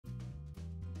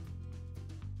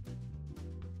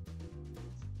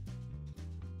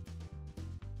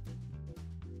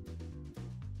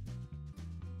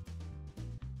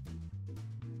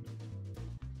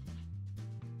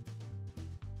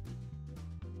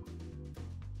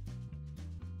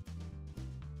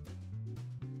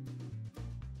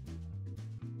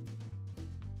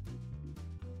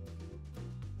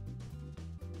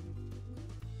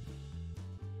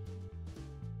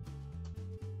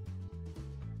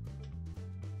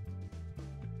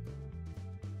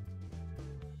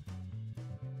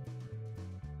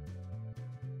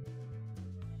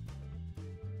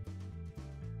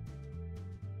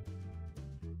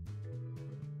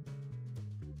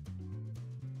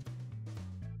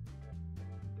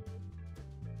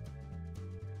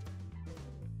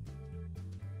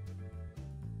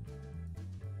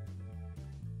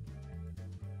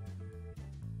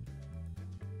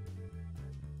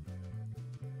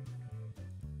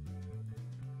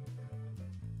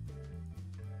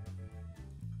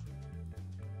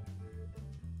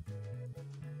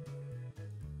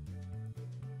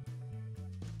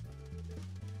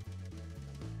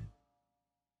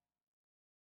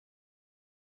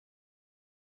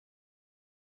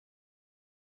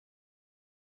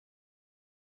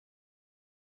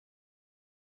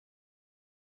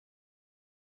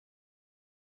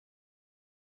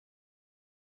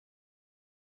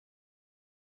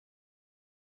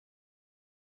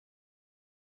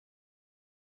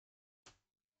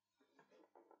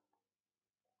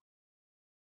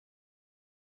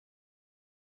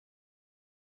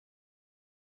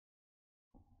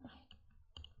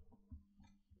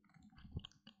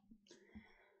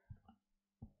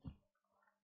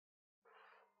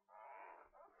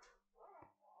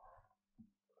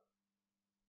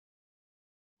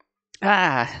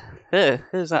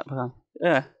Who's that guy?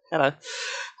 Hello.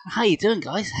 How you doing,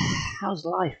 guys? How's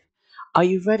life? Are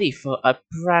you ready for a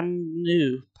brand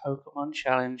new Pokemon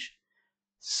challenge?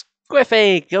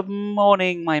 Squiffy, good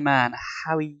morning, my man.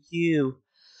 How are you?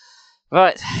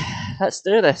 Right, let's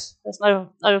do this. There's no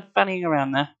fanning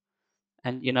around there,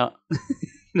 and you're not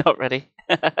not ready,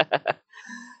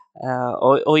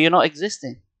 or you're not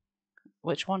existing.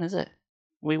 Which one is it?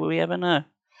 Will we ever know?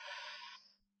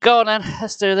 Go on then,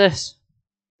 let's do this.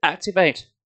 Activate.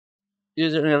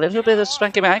 Using a little bit of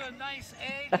Spanky Mag.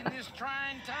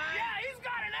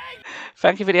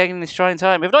 Thank you for the egg in this trying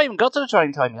time. We've not even got to the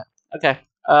trying time yet. Okay.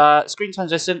 Screen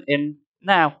transition in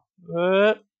now.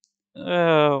 Oh,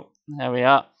 there we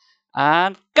are.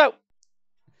 And go!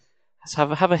 Let's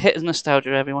have a hit of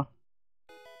nostalgia, everyone.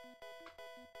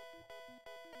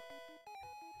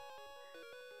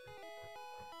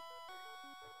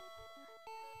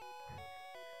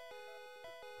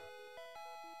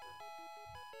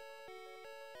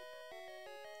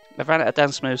 I've ran out of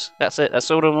dance moves. That's it.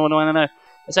 That's all I want to know.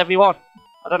 That's everyone.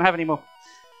 I don't have any more.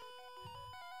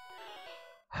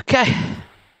 Okay.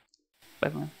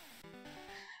 Oh,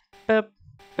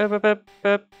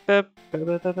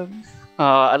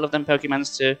 I love them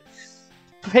Pokemons too.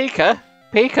 Pika?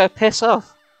 Pika, piss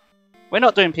off. We're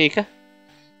not doing Pika.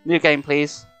 New game,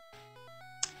 please.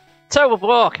 Terrible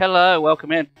Block, hello,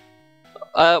 welcome in.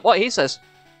 What he says.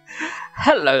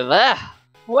 Hello there.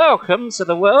 Welcome to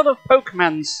the world of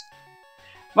Pokemons.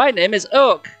 My name is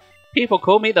Oak. People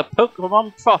call me the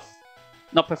Pokemon Prof.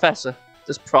 Not Professor,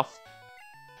 just Prof.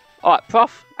 Alright,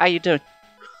 Prof, how you doing?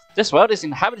 This world is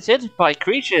inhabited by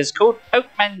creatures called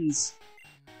Pokemons.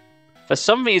 For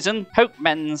some reason,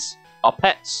 Pokemons are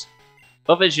pets.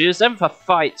 Others use them for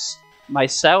fights.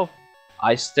 Myself,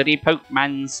 I study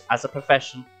Pokemons as a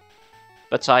profession.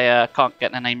 But I can't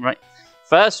get the name right.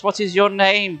 First, what is your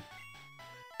name?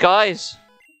 Guys,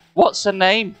 what's a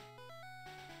name?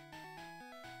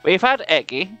 We've had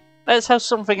Eggy. Let's have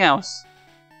something else.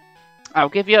 I'll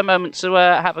give you a moment to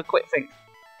have a quick think.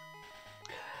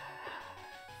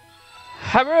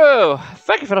 Hello!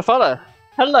 Thank you for the follow.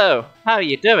 Hello, how are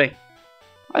you doing?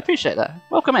 I appreciate that.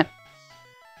 Welcome in.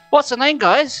 What's the name,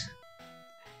 guys?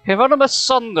 Hieronymus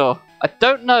Sondor. I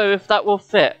don't know if that will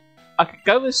fit. I could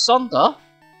go with Sondor.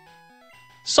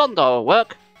 Sondor will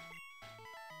work.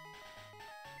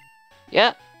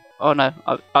 Yeah? Oh no,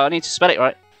 I need to spell it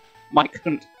right. My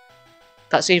cunt.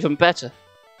 That's even better.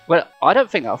 Well, I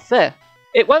don't think that'll fit.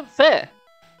 It won't fit.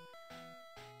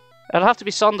 It'll have to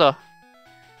be Sondor.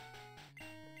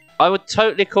 I would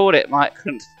totally call it my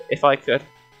cunt if I could.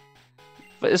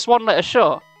 But it's one letter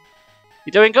short.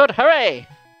 You're doing good, hooray!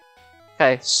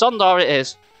 Okay, Sondor it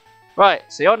is. Right,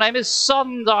 so your name is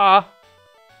Sondor.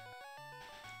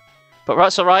 But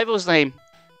what's a rival's name?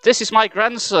 This is my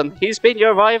grandson. He's been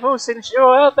your rival since you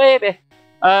were a baby.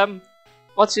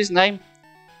 What's his name?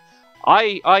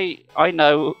 I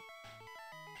know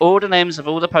all the names of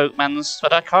all the Pokemons,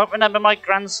 but I can't remember my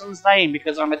grandson's name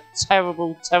because I'm a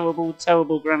terrible, terrible,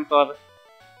 terrible grandfather.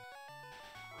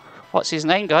 What's his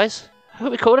name, guys? Who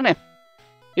are we calling him?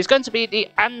 He's going to be the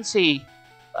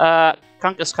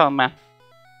anti-Kangaskhan man.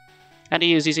 And he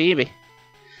uses Eevee.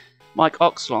 Mike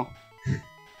Oxlaw.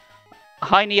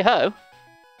 Heiny Ho?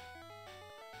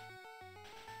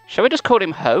 Shall we just call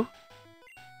him Ho?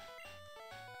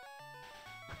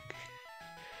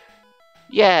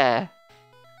 Yeah.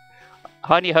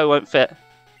 Heiny Ho won't fit.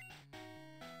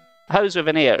 Ho's with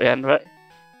an E at the end, right?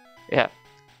 Yeah.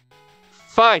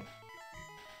 Fine.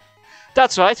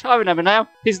 That's right, I remember now.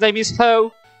 His name is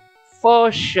Ho. For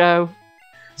show.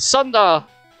 Sondor,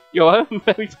 your own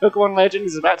very Pokemon legend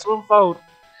is about to unfold.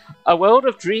 A world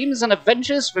of dreams and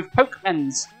adventures with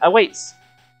Pokemons awaits.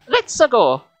 Let's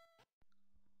go!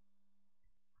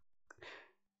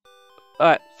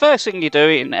 Alright, first thing you do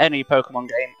in any Pokemon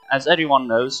game, as everyone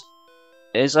knows,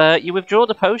 is you withdraw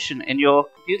the potion in your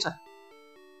computer.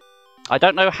 I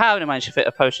don't know how they managed to fit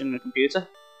a potion in a computer,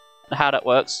 and how that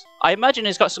works. I imagine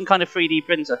it's got some kind of 3D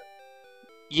printer,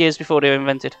 years before they were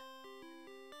invented.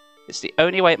 It's the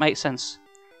only way it makes sense.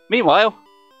 Meanwhile...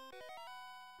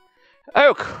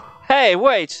 Oh, hey,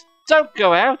 wait! Don't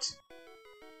go out!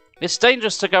 It's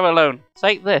dangerous to go alone.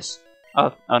 Take this.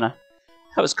 Oh no.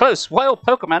 That was close. Wild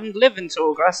Pokemon live in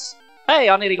tall grass. Hey,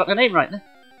 I nearly got the name right there.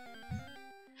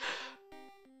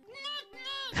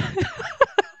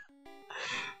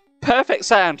 Perfect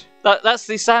sound. That's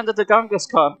the sound of the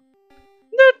Kangaskhan.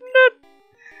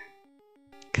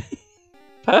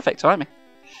 Perfect timing.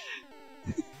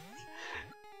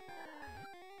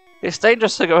 It's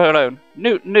dangerous to go alone.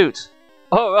 Newt.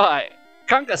 Alright.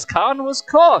 Kangaskhan was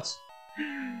caught.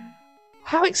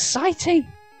 How exciting.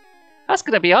 That's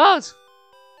gonna be hard.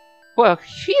 Well,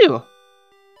 phew.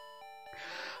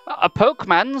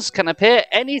 Pokemans can appear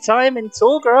anytime in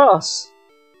tall grass.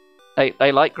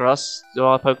 They like grass, do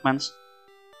our Pokemans.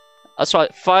 That's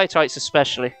right, fire types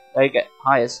especially. They get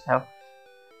high as hell.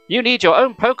 You need your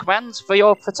own Pokemans for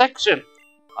your protection.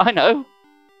 I know.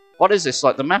 What is this,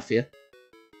 like the Mafia?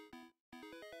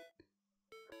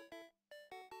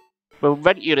 We'll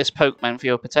rent you this Pokemon for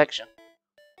your protection.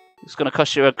 It's gonna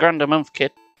cost you $1,000 a month,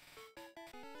 kid.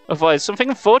 Otherwise, something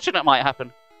unfortunate might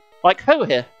happen. Like Ho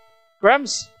here.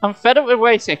 Grams, I'm fed up with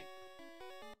waiting.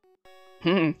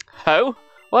 Ho?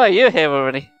 Why are you here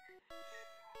already?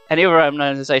 Any other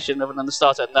pronunciation other than the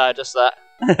starter? No, just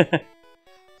that.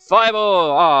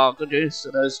 Fireball! Oh, good use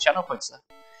of those channel points there.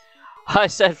 I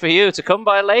said for you to come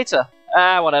by later.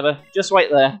 Whatever. Just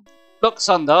wait there. Look,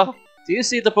 Sundar. Do you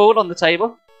see the ball on the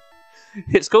table?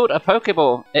 It's called a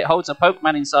Pokeball. It holds a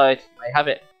Pokemon inside. You may have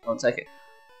it. Go and take it.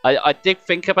 I did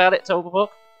think about it,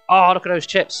 Toberbook. Oh, look at those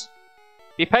chips.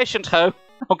 Be patient, Ho.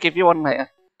 I'll give you one later.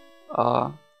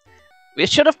 We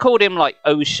should have called him, like,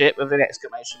 oh shit, with an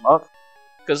exclamation mark.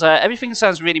 Because everything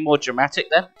sounds really more dramatic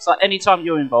then. It's like anytime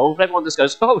you're involved, everyone just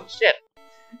goes, oh shit.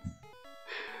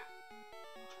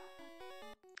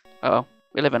 Oh,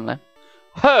 we live and learn.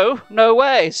 Ho! No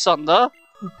way, Sundar.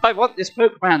 I want this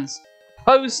Pokemans.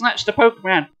 Ho snatched a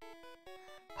Pokemon.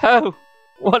 Ho!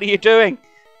 What are you doing?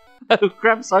 Oh,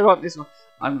 Gramps, I want this one.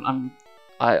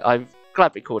 I'm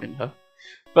glad we called him Ho.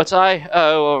 But oh,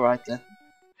 alright then.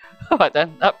 Alright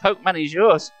then, that Pokemon is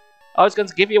yours. I was going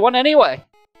to give you one anyway.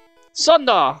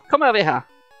 Sundar, come over here.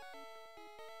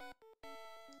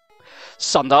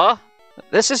 Sundar,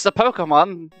 this is the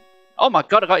Pokemon. Oh my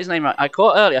god, I got his name right. I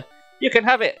caught earlier. You can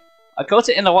have it. I caught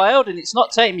it in the wild and it's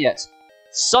not tame yet.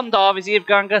 Sundar is of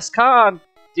Kangaskhan.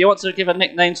 Do you want to give a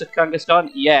nickname to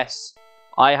Kangaskhan? Yes.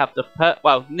 I have the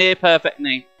near perfect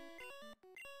name.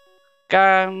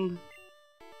 Kevin.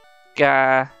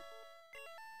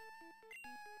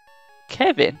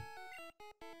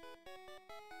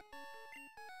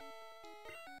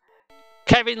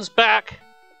 Kevin's back.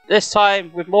 This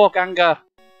time with more Ganga.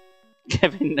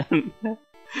 Kevin.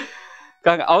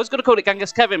 Ganga. I was going to call it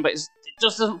Gangas Kevin, but it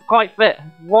just doesn't quite fit.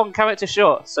 One character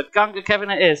short, so Ganga Kevin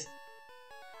it is.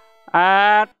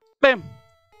 And boom.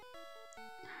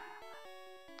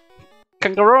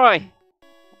 Kangaroo.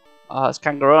 Oh, it's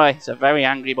Kangaroo. It's a very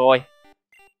angry boy.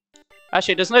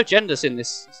 Actually, there's no genders in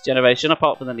this generation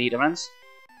apart from the Niederlands.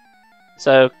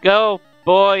 So, girl,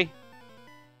 boy,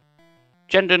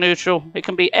 gender neutral. It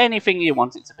can be anything you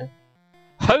want it to be.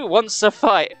 Who wants to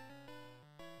fight?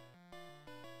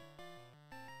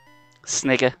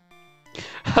 Snigger.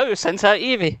 Who sent out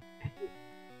Eevee?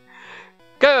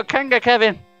 Go, Kanga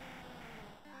Kevin.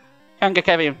 Kanga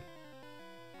Kevin.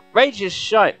 Rage is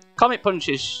shite. Comet Punch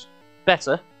is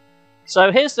better.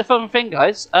 So here's the fun thing,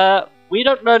 guys. We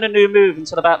don't learn a new move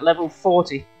until about level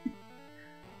 40.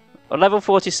 Or level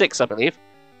 46, I believe.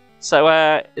 So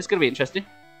it's going to be interesting.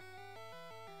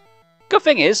 Good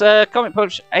thing is, Comet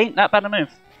Punch ain't that bad a move.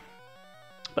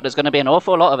 But there's going to be an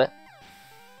awful lot of it.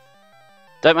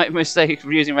 Don't make a mistake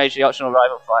of using Rage the optional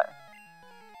rival fight.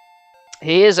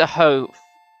 He is a Ho.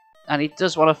 And he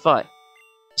does want to fight.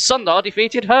 Sundar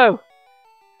defeated Ho.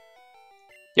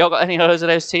 Y'all got any of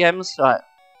those TMs? Right.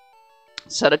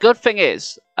 So the good thing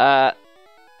is,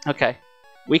 okay,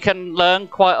 we can learn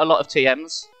quite a lot of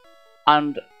TMs,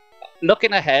 and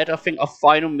looking ahead, I think our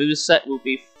final moveset will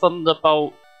be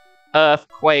Thunderbolt,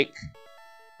 Earthquake,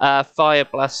 Fire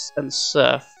Blast, and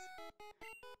Surf.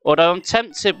 Although I'm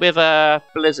tempted with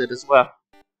Blizzard as well.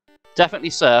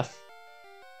 Definitely Surf.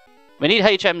 We need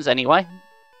HMs anyway,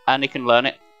 and he can learn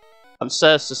it. And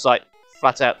Surf's just like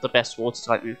flat out the best water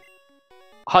type move.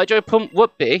 Hydro Pump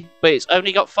would be, but it's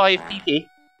only got 5 PP.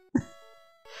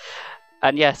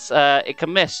 And yes, it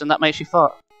can miss, and that makes you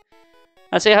fart.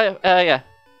 And see how, yeah.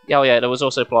 Oh yeah, there was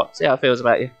also plot. See how it feels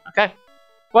about you. Okay.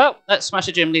 Well, let's smash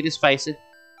a gym leader's face in.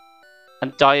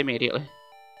 And die immediately.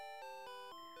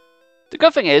 The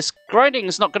good thing is, grinding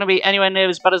is not going to be anywhere near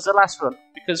as bad as the last run,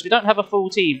 because we don't have a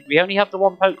full team. We only have the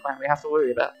one Pokemon we have to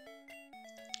worry about.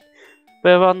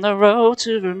 We're on the road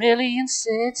to Vermilion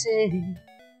City.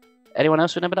 Anyone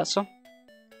else remember that song?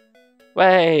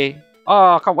 Way!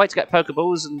 Oh, I can't wait to get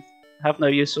Pokeballs and have no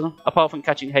use for them, apart from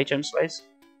catching HM slaves.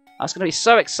 That's going to be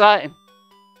so exciting.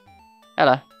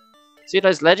 Hello. See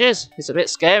those ledges? It's a bit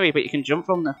scary, but you can jump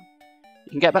from them.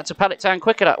 You can get back to Pallet Town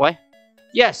quicker that way.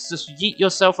 Yes, just yeet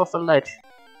yourself off a ledge.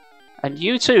 And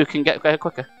you too can get there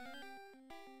quicker.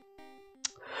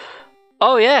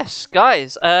 Oh yes,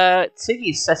 guys,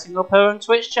 Tiggy's setting up her own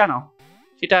Twitch channel.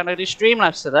 She downloaded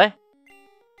Streamlabs today.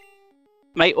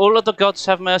 May all of the gods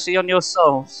have mercy on your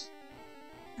souls.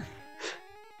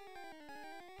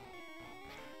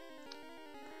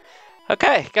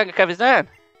 Okay, Ganga Kevin's down.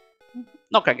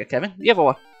 Not Ganga Kevin, the other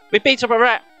one. We beat up a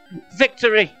rat!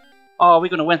 Victory! Oh, we're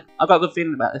gonna win. I've got a good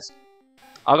feeling about this.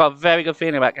 I've got a very good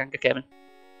feeling about Ganga Kevin.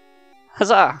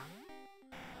 Huzzah!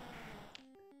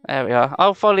 There we are.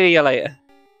 I'll follow you later.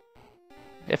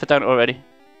 If I don't already.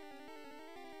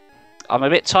 I'm a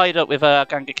bit tied up with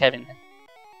Ganga Kevin.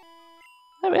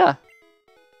 There we are.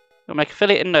 We'll make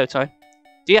affiliate in no time.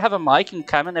 Do you have a mic and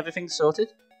cam and everything sorted?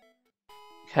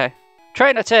 Okay.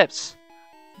 Trainer tips!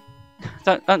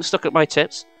 Don't stuck at my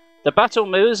tips. The battle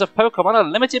moves of Pokemon are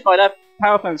limited by their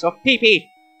power points of PP.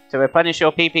 To replenish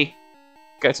your PP,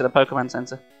 go to the Pokemon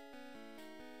Center.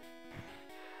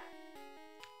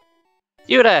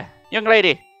 You there, young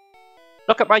lady.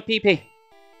 Look at my PP.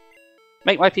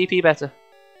 Make my PP better.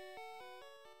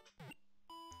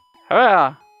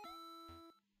 Hurrah!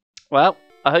 Well,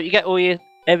 I hope you get all your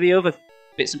every other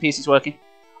bits and pieces working.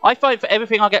 I find for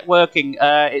everything I get working,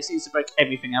 it seems to break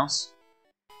everything else.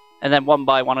 And then one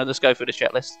by one I'll just go through the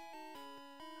checklist.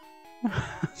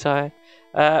 Sorry.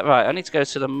 Right, I need to go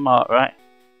to the mart, right?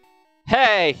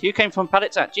 Hey, you came from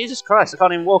Pallet Town. Jesus Christ, I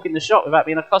can't even walk in the shop without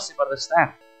being accosted by the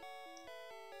staff.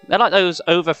 They're like those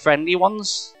over-friendly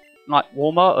ones, like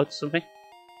Walmart or something.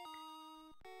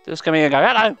 They just come in and go,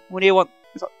 hello, what do you want?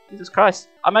 It's like, Jesus Christ,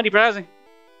 I'm only browsing.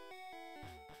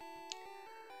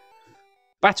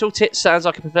 Battle Tit sounds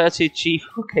like a perverted chief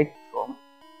cookie form.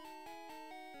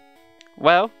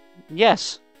 Well,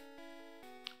 yes.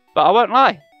 But I won't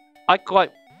lie. I'd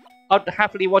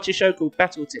happily watch a show called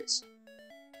Battle Tits.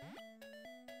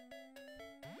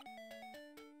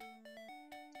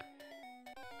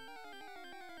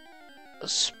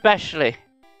 Especially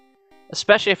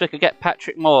if they could get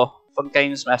Patrick Moore from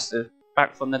Games Master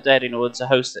back from the dead in order to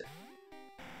host it.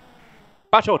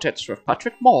 Battle Tits with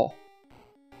Patrick Moore.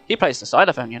 He plays the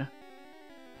xylophone, you know.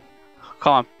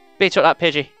 Come on, beat up that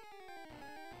Pidgey.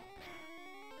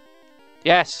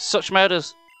 Yes, such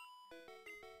murders.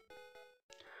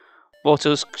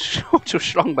 Water's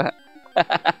Strongbat.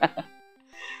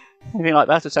 Anything like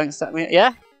that, tanks that me?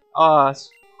 Yeah? Oh,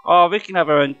 we can have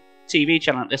our own TV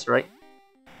channel at this rate.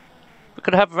 We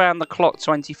could have around the clock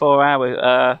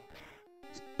 24-hour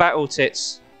Battle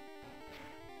Tits.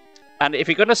 And if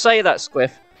you're gonna say that,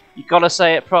 Squiff, you gotta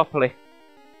say it properly.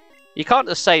 You can't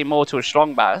just say Mortal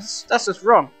Strongbat. That's just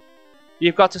wrong.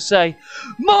 You've got to say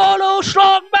Mortal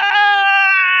Strongbat!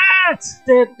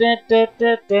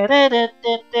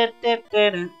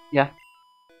 Yeah.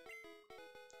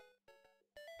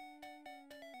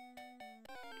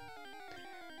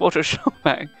 Mortal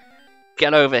Strongbat.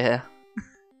 Get over here.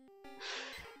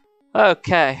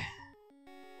 Okay.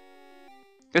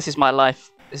 This is my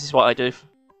life. This is what I do.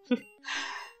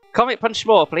 Comet Punch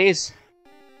more, please.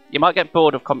 You might get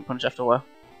bored of Comet Punch after a while.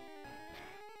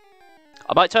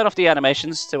 I might turn off the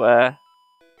animations to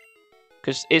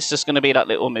because it's just going to be that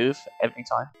little move every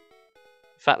time.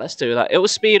 In fact, let's do that. It will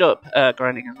speed up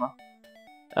grinding as well.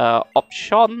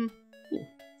 Option. Ooh.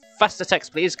 Faster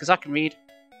text, please, because I can read.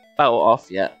 Battle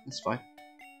off. Yeah, that's fine.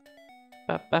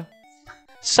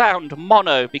 Sound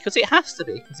mono, because it has to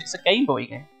be, because it's a Game Boy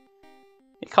game.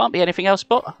 It can't be anything else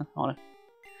but mono.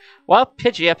 Well,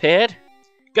 Pidgey appeared.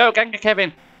 Go, Ganga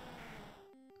Kevin.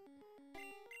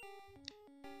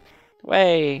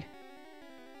 Way.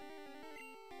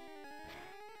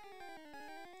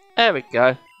 There we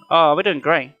go. Oh, we're doing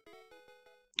great.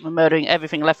 We're murdering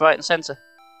everything left, right, and centre.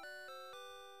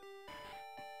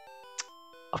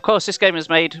 Of course, this game was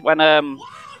made when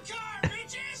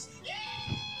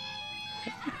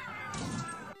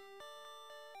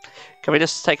Can we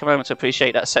just take a moment to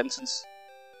appreciate that sentence?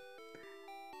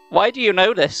 Why do you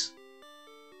know this?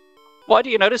 Why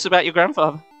do you know this about your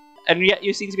grandfather? And yet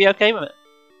you seem to be okay with it.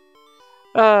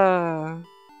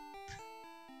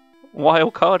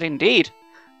 Wild card indeed.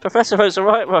 Professor was a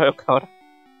right wild card.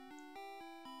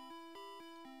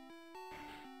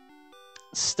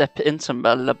 Step into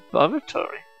my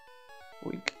laboratory.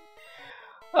 Wink.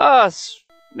 Oh, it's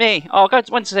me. Oh, I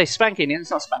went to say spanking. It's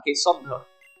not spanking, it's Sondor.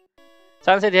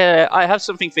 Talented, I have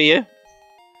something for you.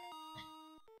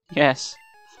 Yes.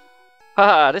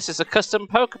 Ah, this is a custom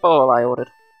Pokeball I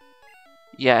ordered.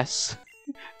 Yes.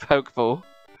 Pokeball.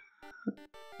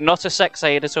 Not a sex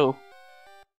aid at all.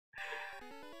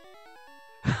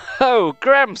 Oh,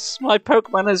 Gramps! My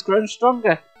Pokemon has grown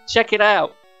stronger. Check it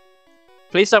out.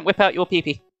 Please don't whip out your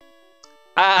pee-pee.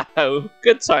 Oh,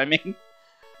 good timing.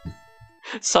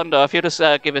 Sondor, if you'll just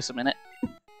give us a minute.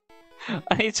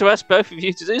 I need to ask both of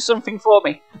you to do something for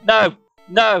me. No!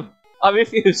 No! I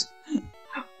refuse!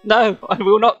 No! I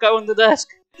will not go on the desk!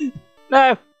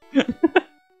 No!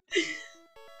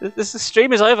 The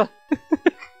stream is over.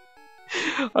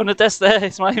 On the desk there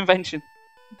is my invention.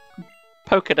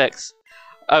 Pokedex.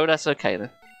 Oh, that's okay then.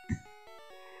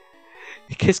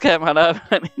 Kiss cam, hello.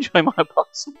 Let me enjoy my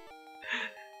box.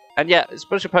 And yeah, it's a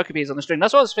bunch of Pokebees on the string.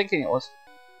 That's what I was thinking it was.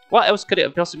 What else could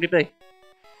it possibly be?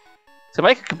 To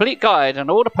make a complete guide on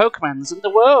all the Pokemons in the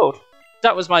world.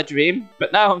 That was my dream,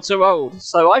 but now I'm too old,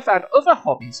 so I found other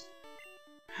hobbies.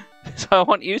 So I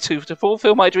want you two to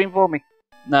fulfill my dream for me.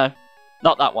 No,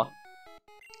 not that one.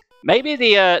 Maybe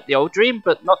the old dream,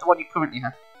 but not the one you currently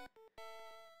have.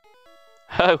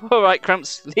 Oh, alright,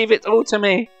 Crumps, leave it all to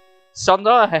me.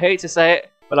 Sondar, I hate to say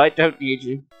it, but I don't need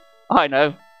you. I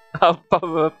know. I'll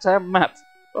borrow a town map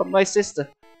from my sister.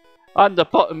 I'm the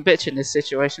bottom bitch in this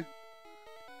situation.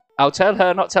 I'll tell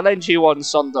her not to lend you one,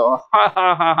 Sondar. Ha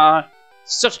ha ha ha.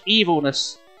 Such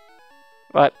evilness.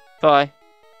 Right, bye.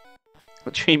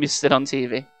 The dream is still on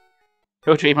TV.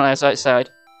 Your dream lies outside.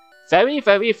 Very,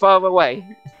 very far away.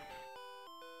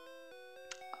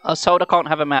 I was told I can't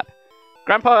have a map.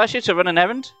 Grandpa asked you to run an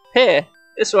errand? Here,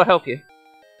 this will help you.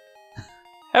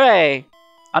 Hooray!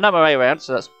 I know my way around,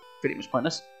 so that's pretty much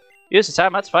pointless. Use the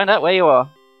time map to find out where you are.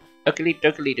 Dokily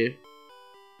dokily do.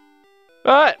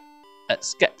 Right,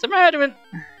 let's get to murdering.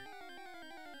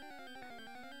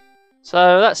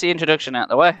 So that's the introduction out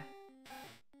the way.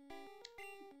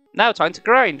 Now time to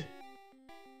grind.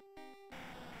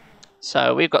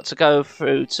 So we've got to go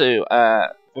through to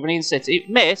Vermilion City.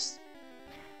 Missed.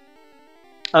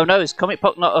 Oh no, is Comet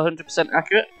Puck not 100%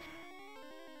 accurate?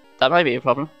 That might be a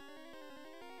problem.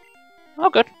 Oh,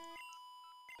 good.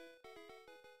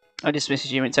 I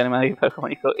dismissed you and telling me how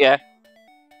Pokemon you caught. Yeah.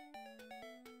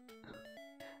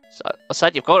 So I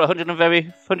said you've got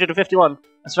 151.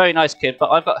 That's very nice, kid, but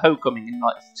I've got Ho coming in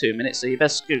like 2 minutes, so you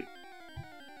best scoot.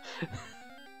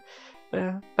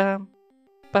 Bam, bam,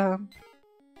 bam,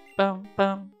 bam,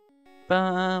 bam,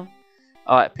 bam.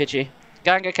 Alright, Pidgey.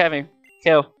 Ganga Kevin.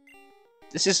 Kill.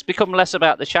 This has become less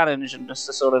about the challenge and just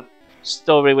the sort of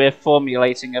story we're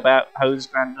formulating about Ho's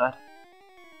granddad.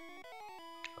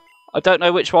 I don't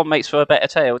know which one makes for a better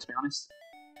tale, to be honest.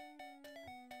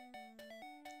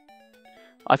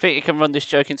 I think you can run this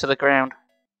joke into the ground.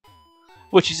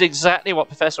 Which is exactly what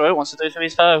Professor O wants to do to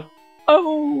his Ho.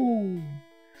 Oh!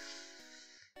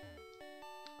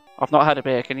 I've not had a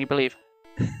beer, can you believe?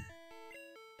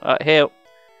 Right, heal.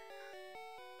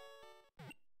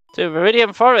 To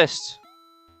Viridian Forest.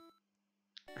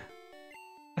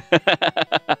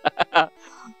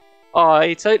 Oh,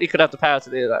 he totally could have the power to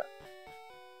do that.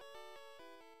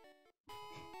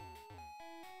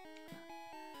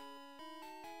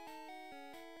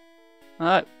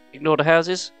 Alright, ignore the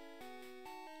houses.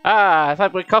 Ah, I've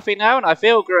had my coffee now and I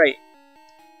feel great.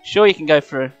 Sure you can go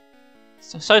through.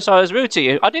 So sorry I was rude to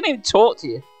you. I didn't even talk to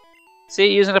you. See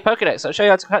you using a Pokedex. I'll show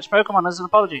you how to catch Pokemon as an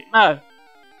apology. No.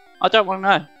 I don't want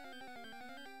to know.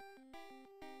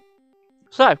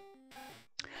 So,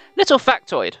 little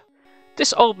factoid.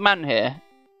 This old man here,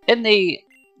 in the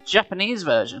Japanese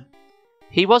version,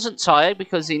 he wasn't tired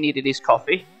because he needed his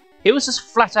coffee. He was just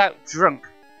flat out drunk.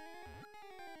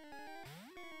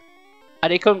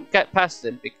 And he couldn't get past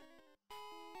him.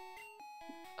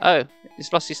 Oh,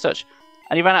 he's lost his touch.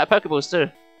 And he ran out of Pokeballs too.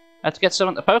 I had to get some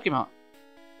at the Pokemon.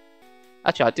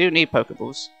 Actually, I do need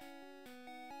Pokeballs.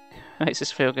 Makes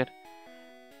us feel good.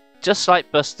 Just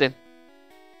like busting.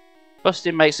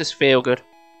 Busting makes us feel good.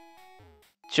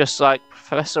 Just like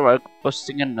Professor Oak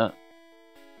busting a nut.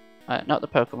 Not the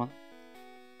Pokemon.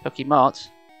 Pokemart.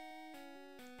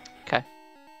 Okay.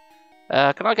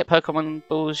 Can I get Pokemon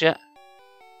balls yet?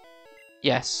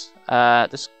 Yes.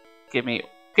 Just give me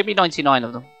 99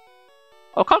 of them.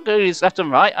 Oh, I can't do these left and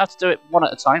right. I have to do it one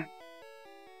at a time.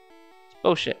 It's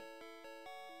bullshit.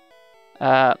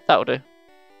 That'll do.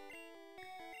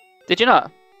 Did you not?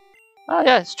 Oh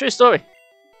yeah, it's a true story.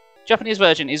 Japanese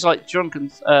version is like drunken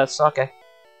sake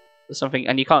or something,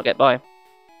 and you can't get by him.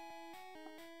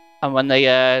 And when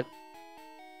they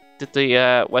did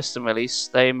the Western release,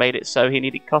 they made it so he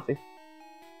needed coffee.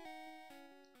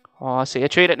 Oh, I see a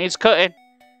tree that needs cutting,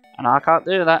 and I can't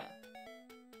do that.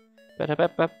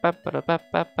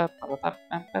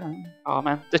 Oh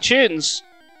man, the tunes!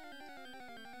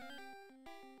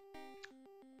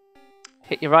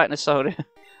 Hit you right in the soul.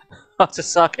 Lots of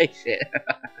sake shit.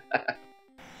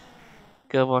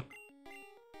 Good one.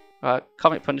 Right,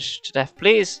 Comet Punch to death,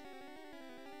 please.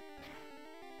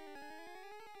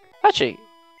 Actually,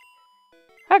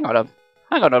 hang on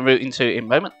a rooting tooting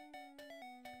moment.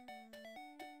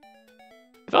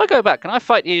 If I go back, can I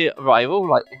fight the rival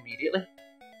like immediately?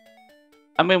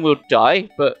 I mean, we'll die,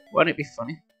 but won't it be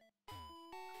funny?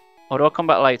 Or do I come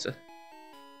back later?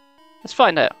 Let's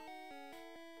find out.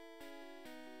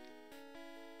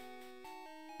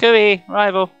 Gooey,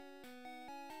 rival.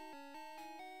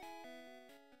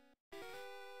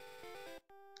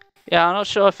 Yeah, I'm not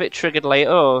sure if it triggered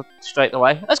later or straight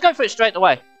away. Let's go for it straight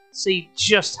away. See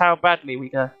just how badly we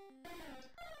go.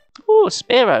 Ooh,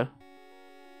 Spearow.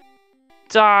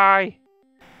 Die!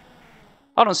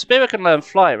 Hold on, Spearow can learn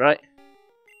fly, right?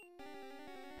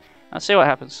 Let's see what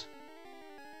happens.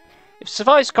 If it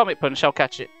survives Comet Punch, I'll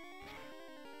catch it.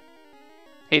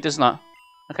 He does not.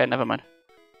 Okay, never mind.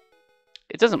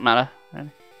 It doesn't matter,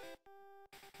 really.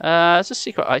 Is there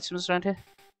secret items around here?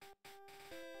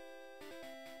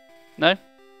 No?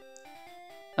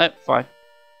 No, fine.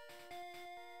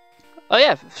 Oh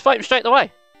yeah, fight him straight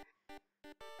away.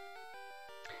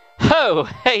 Oh,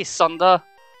 hey Sundar.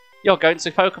 You're going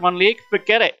to Pokemon League?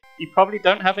 Forget it. You probably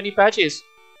don't have any badges.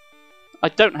 I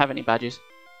don't have any badges.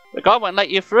 The guy won't let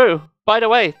you through. By the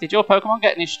way, did your Pokemon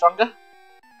get any stronger?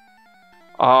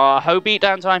 Ah, ho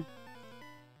beatdown time.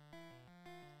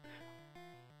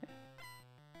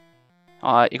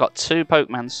 Alright, you got 2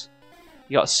 Pokemons.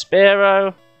 You got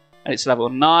Spearow, and it's level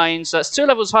 9, so that's 2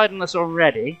 levels higher than us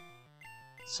already.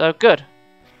 So good.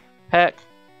 Peck.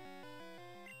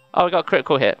 Oh, we got a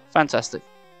critical hit. Fantastic.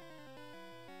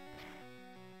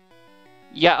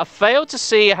 Yeah, I failed to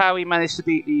see how he managed to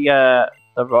beat the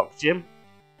Rock Gym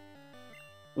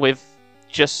with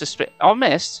just a spit. Oh,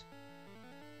 missed.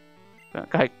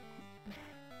 Okay.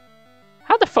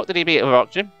 How the fuck did he beat a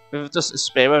Rock Gym with just a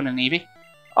Spearow and an Eevee?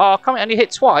 Oh, come on, only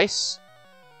hit twice.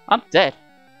 I'm dead.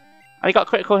 And he got a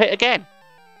critical hit again.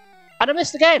 And I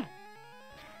missed again.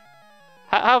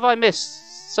 How have I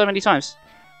missed so many times?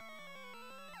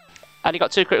 And he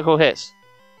got 2 critical hits.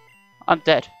 I'm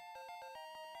dead.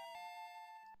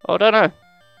 Oh, I don't know.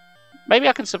 Maybe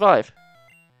I can survive.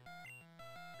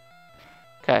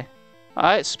 Okay.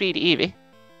 Alright, speed Eevee.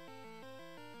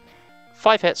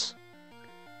 5 hits.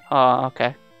 Oh,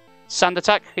 okay. Sand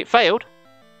attack. It failed.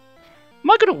 Am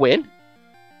I going to win?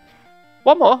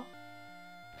 One more.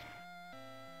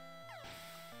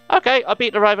 Okay, I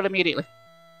beat the rival immediately.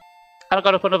 And I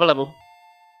got up another level.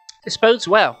 This bodes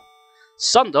well.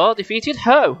 Sundar defeated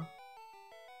Ho.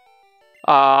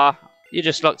 Ah, you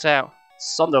just lucked out.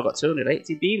 Sundar got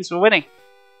 280 beams for winning.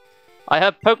 I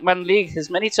heard Pokemon League has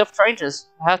many tough trainers.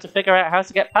 I have to figure out how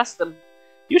to get past them.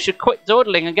 You should quit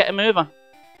dawdling and get a move on.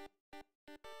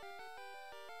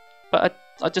 But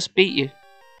I just beat you.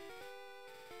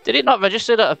 Did it not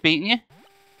register that I've beaten you?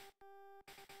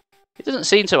 It doesn't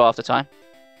seem to half the time.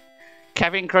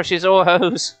 Kevin crushes all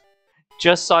hoes.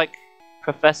 Just like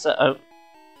Professor Oak.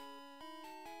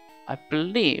 I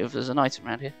believe there's an item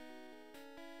around here.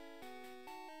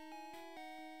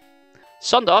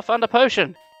 Sundar found a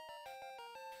potion.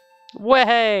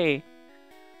 Way!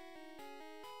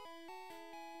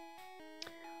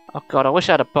 Oh god, I wish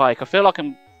I had a bike. I feel like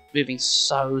I'm moving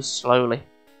so slowly.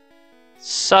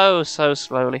 So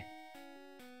slowly.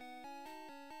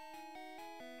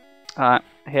 Alright,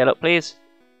 heal up please.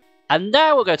 And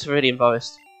now we'll go to Viridian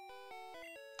Forest.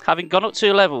 Having gone up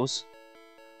 2 levels,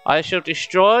 I shall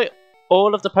destroy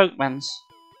all of the Pokemons.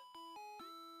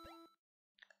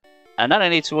 And then I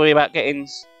need to worry about getting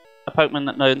a Pokemon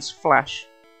that knows Flash.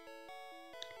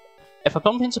 If I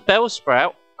bump into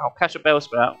Bellsprout, I'll catch a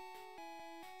Bellsprout.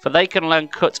 For they can learn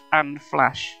Cut and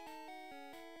Flash.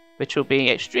 Which will be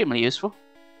extremely useful.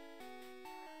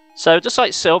 So just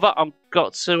like Silver, I've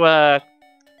got to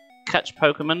catch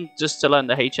Pokemon just to learn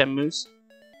the HM moves.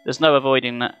 There's no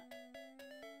avoiding that.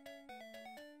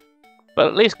 But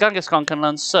at least Kangaskhan can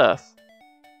learn Surf.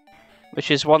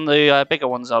 Which is one of the bigger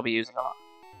ones I'll be using a lot.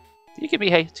 You give me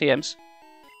TMs.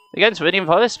 You're going to Viridian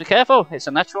Forest, be careful, it's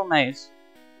a natural maze.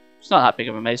 It's not that big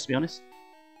of a maze to be honest.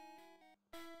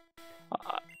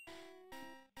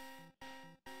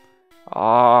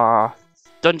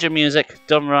 Dungeon music,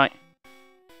 done right.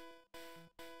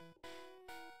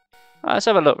 Let's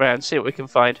have a look around, see what we can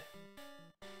find.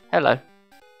 Hello.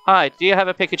 Hi, do you have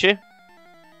a Pikachu?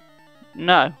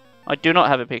 No, I do not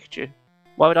have a Pikachu.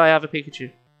 Why would I have a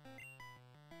Pikachu?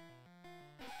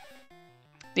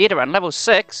 Nidoran, level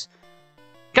 6.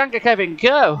 Ganga Kevin,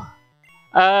 go!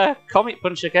 Comet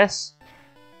Punch, I guess.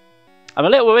 I'm a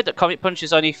little worried that Comet Punch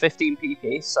is only 15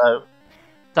 PP, so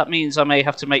that means I may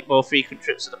have to make more frequent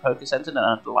trips to the Poké Center than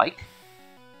I'd like.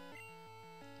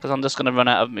 Because I'm just going to run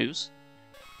out of moves.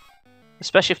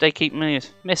 Especially if they keep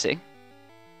missing.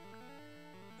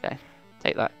 Okay,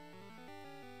 take that.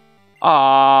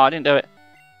 Aww, I didn't do it.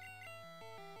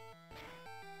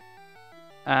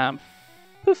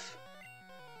 Poof.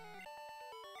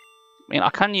 I mean, I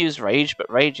can use Rage,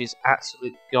 but Rage is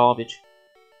absolute garbage.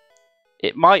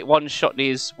 It might one-shot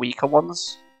these weaker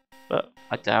ones, but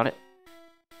I doubt it.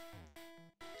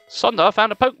 Sundar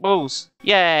found a Pokeballs!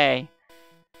 Yay!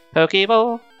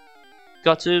 Pokeball!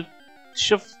 Got to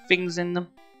shove things in them.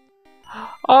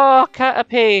 Oh,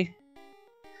 Caterpie!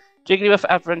 Jigglypuff,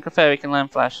 Abra, and Clefairy can learn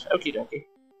Flash. Okie dokie.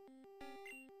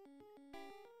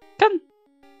 Can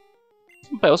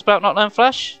Bellsprout not learn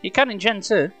Flash? You can in Gen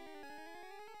 2.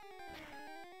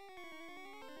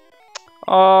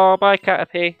 Oh, bye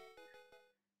Caterpie.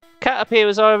 Caterpie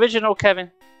was our original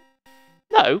Kevin.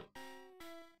 No.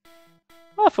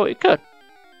 I thought he could.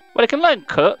 Well, he can learn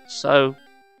Cut, so...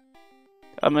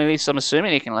 I mean, at least I'm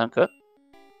assuming he can learn Cut.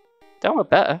 Don't want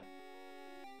better.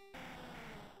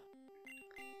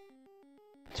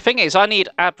 The thing is, I need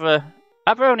Abra.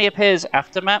 Abra only appears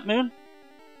after Mount Moon.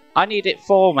 I need it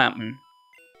for Mount Moon.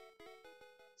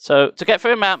 So, to get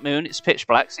through Mount Moon, it's pitch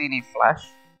black, so you need Flash.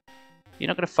 You're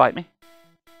not going to fight me.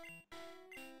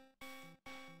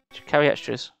 Should carry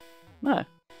extras? No.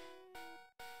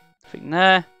 Nothing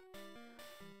there.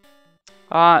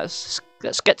 Let's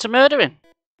get to murdering.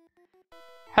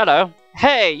 Hello.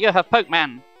 Hey, you have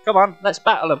Pokemon. Come on, let's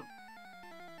battle him.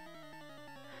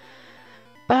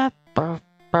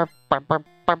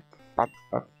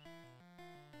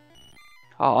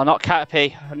 Oh, not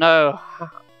Caterpie. No.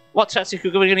 What tactic are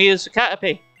we going to use for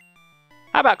Caterpie?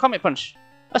 How about Comet Punch?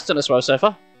 That's done us well so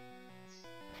far.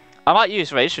 I might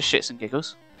use Rage for shits and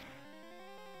giggles.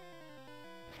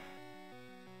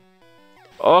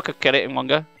 Or I could kill it in one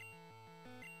go.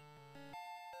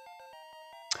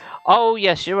 Oh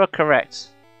yes, you are correct.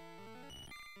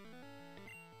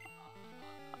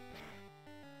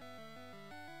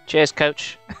 Cheers,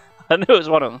 coach. I knew it was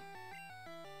one of them.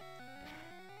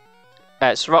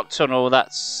 It's Rock Tunnel.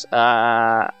 That's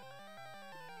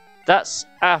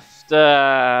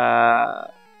after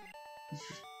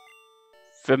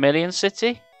Vermilion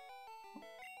City.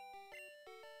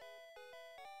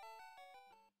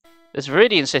 There's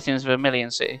Viridian City and there's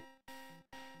Vermilion City.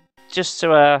 Just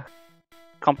to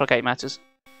complicate matters.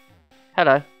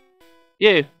 Hello.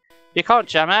 You can't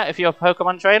jam out if you're a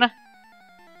Pokemon trainer?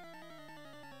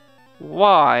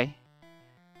 Why?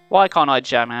 Why can't I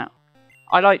jam out?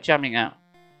 I like jamming out.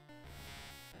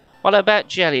 What about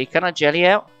jelly? Can I jelly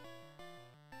out?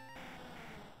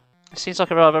 It seems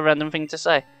like a rather random thing to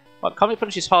say. Well, Comet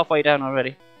Punch is halfway down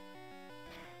already.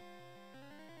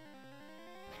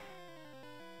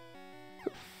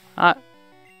 Alright.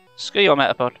 Screw your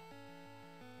Metapod.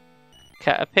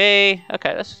 Caterpie.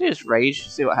 Okay, let's use Rage,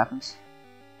 see what happens.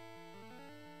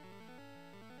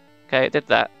 Okay, it did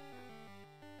that.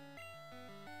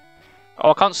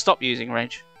 Oh, I can't stop using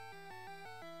Rage.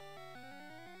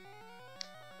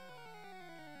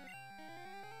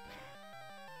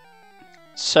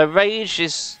 So Rage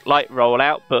is like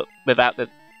Rollout, but without the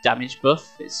damage buff.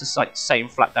 It's just like same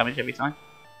flat damage every time.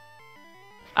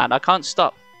 And I can't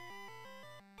stop.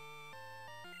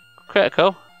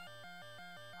 Critical.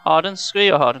 Harden, screw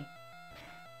your Harden.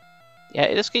 Yeah,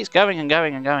 it just keeps going and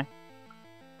going and going.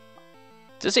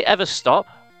 Does it ever stop?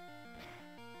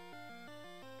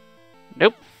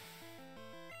 Nope.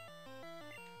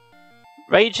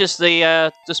 Rage is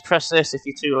the, just press this if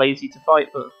you're too lazy to fight,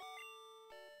 but...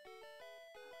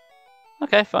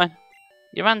 Okay, fine.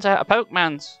 You ran out of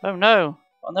Pokemons. Oh no.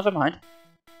 Well, never mind.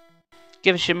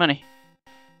 Give us your money.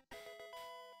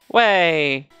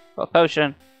 Way! Got a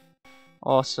potion.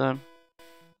 Awesome.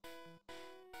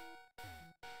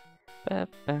 I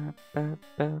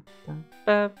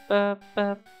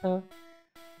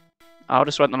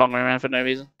just went the long way around for no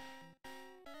reason.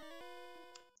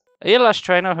 Are you the last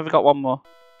trainer? Have we got one more?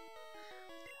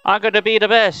 I'm gonna be the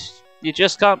best. You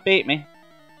just can't beat me.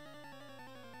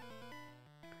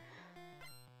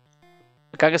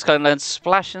 The Kangaskhan learns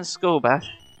Splash and School Bash.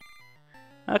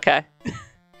 Okay.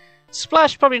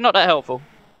 Splash probably not that helpful.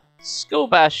 School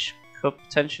Bash could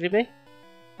potentially be.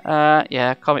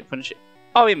 Yeah, Comet Punch.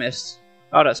 Oh, he missed.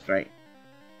 Oh, that's great.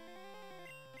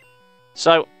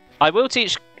 So, I will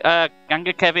teach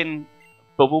Ganga Kevin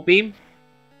Bubble Beam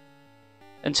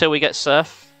until we get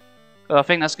Surf. I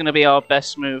think that's going to be our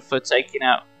best move for taking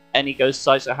out any ghost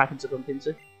types that happen to bump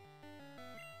into.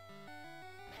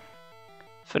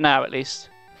 For now, at least.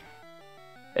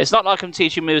 It's not like I'm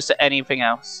teaching moves to anything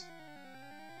else.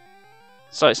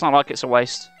 So it's not like it's a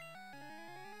waste.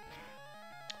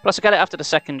 Plus I get it after the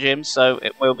second gym, so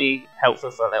it will be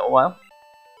helpful for a little while.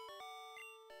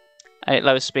 8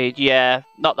 low speed, yeah,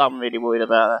 not that I'm really worried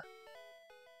about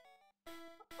that.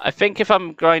 I think if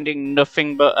I'm grinding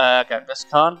nothing but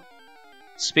Kangaskhan,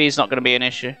 speed's not going to be an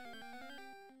issue.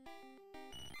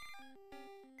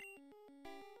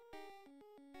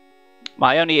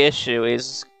 My only issue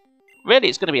is, really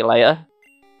it's going to be later,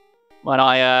 when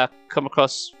I come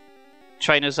across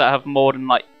trainers that have more than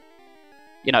like,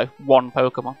 you know, one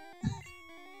Pokemon.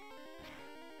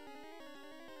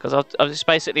 Because it's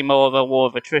basically more of a war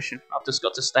of attrition. I've just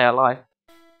got to stay alive.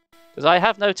 Because I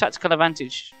have no tactical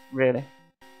advantage, really.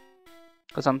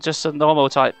 Because I'm just a normal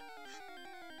type.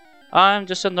 I'm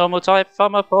just a normal type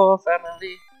from a poor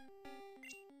family.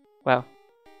 Well,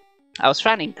 I was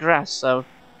fanning grass, so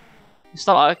it's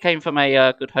not like I came from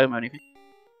a good home or anything.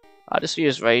 I just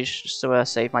used rage just to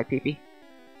save my PP.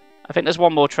 I think there's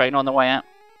one more train on the way out.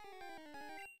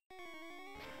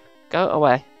 Go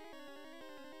away.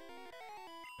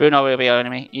 Bruno will be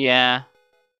owning me. Yeah.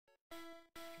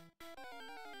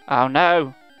 Oh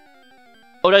no.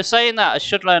 Although saying that, I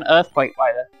should learn Earthquake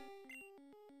by then.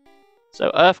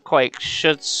 So Earthquake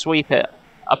should sweep it.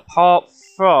 Apart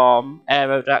from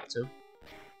Aerodactyl.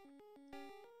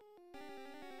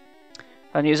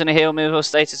 I'm using a heal move or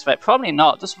status effect. Probably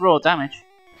not, just raw damage.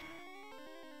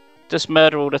 Just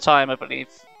murder all the time, I believe.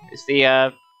 Is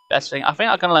the best thing. I think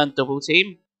I can learn double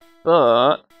team.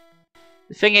 But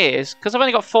the thing is, because I've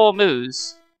only got 4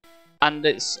 moves, and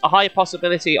it's a high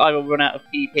possibility I will run out of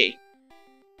PP.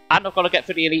 And I've got to get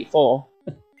through the Elite 4.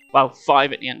 Well,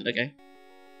 5 at the end of the game.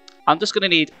 I'm just going to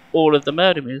need all of the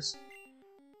murder moves.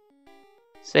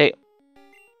 See.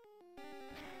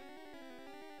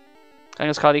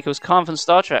 Kangaskhan equals Khan from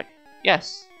Star Trek.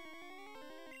 Yes.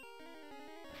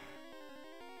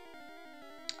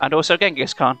 And also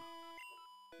Kangaskhan,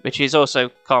 which is also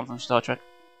Khan from Star Trek.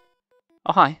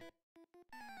 Oh, hi.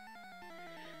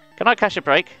 Can I catch a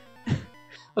break?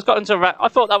 I got into I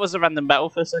thought that was a random battle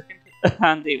for a second,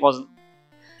 and it wasn't.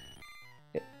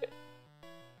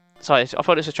 Sorry, I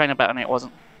thought it was a trainer battle and it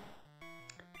wasn't.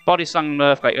 Body Slam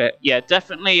Earthquake. Yeah,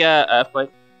 definitely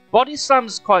Earthquake. Body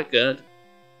Slam's quite good,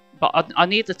 but I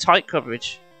need the tight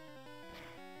coverage.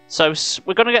 So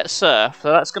we're going to get Surf,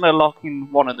 so that's going to lock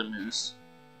in one of the moves.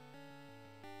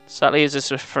 So that leaves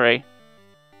us with 3.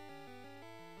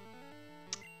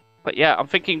 But yeah, I'm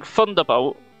thinking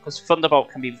Thunderbolt, because Thunderbolt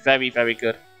can be very, very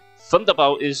good.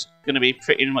 Thunderbolt is going to be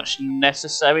pretty much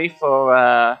necessary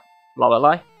for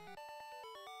Lorelei.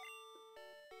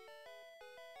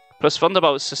 Plus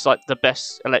Thunderbolt's just like the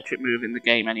best electric move in the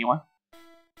game anyway.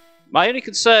 My only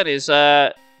concern is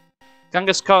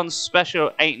Kangaskhan's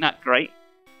special ain't that great.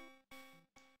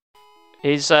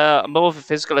 He's more of a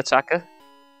physical attacker.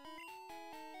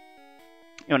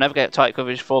 You'll never get tight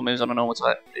coverage 4 moves on a normal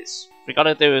type. We got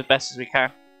to do as best as we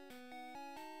can.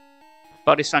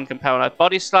 Body Slam can paralyze.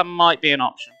 Body Slam might be an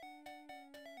option.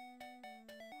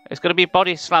 It's going to be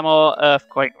Body Slam or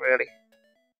Earthquake, really.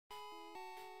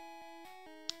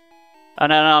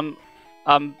 And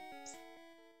then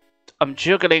I'm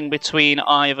juggling between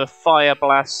either Fire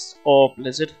Blast or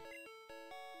Blizzard.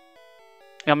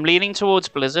 I'm leaning towards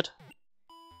Blizzard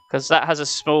because that has a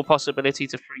small possibility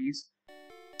to freeze.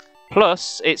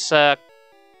 Plus, it's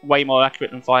way more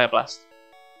accurate than Fire Blast.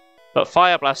 But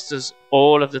Fire Blast does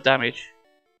all of the damage.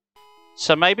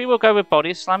 So maybe we'll go with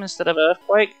Body Slam instead of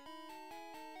Earthquake.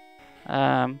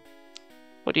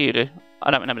 What do you do?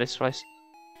 I don't remember this place.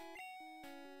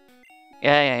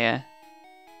 Yeah.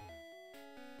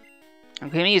 I'm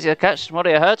being easy to catch.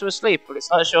 Somebody I heard to asleep, but it's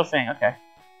not a sure thing. Okay.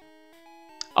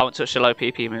 I won't touch the low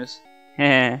PP moves.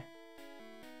 Yeah.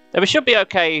 Then we should be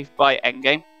okay by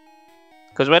endgame,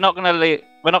 because we're not gonna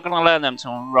learn them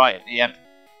till right at the end.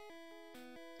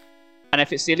 And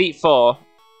if it's the Elite 4,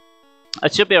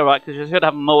 it should be alright, because we should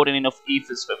have more than enough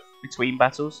ethers for between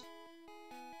battles.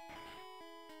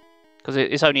 Because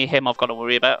it's only him I've got to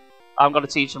worry about. I'm going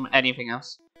to teach him anything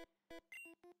else.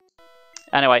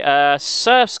 Anyway,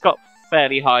 Surf's got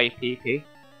fairly high PP.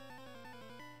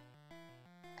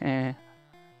 I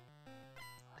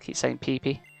keep saying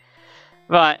PP.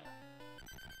 Right.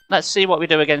 Let's see what we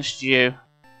do against you.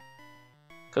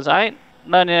 Because I ain't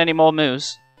learning any more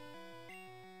moves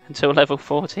until level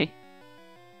 40.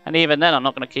 And even then I'm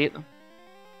not going to keep them.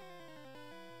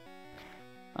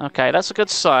 Okay, that's a good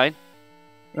sign.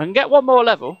 We can get one more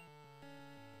level.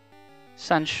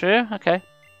 Sandshrew, okay.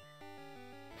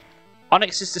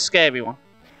 Onyx is the scary one.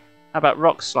 How about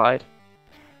Rock Slide?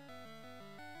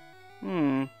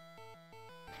 I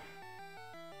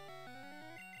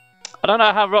don't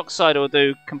know how Rock Slide will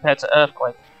do compared to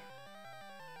Earthquake.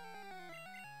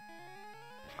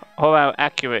 Or how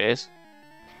accurate it is.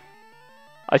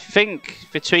 I think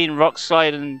between Rock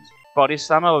Slide and Body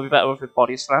Slam, I would be better off with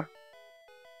Body Slam.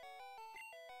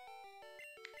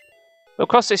 We'll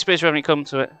cross this bridge when we come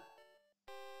to it.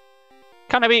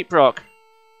 Can I beat Brock?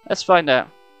 Let's find out.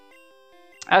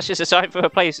 Actually, it's time for a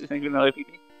place with no OPP.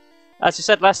 As you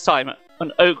said last time,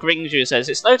 when Oak rings you, says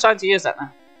it's no time to use that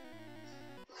now.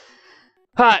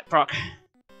 Alright, Brock.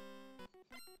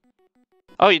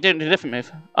 Oh, you're doing a different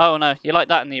move. Oh no, you like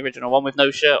that in the original one with no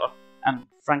shirt on. And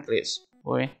frankly, it's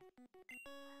boring.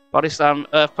 Body Slam,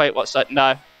 Earthquake, what's that?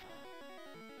 No.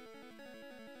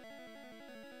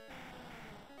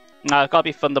 No, it's gotta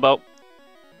be Thunderbolt.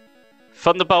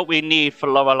 Thunderbolt we need for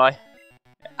Lorelei.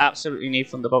 Absolutely need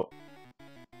Thunderbolt.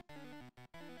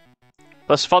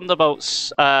 Plus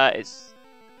Thunderbolt's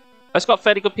it's got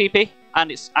fairly good PP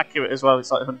and it's accurate as well.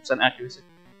 It's like 100% accuracy.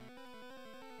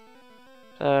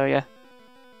 So yeah.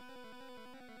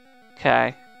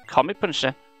 Okay, Comet Punch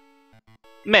then.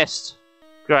 Missed.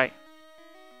 Great.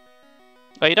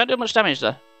 Oh, you don't do much damage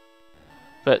though.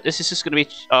 But this is just going to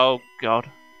be... Oh god.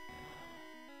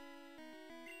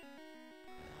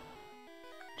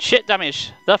 Shit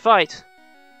damage. The fight.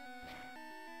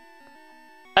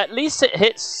 At least it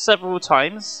hits several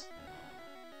times.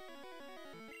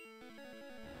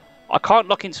 I can't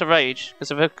lock into rage,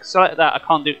 because if I select that, I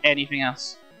can't do anything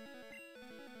else.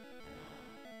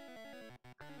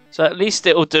 So at least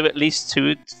it will do at least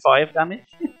 2 to 5 damage,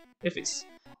 if it's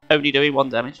only doing 1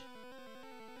 damage.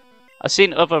 I've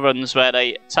seen other runs where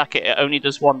they attack it, it only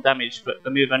does 1 damage, but the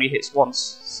move only hits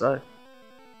once, so...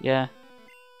 Yeah.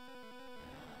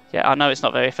 Yeah, I know it's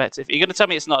not very effective. You're going to tell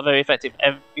me it's not very effective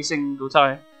every single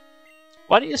time?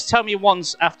 Why don't you just tell me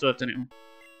once after I've done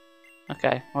it?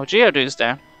 Okay, well Geodude's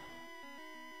down.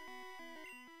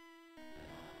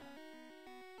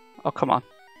 Oh, come on.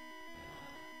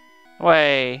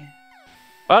 Way.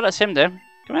 Well, that's him down.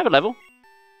 Can we have a level?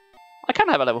 I can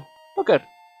have a level. Oh, good.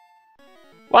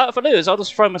 Well, if I lose, I'll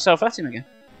just throw myself at him again.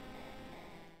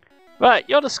 Right,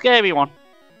 you're the scary one.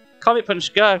 Comet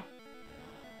Punch, go.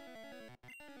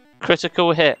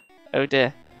 Critical hit. Oh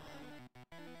dear.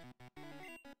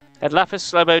 Had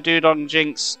Lapis, Slobo, Dudong,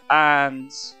 Jinx,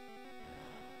 and...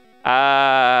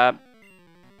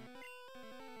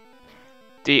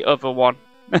 the other one.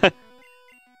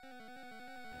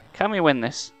 Can we win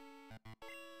this?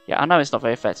 Yeah, I know it's not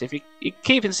very effective. You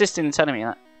keep insisting and telling me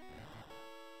that.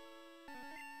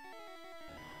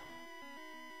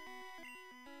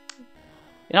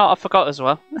 You know what, I forgot as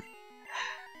well.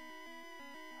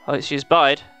 Oh, it's used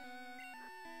Bide.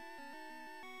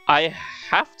 I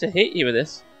have to hit you with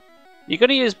this. You're going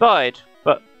to use Bide,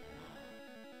 but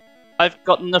I've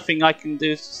got nothing I can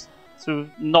do to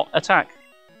not attack.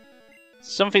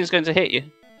 Something's going to hit you.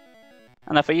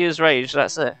 And if I use Rage,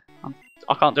 that's it.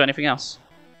 I can't do anything else.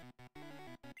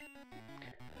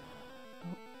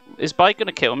 Is Bite going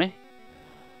to kill me?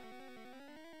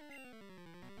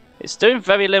 It's doing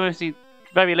very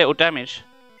little damage.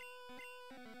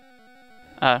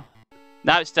 Oh.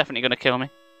 Now it's definitely going to kill me.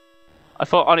 I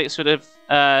thought Onyx would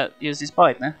have used his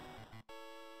Bite there.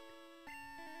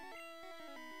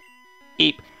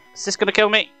 Eep. Is this going to kill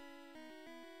me?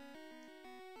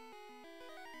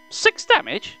 6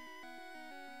 damage?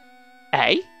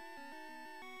 Eh?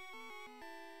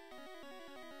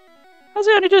 How does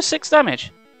it only do 6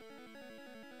 damage?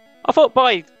 I thought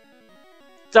Bite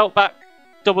dealt back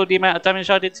double the amount of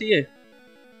damage I did to you.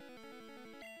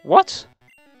 What?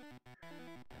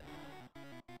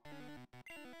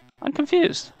 I'm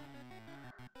confused.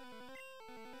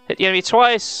 Hit the enemy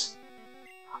twice.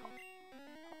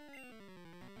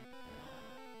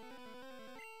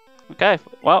 Okay,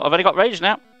 well, I've only got Rage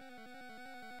now.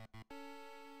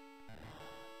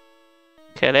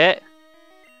 Kill it.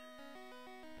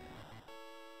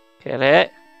 Kill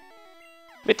it.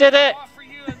 We did it! Offer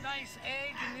you a nice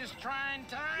egg in this trying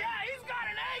time? Yeah, he's got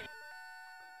an egg!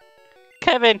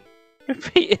 Kevin,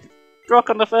 repeated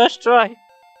Brock on the first try.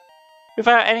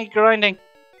 Without any grinding.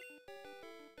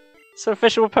 It's an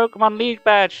official Pokemon League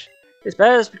badge. Its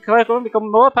bears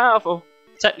become more powerful.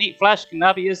 Technique Flash can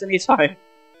now be used anytime.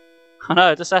 I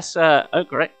know, just ask oh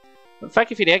correct. But thank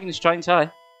you for the egg in this trying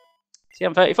time.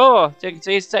 TM34. Taking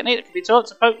to use a technique that can be taught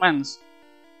to Pokemons.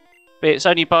 But it's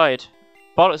only Bide.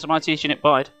 Bollocks, am I teaching it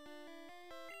Bide?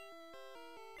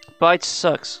 Bide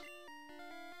sucks.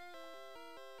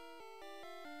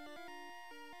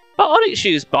 But Onyx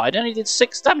used Bide and he did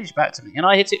 6 damage back to me, and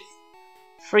I hit it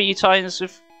 3 times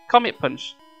with Comet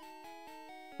Punch.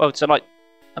 Well, so like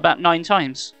about 9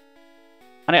 times.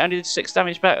 And it only did 6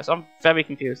 damage back, so I'm very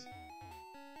confused.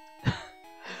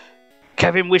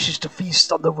 Kevin wishes to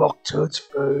feast on the Rock Toad's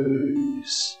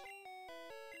foes.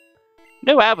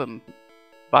 New album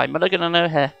by Mulligan and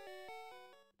O'Hare.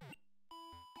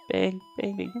 Bing,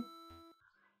 bing, bing.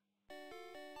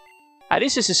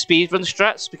 This is a speedrun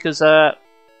strats because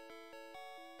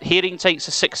healing takes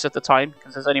a 6 at the time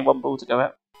because there's only 1 ball to go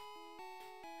out.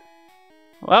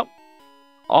 Well,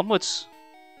 onwards.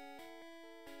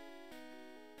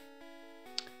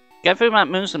 Getting through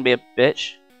Mount Moon's gonna be a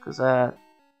bitch because I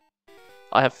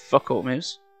have fuck all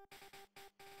moves.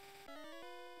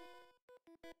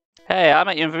 Hey, I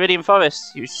met you in Viridian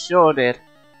Forest. You sure did.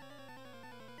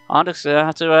 I just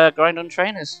have to grind on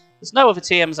trainers. There's no other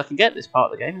TMs I can get this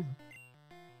part of the game.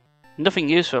 Nothing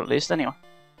useful, at least, anyway.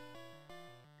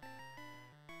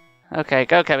 Okay,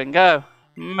 go, Kevin, go.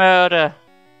 Murder.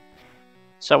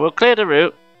 So we'll clear the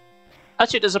route.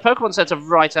 Actually, there's a Pokemon Center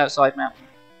right outside Mountain.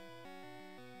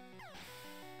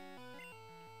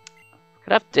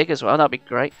 Could have Dig as well, that'd be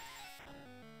great.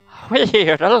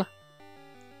 Weird.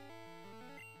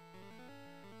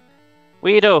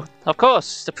 Weedle, of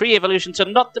course, the pre-evolution to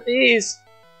not the bees.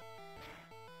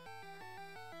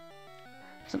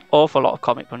 It's an awful lot of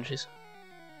Comet punches.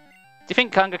 Do you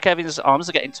think Kanga Kevin's arms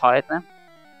are getting tired now?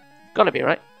 Gotta be,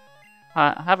 right?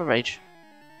 Have a rage.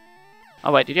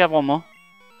 Oh wait, did you have one more?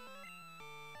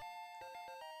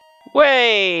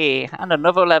 Way! And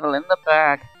another level in the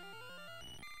bag.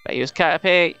 Better use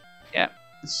Caterpie. Yeah,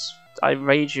 I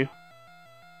rage you.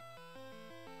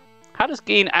 How does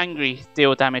getting angry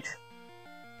deal damage?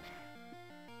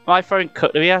 Am I throwing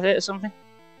cutlery at it or something?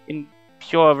 In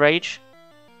pure rage?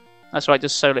 That's why it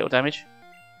does so little damage.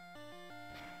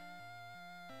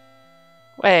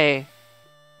 Way.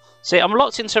 See, I'm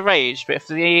locked into rage, but if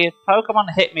the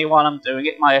Pokemon hit me while I'm doing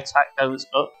it, my attack goes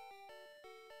up.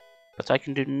 But I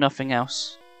can do nothing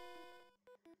else.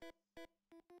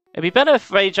 It'd be better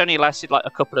if rage only lasted like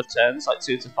a couple of turns, like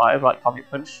 2 to 5, like Comet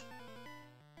Punch.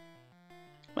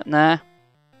 But nah.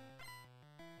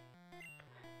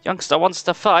 Youngster wants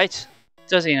to fight.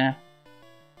 Does he now?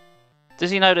 Does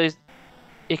he know that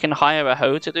he can hire a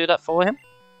hoe to do that for him?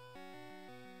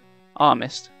 Oh, I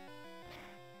missed.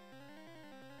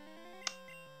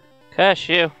 Curse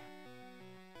you.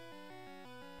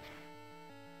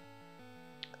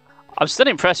 I'm still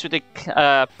impressed with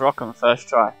the Brock on first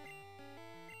try.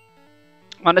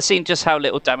 When I seen just how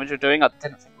little damage we're doing, I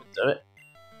didn't think we'd do it.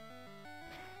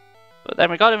 But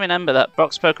then we gotta remember that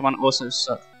Brock's Pokemon also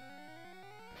suck.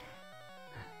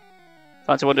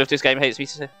 Time to wonder if this game hates me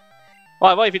too.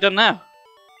 Why, what have you done now?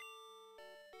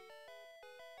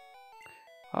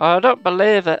 I don't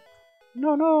believe it.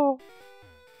 No.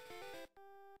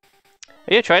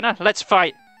 Are you a trainer? Let's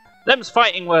fight. Them's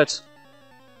fighting words.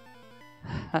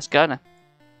 Let's go now.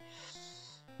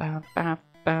 Bam, bam,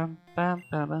 bam, bam,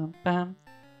 bam, bam, bam.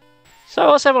 So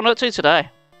what's everyone up to today?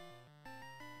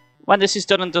 When this is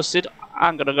done and dusted,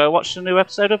 I'm gonna go watch the new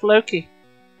episode of Loki.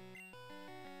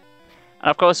 And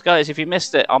of course, guys, if you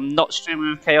missed it, I'm not streaming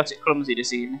with Chaotic Clumsy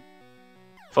this evening.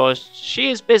 For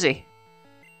she is busy.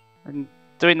 And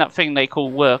doing that thing they call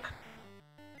work.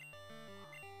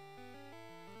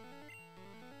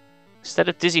 Instead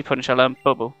of Dizzy Punch, I learned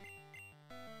Bubble.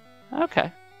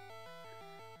 Okay.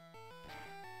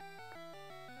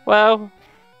 Well,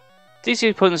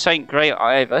 Dizzy Punch ain't great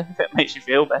either, if it makes you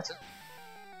feel better.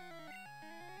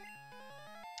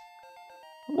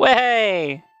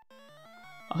 Way!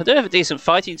 I do have a decent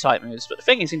fighting type moves, but the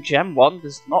thing is, in Gen 1,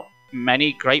 there's not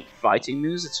many great fighting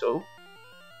moves at all.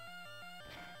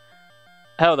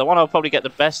 Hell, the one I'll probably get the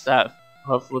best out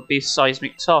of would be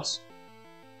Seismic Toss.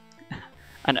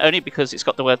 And only because it's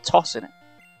got the word toss in it.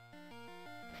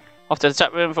 Off to the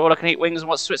tap room for all I can eat wings and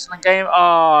watch Switzerland game.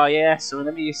 Oh, yes, so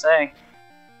remember you saying.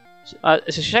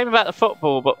 It's a shame about the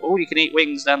football, but all you can eat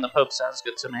wings down the pub sounds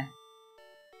good to me.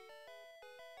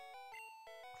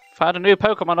 If I had a new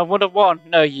Pokemon, I would have won.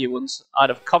 No, you wouldn't. I'd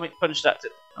have Comet Punched at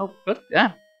it. Oh, good,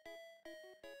 yeah.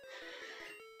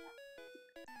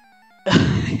 Piss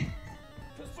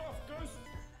off, Ghost!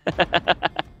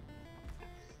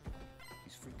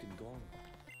 He's freaking gone.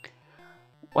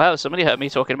 Wow, somebody heard me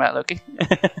talking about Loki.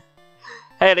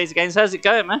 Hey, Lazy Games, how's it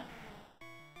going, man?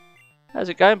 How's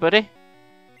it going, buddy?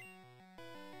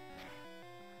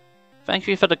 Thank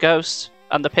you for the ghost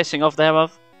and the pissing off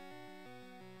thereof.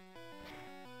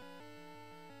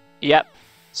 Yep.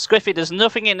 Squiffy, there's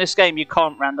nothing in this game you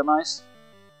can't randomize.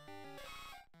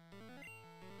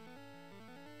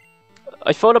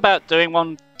 I thought about doing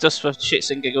one just for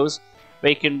shits and giggles,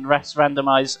 where you can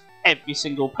randomize every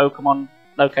single Pokemon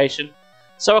location.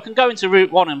 So I can go into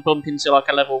Route 1 and bump into like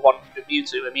a level 100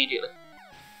 Mewtwo immediately.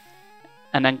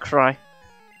 And then cry.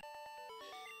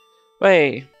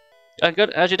 Wait.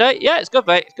 Good? How's your day? Yeah, it's good,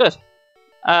 mate. It's good.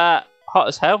 Hot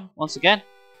as hell, once again.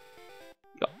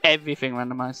 Got everything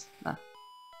randomised. Nah.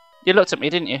 You looked at me,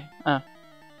 didn't you? Oh.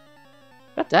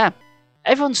 God damn.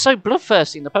 Everyone's so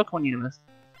bloodthirsty in the Pokemon universe.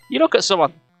 You look at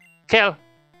someone. Kill.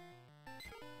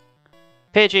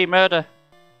 Pidgey, murder.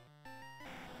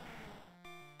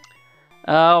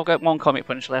 I'll get one Comet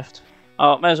Punch left.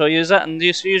 Oh, may as well use that and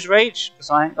use Rage, because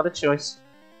I ain't got a choice.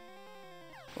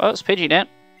 Well, it's Pidgey then.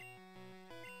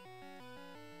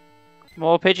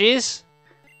 More Pidgeys.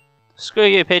 Screw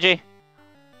you, Pidgey.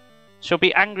 She'll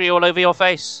be angry all over your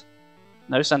face.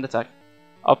 No Sand Attack.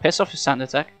 I'll piss off your Sand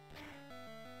Attack.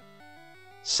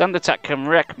 Sand Attack can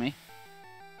wreck me.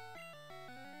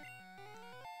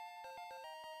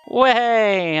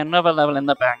 Way! Another level in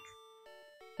the bank.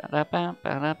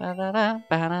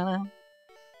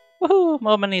 Woohoo!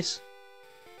 More monies.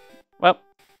 Well,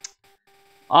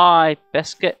 I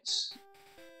best get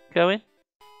going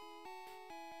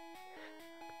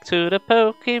to the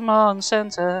Pokemon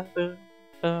Center. Boom,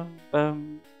 boom,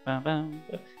 boom, boom, boom,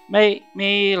 boom. Make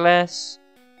me less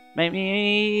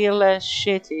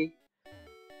shitty.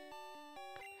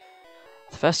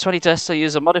 The first 20 tests I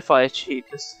use a modifier cheat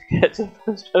just to get to the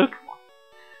first Pokemon.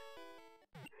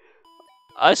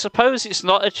 I suppose it's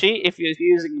not a cheat if you're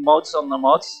using mods on the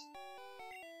mods.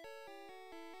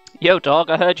 Yo dog,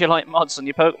 I heard you like mods on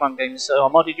your Pokemon games, so I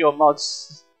modded your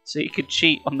mods so you could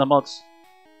cheat on the mods.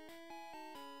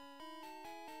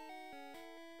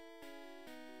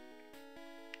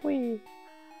 Whee!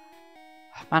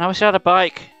 Man, I wish I had a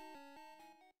bike.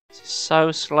 It's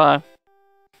so slow.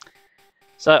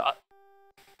 So,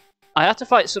 I had to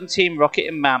fight some Team Rocket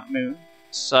in Mount Moon,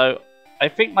 so I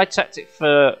think my tactic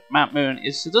for Mount Moon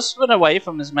is to just run away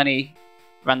from as many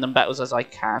random battles as I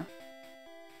can.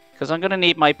 Because I'm going to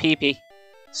need my PP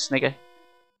Snigger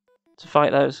to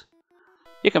fight those.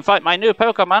 You can fight my new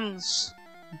Pokemons.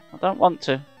 I don't want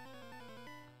to.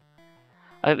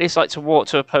 I'd at least like to walk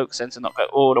to a Poke Center, not go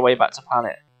all the way back to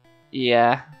Pallet.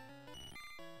 Yeah.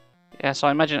 Yeah, so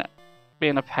I imagine it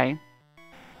being a pain.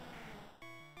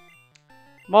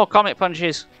 More Comet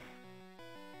Punches.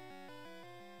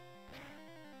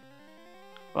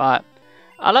 Right.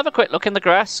 I'll have a quick look in the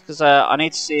grass, because I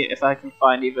need to see if I can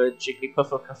find either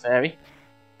Jigglypuff or Clefairy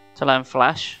to learn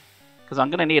Flash, because I'm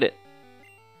going to need it.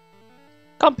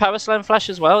 Can't Paris learn Flash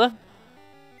as well, then?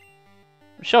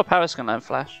 I'm sure Paris can learn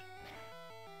Flash.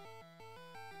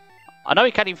 I know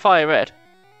he can in Fire Red.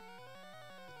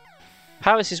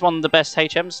 Paris is one of the best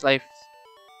HM slaves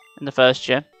in the first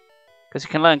gen, because he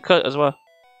can learn Cut as well.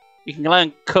 You can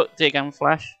learn Cut, Dig and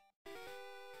Flash.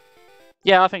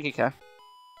 Yeah, I think he can.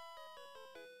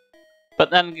 But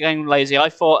then getting lazy, I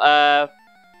thought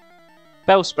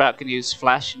Bellsprout can use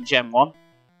Flash in Gen 1.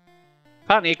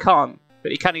 Apparently he can't,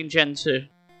 but he can in Gen 2.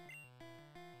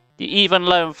 You even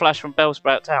learn Flash from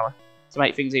Bellsprout Tower to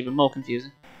make things even more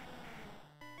confusing.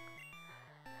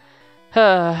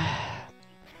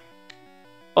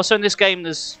 Also in this game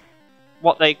there's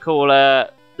what they call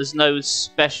there's no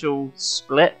special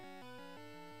split.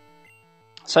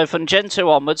 So from Gen 2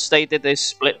 onwards they did this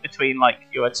split between like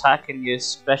your attack and your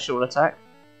special attack.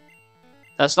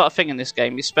 That's not a thing in this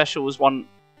game. Your special was one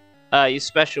your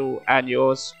special and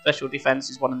your special defense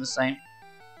is one and the same.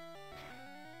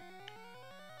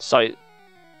 So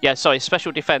yeah, sorry,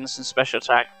 special defense and special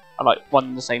attack are like one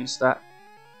and the same stat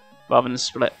rather than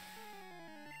split.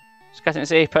 Just getting to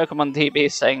see Pokemon DB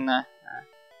is saying that.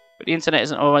 But the internet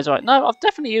isn't always right. No, I've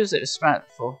definitely used it as strat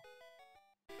before.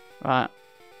 Right.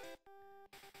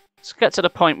 Let's get to the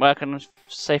point where I can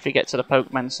safely get to the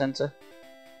Pokemon Center.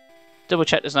 Double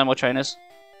check there's no more trainers.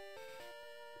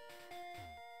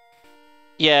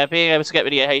 Yeah, being able to get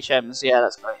rid of your HMs, yeah,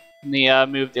 that's great. And the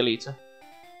move deleter.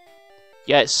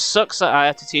 Yeah, it sucks that I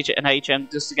had to teach it an HM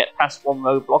just to get past one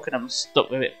roadblock and I'm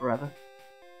stuck with it forever.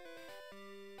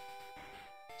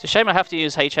 It's a shame I have to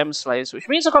use HM slaves, which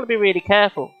means I've got to be really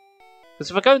careful. Because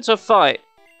if I go into a fight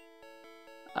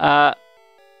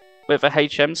with a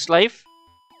HM slave,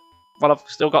 while I've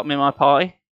still got them in my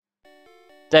party,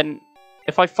 then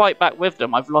if I fight back with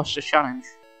them, I've lost the challenge.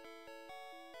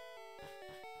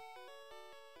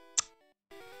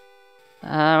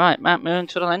 Alright, Mount Moon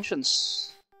Tunnel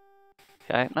entrance.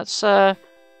 Okay, let's now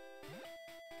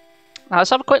let's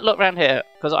have a quick look around here,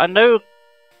 because I know,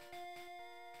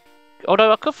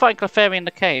 although I could find Clefairy in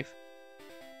the cave.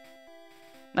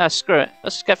 No, screw it.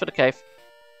 Let's just get for the cave.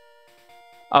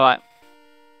 Alright.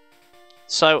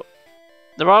 So,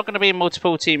 there are going to be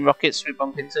multiple Team Rockets we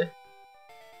bump into.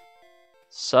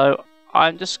 So,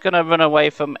 I'm just going to run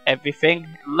away from everything.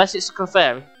 Unless it's a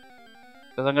Clefairy.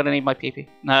 Because I'm going to need my PP.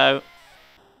 No.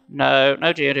 No,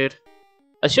 no Geodude.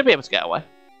 I should be able to get away.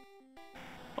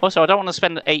 Also, I don't want to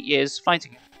spend 8 years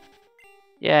fighting it.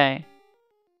 Yay.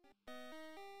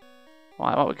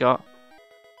 Right, what we got?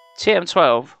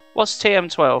 TM12. What's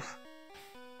TM12?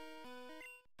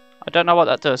 I don't know what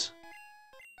that does.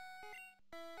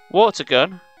 Water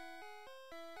gun?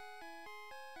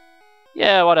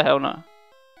 Yeah, why the hell not?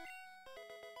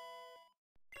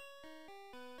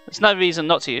 There's no reason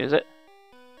not to use it.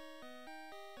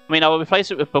 I mean, I will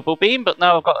replace it with Bubble Beam, but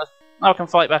now now I can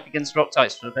fight back against Rock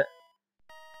types for a bit.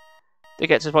 Did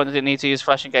get to the point I didn't need to use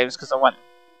flashing games because I went.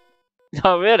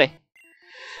 Oh really?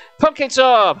 Pumpkin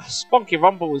Torb! Spunky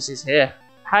Rumbles is here.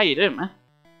 How you doing, man?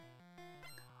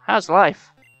 How's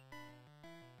life?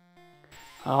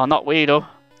 Oh, not Weedle.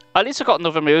 At least I got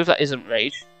another move that isn't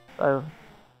Rage. Oh.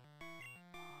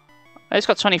 It's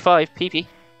got 25 PP.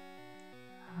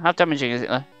 How damaging is it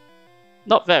though?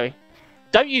 Not very.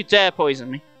 Don't you dare poison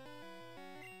me.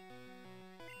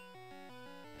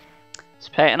 It's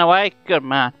painting away. Good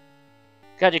man.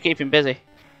 Glad you keep him busy.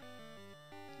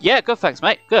 Yeah, good thanks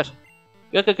mate. Good.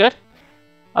 Good.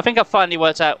 I think I've finally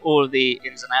worked out all of the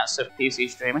ins and outs of PC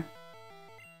streaming.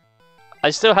 I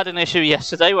still had an issue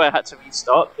yesterday where I had to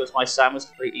restart because my sound was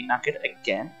completely knackered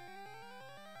again.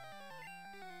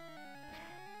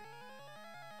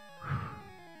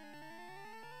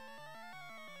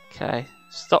 Okay,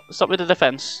 stop with the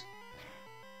defense.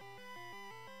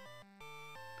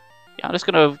 Yeah, I'm just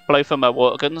gonna blow for my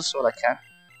water guns all I can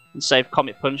and save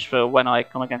Comet Punch for when I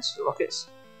come against the rockets.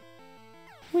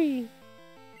 Whee!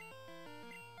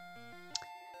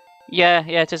 Yeah,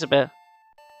 it is a bit.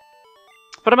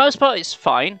 For the most part, it's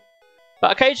fine,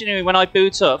 but occasionally when I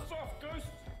boot up,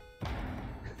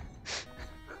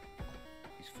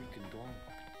 He's freaking gone.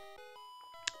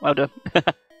 Well done.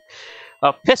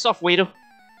 Oh, piss off, Weedle.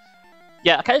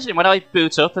 Yeah, occasionally when I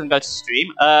boot up and go to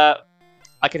stream, I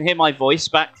can hear my voice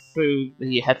back through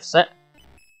the headset,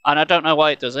 and I don't know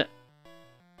why it does it.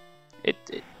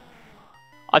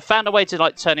 I found a way to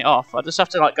like turn it off. I just have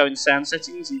to like go in sound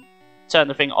settings and turn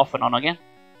the thing off and on again.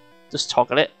 Just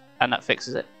toggle it, and that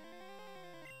fixes it.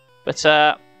 But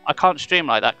I can't stream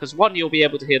like that because one, you'll be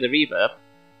able to hear the reverb,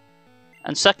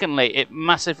 and secondly, it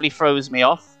massively throws me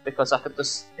off because I could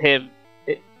just hear.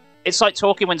 It's like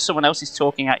talking when someone else is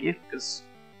talking at you,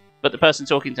 but the person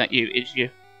talking at you is you.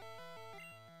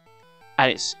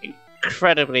 And it's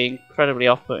incredibly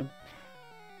off-putting.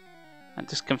 And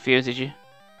just confuses you.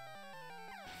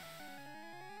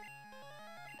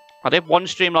 I did one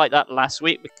stream like that last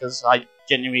week because I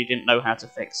genuinely didn't know how to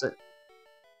fix it.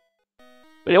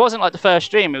 But it wasn't like the first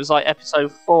stream, it was like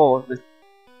episode 4 of the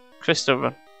Crystal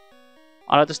Run.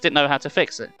 And I just didn't know how to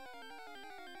fix it.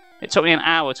 It took me an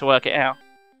hour to work it out.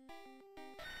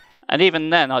 And even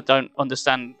then, I don't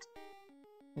understand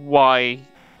why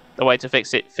the way to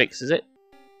fix it fixes it.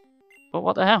 But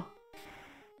what the hell?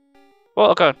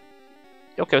 Well, okay.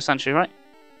 You'll kill Sentry, right?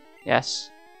 Yes.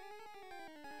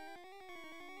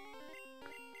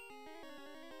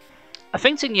 I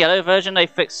think in yellow version they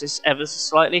fixed this ever so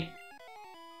slightly.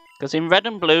 Because in red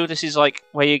and blue, this is like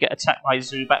where you get attacked by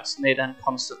Zubats near them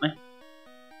constantly.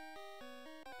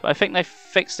 But I think they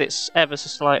fixed it ever so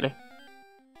slightly.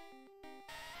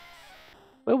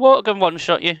 Will water gun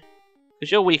one-shot you?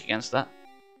 Because you're weak against that.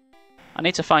 I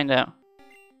need to find out.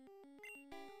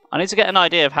 I need to get an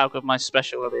idea of how good my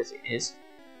special ability is.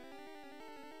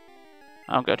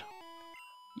 Oh, good.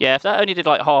 Yeah, if that only did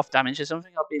like half damage or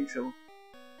something, I'd be in trouble.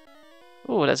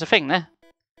 Oh, there's a thing there.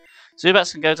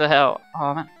 Zubats can go to hell.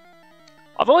 Oh, man.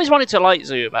 I've always wanted to like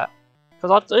Zubat.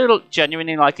 Because I do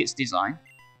genuinely like its design.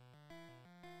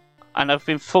 And I've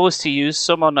been forced to use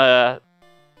some on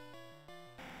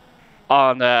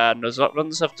Nuzlocke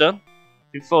runs I've done.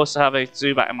 I've been forced to have a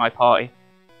Zubat in my party.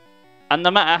 And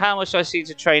no matter how much I seem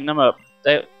to train them up,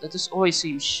 they just always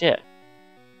seem shit.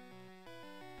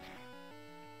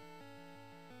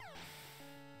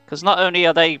 Because not only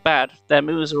are they bad, their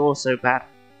moves are also bad.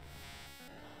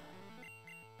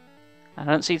 I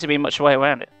don't seem to be much way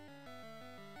around it.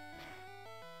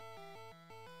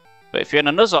 But if you're in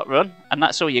a Nuzlocke run, and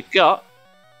that's all you got,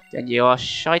 then you are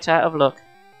shite out of luck.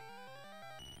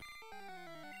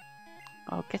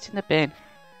 Oh, get in the bin.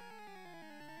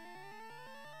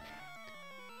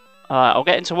 Alright, I'll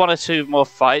get into 1 or 2 more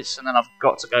fights, and then I've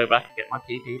got to go back and get my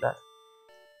PP back.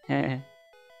 Yeah.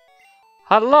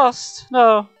 I lost!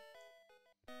 No!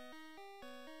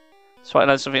 That's why I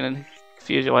learned something in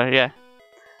Fusion way, yeah.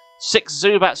 6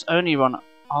 Zubats only run.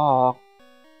 Oh,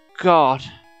 God.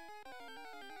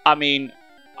 I mean,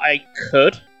 I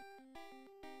could.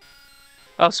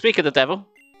 Oh, speak of the devil.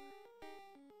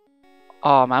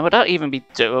 Oh man, would that even be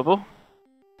doable?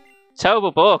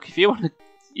 Terrible Bork, if you want to,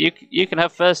 you can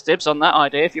have first dibs on that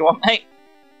idea if you want, mate.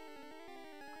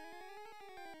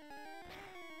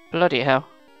 Bloody hell.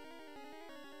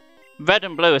 Red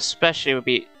and blue especially would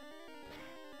be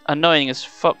annoying as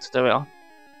fuck to do it on.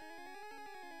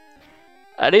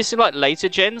 At least in like later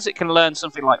gens, it can learn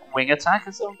something like wing attack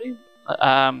or something.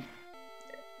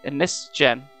 In this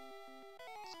gen,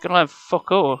 it's gonna learn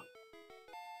fuck all.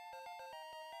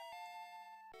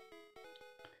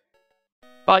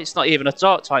 Bite's not even a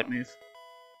dark type move.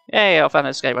 Yeah, I found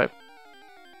an escape rope.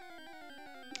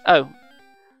 Oh,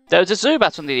 there was a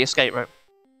Zubat on the escape rope.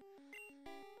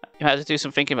 You had to do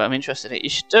some thinking, but I'm interested in it. You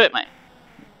should do it,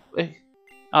 mate.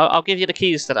 I'll give you the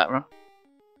keys to that run.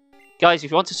 Guys,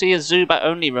 if you want to see a Zubat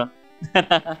only run,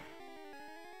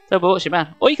 don't watch it,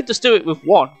 man. Or you can just do it with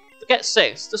one. get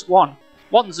 6. Just 1.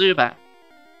 1 Zubat.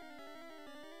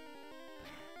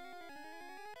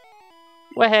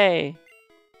 Way.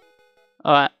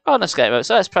 Alright, on escape route,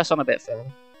 so let's press on a bit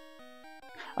further.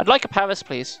 I'd like a Paris,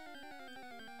 please.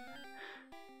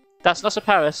 That's not a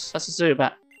Paris, that's a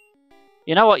Zubat.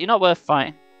 You know what? You're not worth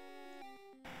fighting.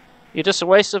 You're just a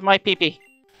waste of my PP.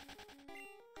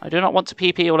 I do not want to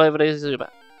PP all over the Zubat.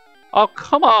 Oh,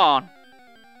 come on!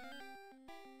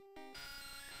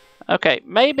 Okay,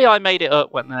 maybe I made it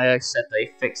up when they said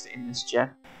they fixed it in this gen.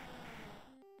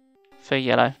 For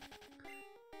yellow.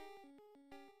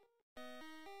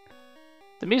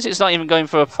 The music's not even going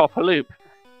for a proper loop.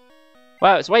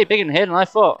 Wow, it's way bigger in here than I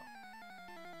thought.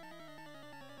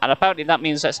 And apparently that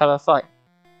means let's have a fight.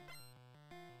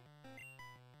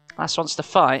 Lass wants to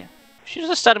fight. She was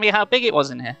just telling me how big it was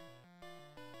in here.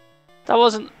 That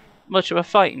wasn't much of a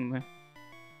fighting move.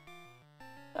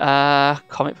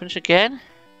 Comet Punch again.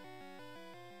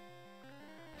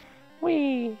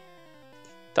 Whee!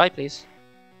 Die, please.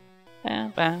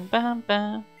 Bam, bam, bam,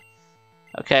 bam.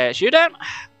 Okay, shoot down.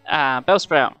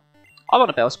 Bellsprout. I want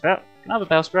a Bellsprout. Can I have a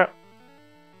Bellsprout?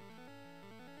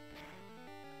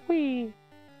 Whee!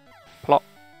 Plop.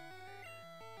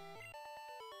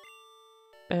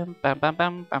 Bam, bam, bam,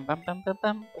 bam, bam, bam, bam, bam,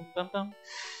 bam, bam,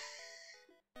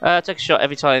 bam. Take a shot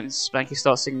every time Spanky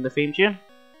starts singing the theme tune.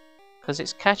 Because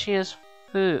it's catchy as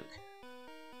fuck.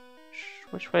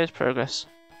 Which way is progress?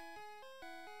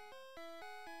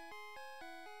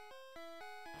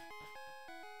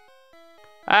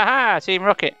 Aha! Team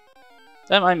Rocket!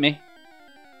 Don't mind me.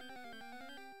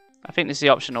 I think this is the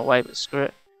optional way, but screw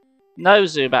it. No,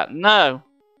 Zubat, no!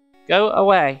 Go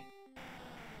away.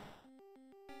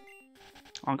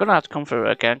 I'm gonna have to come through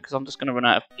it again, because I'm just gonna run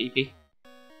out of PP.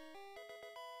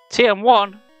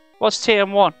 TM1? What's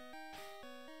TM1?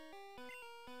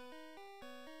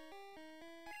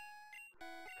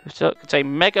 So it could say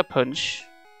Mega Punch.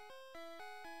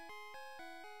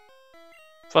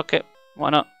 Fuck it, why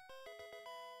not?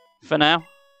 For now.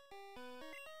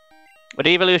 Would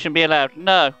evolution be allowed?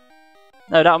 No.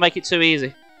 No, that'll make it too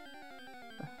easy.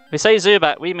 If we say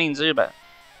Zubat, we mean Zubat.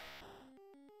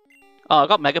 Oh, I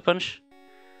got Mega Punch.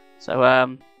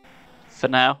 So, for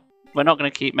now, we're not going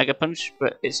to keep Mega Punch,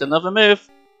 but it's another move.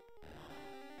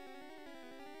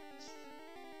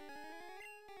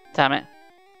 Damn it.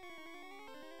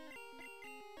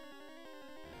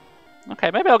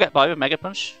 Okay, maybe I'll get by with Mega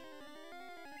Punch.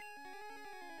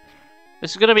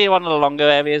 This is going to be one of the longer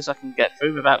areas I can get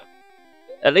through without...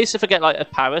 At least if I get like a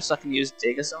Paris, I can use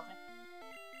Dig or something.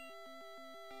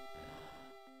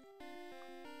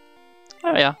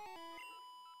 There we are.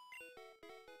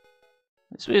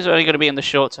 This is only going to be in the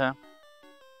short term.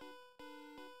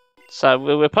 So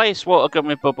we'll replace Water Gun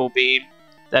with Bubble Beam.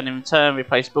 Then in turn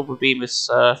replace Bubble Beam with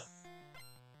Surf.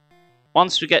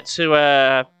 Once we get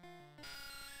to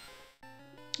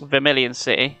Vermilion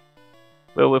City,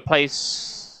 we'll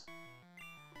replace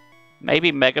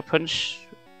maybe Mega Punch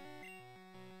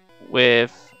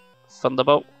with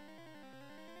Thunderbolt.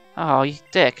 Oh, you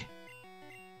dick.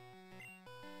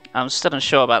 I'm still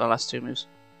unsure about the last two moves.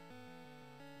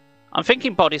 I'm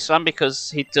thinking Body Slam because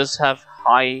he does have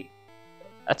high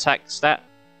attack stat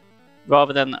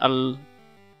rather than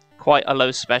quite a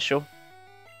low special.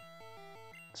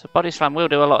 So Body Slam will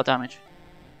do a lot of damage.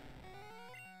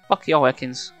 Fuck your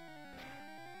Ekans.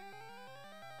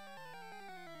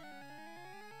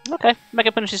 Okay,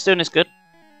 Mega Punch is doing this good.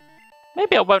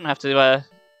 Maybe I won't have to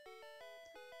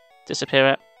disappear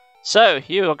it. So,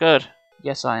 you are good.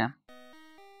 Yes, I am.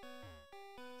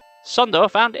 Sondor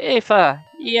found Aether!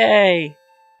 Yay!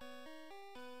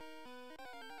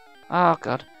 Oh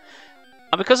god.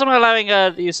 And because I'm allowing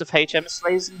the use of HM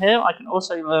Slays in here, I can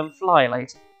also learn Fly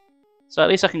later. So at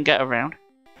least I can get around.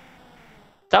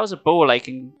 That was a ball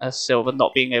aching Silver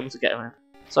not being able to get around.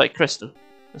 Sorry, Crystal.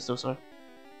 Crystal, sorry.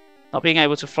 Not being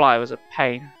able to fly was a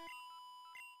pain.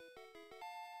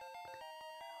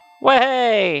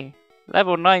 Way!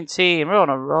 Level 19, we're on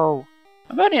a roll.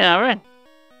 I'm only an hour in.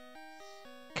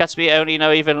 Caterpie only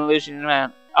no even illusion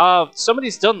around. Oh,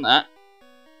 somebody's done that.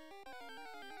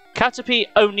 Caterpie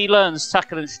only learns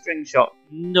Tackle and String Shot,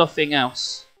 nothing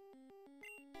else.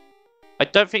 I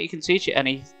don't think you can teach it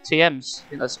any TMs. I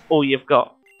think that's all you've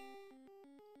got.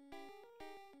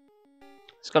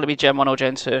 It's got to be Gen 1 or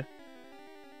Gen 2.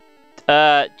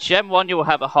 Gen 1 you will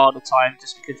have a harder time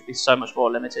just because you'll be so much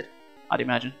more limited, I'd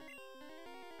imagine.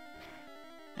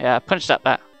 Yeah, punch that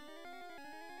back.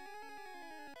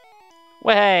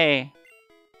 Way!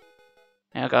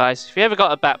 Now guys, if you ever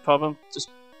got a bat problem, just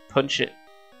punch it.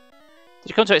 Did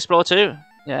you come to explore too?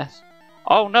 Yes.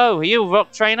 Oh no, are you a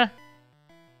rock trainer?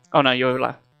 Oh no, you're a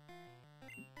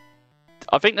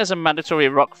I think there's a mandatory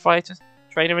rock fighter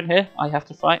trainer in here I have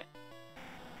to fight.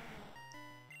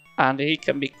 And he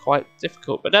can be quite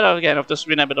difficult. But then again, I've just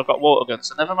remembered I've got water gun,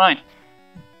 so never mind.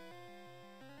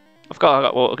 I forgot I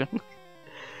got water gun.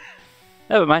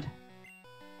 Never mind.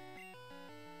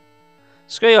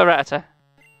 Screw your Rattata.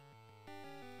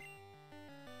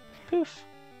 Poof.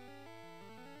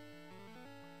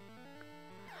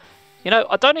 You know,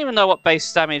 I don't even know what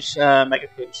base damage Mega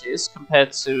Punch is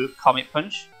compared to Comet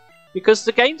Punch. Because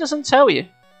the game doesn't tell you.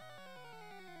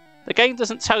 The game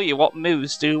doesn't tell you what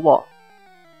moves do what.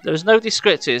 There's no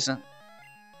descriptors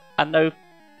and no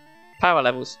power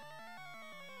levels.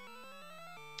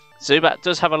 Zubat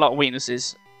does have a lot of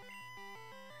weaknesses.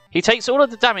 He takes all of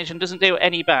the damage and doesn't deal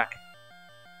any back.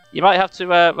 You might have to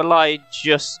rely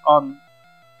just on...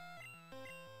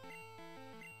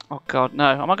 Oh god, no.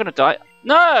 Am I going to die?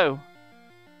 No!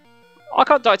 I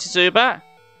can't die to Zubat.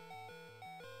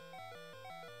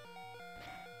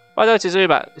 If I die to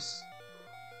Zubat, this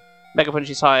Mega Punch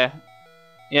is higher.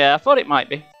 Yeah, I thought it might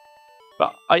be.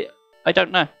 But I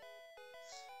don't know.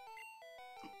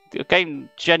 The game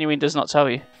genuinely does not tell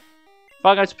you. If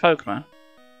I go to Pokemon,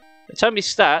 they tell me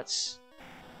stats.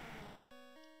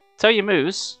 Tell you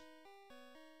moves.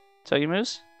 Tell you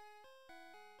moves?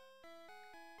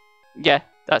 Yeah,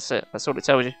 that's it. That's all it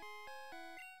tells you.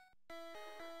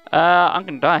 I'm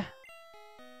gonna die.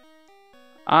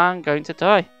 I'm going to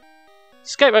die.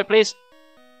 Escape rope, please.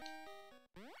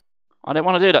 I don't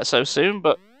want to do that so soon,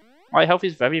 but my health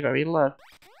is very, very low.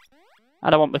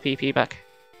 And I want my PP back.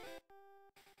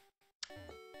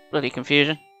 Bloody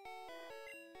confusion.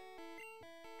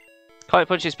 Kite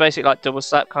Punch is basically like double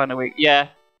slap kind of weak. Yeah,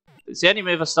 it's the only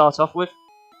move I start off with.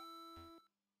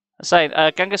 I'm saying,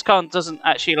 Kangaskhan doesn't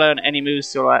actually learn any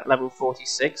moves till like level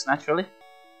 46 naturally.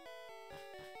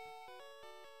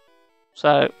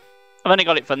 So, I've only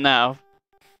got it for now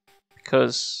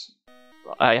because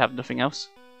I have nothing else.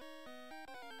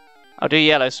 I'll do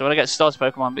yellow, so when I get starter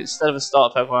Pokemon, but instead of a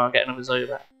starter Pokemon, I'll get another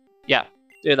Zubat. Yeah,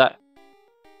 do that.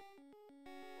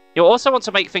 You'll also want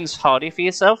to make things harder for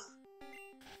yourself.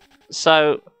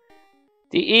 So,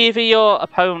 the either your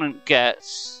opponent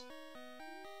gets,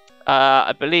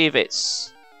 I believe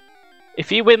it's,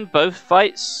 if you win both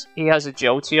fights, he has a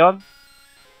Jolteon.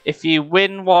 If you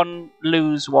win one,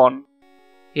 lose one,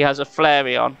 he has a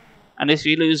Flareon. And if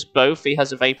you lose both, he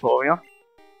has a Vaporeon.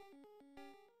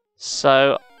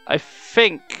 So, I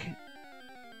think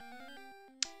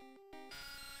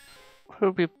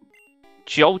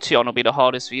Jolteon will be the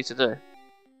hardest for you to do.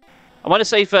 And when I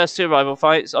say first two rival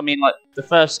fights, I mean like the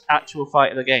first actual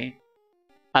fight of the game.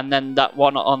 And then that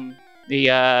one on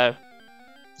the,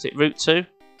 is it Route 2?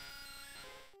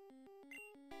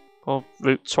 Or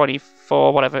Route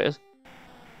 24, whatever it is.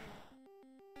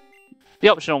 The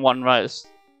optional one right is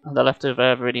on the left of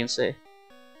Viridian City.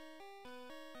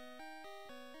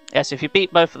 Yes, if you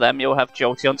beat both of them, you'll have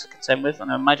Jolteon to contend with,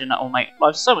 and I imagine that will make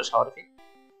life so much harder for you.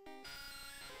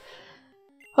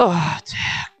 Oh,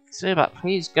 dear. Zubat,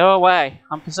 please go away.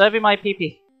 I'm preserving my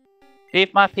PP.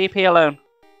 Leave my PP alone.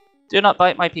 Do not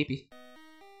bite my PP.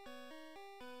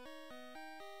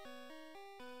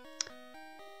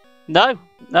 No,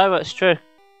 that's true.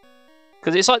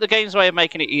 Because it's like the game's way of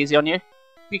making it easy on you.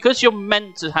 Because you're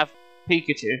meant to have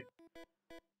Pikachu,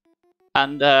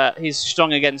 and he's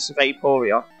strong against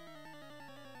Vaporeon.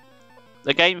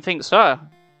 The game thinks, oh,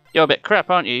 you're a bit crap,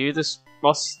 aren't you? You just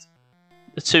lost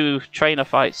the two trainer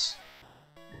fights.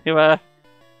 You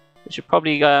should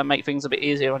probably make things a bit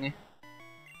easier on you.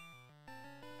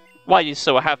 Why you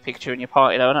still have Pikachu in your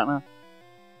party though, I don't know.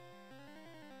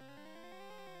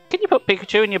 Can you put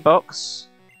Pikachu in your box?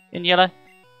 In yellow?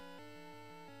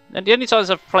 And the only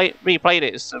times I've replayed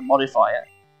it is to modify it.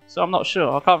 So I'm not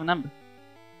sure, I can't remember.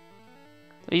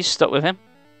 Are you stuck with him?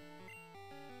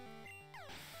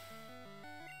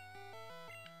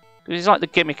 Because he's like the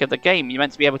gimmick of the game. You're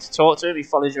meant to be able to talk to him, he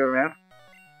follows you around.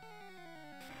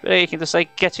 But you can just say,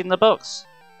 get in the box.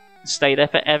 And stay there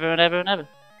forever and ever and ever.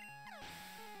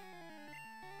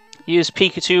 Use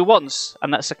Pikachu once,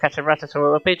 and that's to catch a Rattata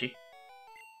or a Pidgey.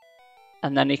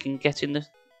 And then he can get in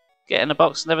the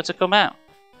box, never to come out.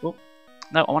 Oh,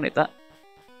 no, I wanted that.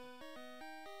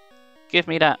 Give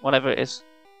me that, whatever it is.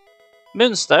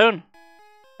 Moonstone?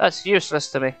 That's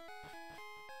useless to me.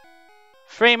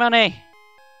 Free money!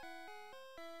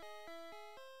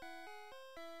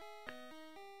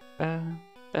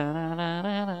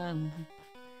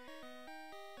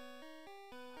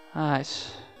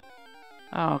 Right.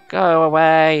 Oh, go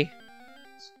away.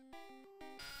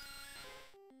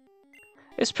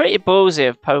 It's pretty ballsy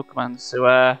of Pokemon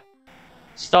to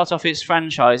start off its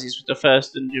franchises with the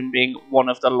first dungeon being one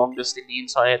of the longest in the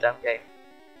entire damn game.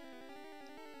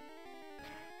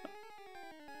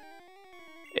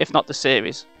 if not the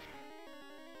series.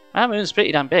 That moon's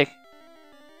pretty damn big.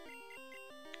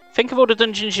 Think of all the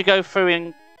dungeons you go through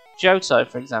in Johto,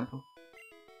 for example.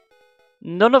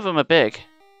 None of them are big.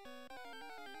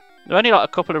 They're only like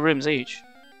a couple of rooms each.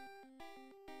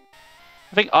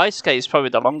 I think Ice Skate is probably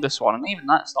the longest one, and even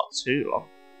that's not too long.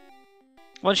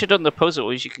 Once you've done the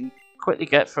puzzles, you can quickly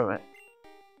get through it.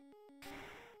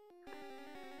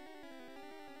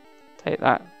 Take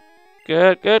that.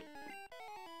 Good, good.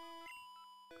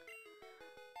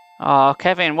 Oh,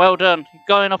 Kevin, well done. You're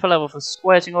going up a level for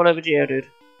squirting all over Geodude.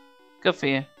 Good for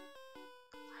you.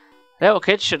 Little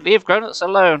kids should leave grown-ups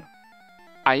alone.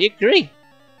 I agree.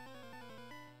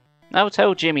 Now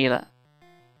tell Jimmy that.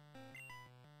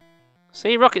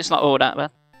 See, Rocket's not all that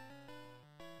bad.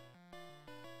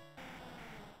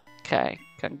 Okay,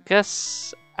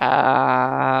 Kangas.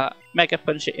 Mega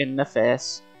punch it in the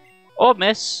face. Or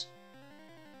miss.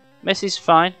 Miss is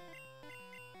fine.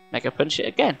 Mega punch it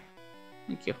again.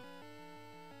 Thank you.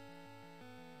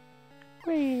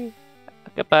 Whee.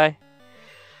 Goodbye.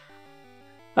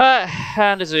 Alright,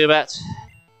 and a Zubat.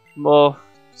 More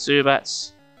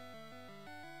Zubats.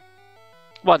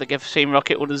 Why they give Team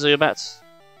Rocket all the Zubats?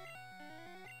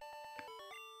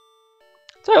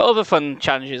 So other fun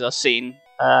challenges I've seen.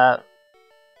 There's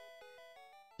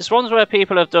ones where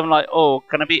people have done like, oh,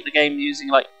 can I beat the game using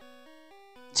like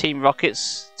Team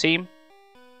Rocket's team?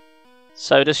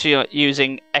 So just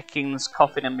using Ekans,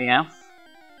 Coffin and Meowth.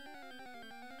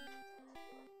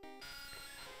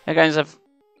 Again,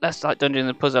 that's like dungeons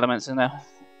and puzzle elements in there.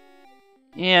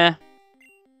 Yeah.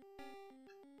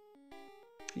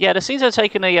 Yeah, the scenes have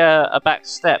taken a back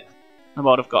step than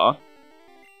what I've got on.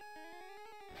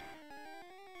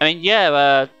 I mean,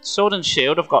 yeah, Sword and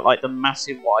Shield have got like the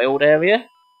massive wild area,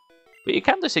 but you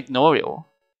can just ignore it all.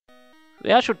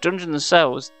 The actual dungeons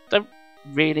themselves don't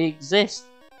really exist.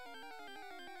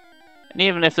 And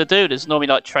even if they do, there's normally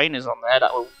like trainers on there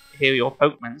that will heal your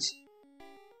Pokemons.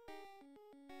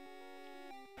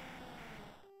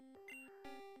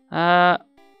 I'm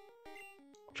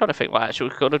trying to think what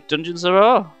actual kind of dungeons there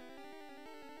are.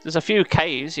 There's a few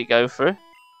caves you go through,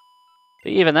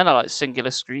 but even then are like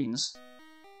singular screens.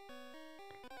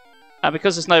 And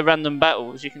because there's no random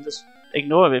battles, you can just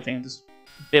ignore everything and just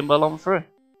bimble on through.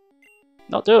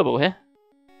 Not doable here.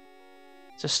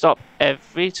 To stop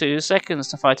every 2 seconds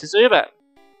to fight a Zubat.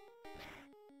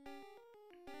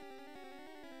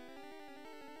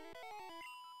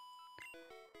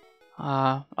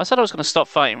 I said I was going to stop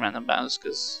fighting random battles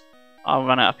because I'll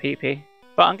run out of PP.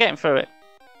 But I'm getting through it.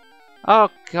 Oh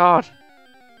god.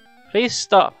 Please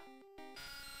stop.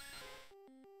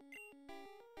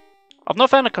 I've not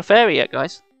found a Clefairy yet,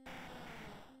 guys.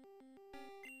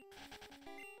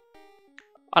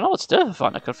 I know what to do if I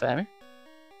find a Clefairy.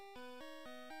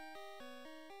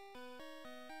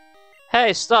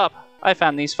 Hey, stop! I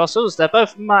found these fossils, they're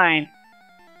both mine.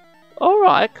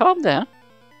 Alright, calm down.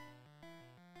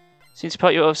 Seems to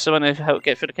put you with someone who help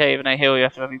get through the cave and they heal you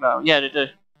after every battle. Yeah, they do.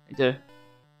 They do.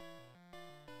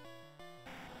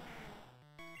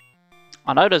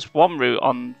 I know there's one route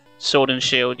on Sword and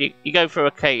Shield. You go through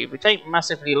a cave, which ain't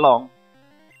massively long.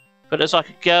 But there's like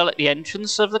a girl at the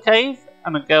entrance of the cave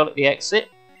and a girl at the exit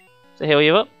to heal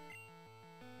you up.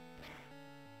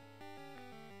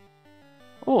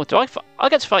 Oh, I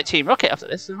get to fight Team Rocket after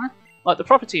this, don't I? Like the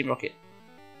proper Team Rocket.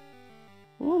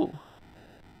 Ooh.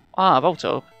 Ah,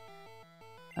 Voltorb.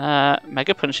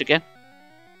 Mega Punch again.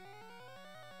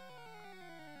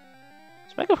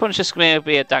 Is Mega Punch just going to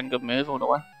be a dang good move all the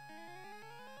way?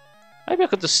 Maybe I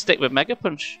could just stick with Mega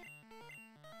Punch.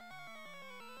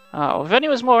 Oh, if only it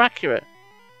was more accurate.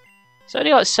 It's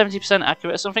only like 70%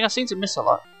 accurate or something. I seem to miss a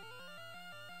lot.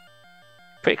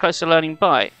 Pretty close to learning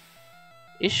Bite.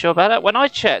 You sure about that? When I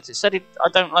checked, it said I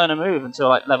don't learn a move until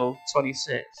like level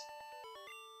 26.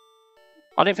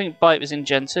 I didn't think Bite was in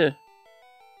Gen 2.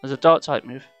 As a Dark type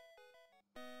move.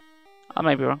 I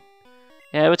may be wrong.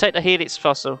 Yeah, we'll take the Helix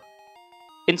fossil.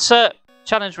 Insert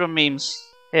challenge room memes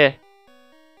here.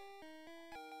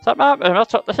 Is that right? I'll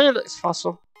take the Helix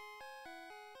fossil.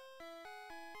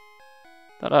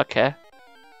 Don't I care.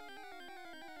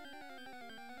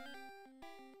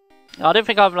 I don't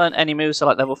think I've learned any moves at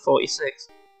like level 46.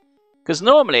 Because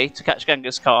normally, to catch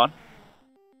Kangaskhan,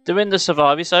 they're in the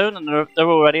Survivor Zone and they're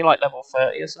already like level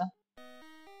 30 or so.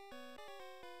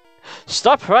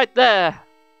 Stop right there!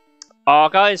 Oh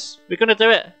guys, we're gonna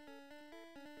do it.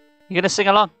 You're gonna sing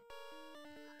along.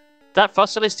 That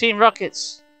fossil is Team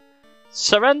Rocket's.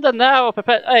 Surrender now or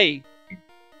prepare. Hey,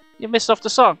 you missed off the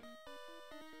song.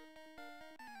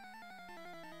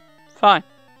 Fine.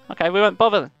 Okay, we won't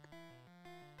bother then.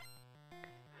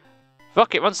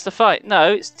 Rocket wants to fight.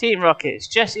 No, it's Team Rocket. It's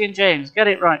Jesse and James. Get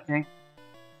it right, King.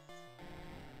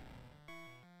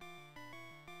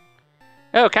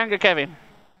 Oh, Kanga Kevin.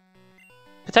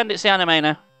 Pretend it's the anime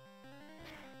now.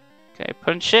 Okay,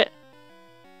 punch it.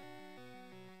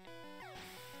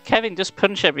 Kevin, just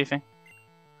punch everything.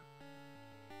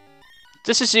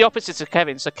 This is the opposite of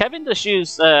Kevin. So Kevin just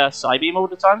uses Psybeam all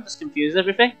the time, just confuse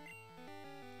everything.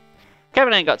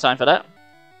 Kevin ain't got time for that.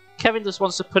 Kevin just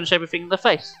wants to punch everything in the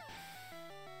face.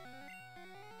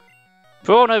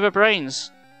 Brawn over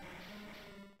brains.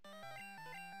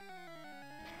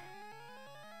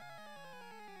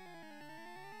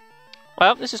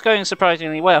 Well, this is going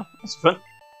surprisingly well. That's fun.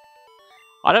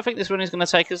 I don't think this one is going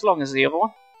to take as long as the other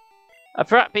one. A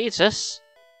Pratt beats us.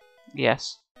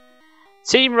 Yes.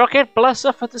 Team Rocket blasts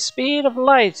off at the speed of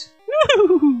light.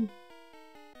 Woo!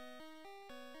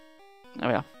 There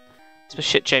we are. It's a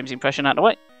shit James impression out of the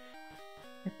way.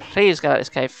 Please get out of this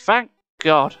cave. Thank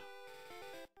God.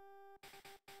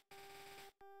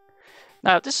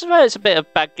 Now, this is where it's a bit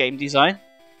of bad game design.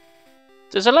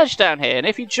 There's a ledge down here, and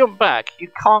if you jump back,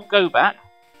 you can't go back.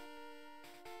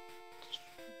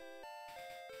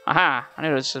 Aha! I knew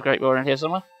there was a great wall around here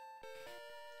somewhere.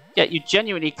 Yeah, you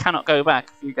genuinely cannot go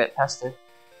back if you get past it.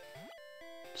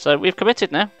 So we've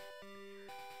committed now.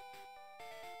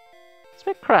 It's a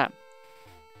bit crap.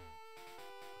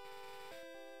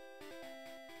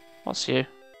 What's you?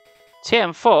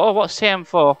 TM4? What's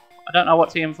TM4? I don't know what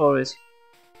TM4 is.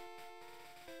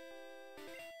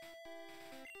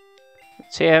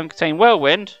 TM contain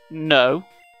Whirlwind? No.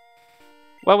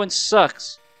 Whirlwind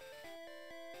sucks.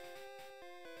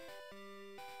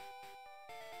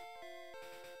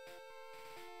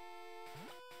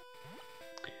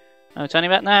 No turning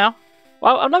back now.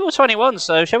 Well, I'm level 21,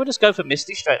 so shall we just go for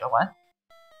Misty straight away?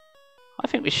 I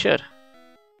think we should.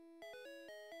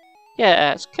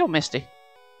 Yeah, let's kill Misty.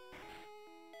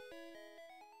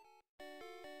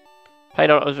 Played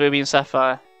a lot with Ruby and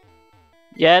Sapphire.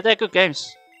 Yeah, they're good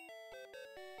games.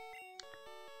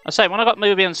 I say, when I got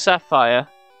Ruby and Sapphire...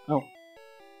 Oh.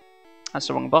 That's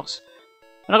the wrong box.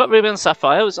 When I got Ruby and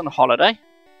Sapphire, I was on a holiday.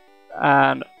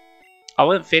 And I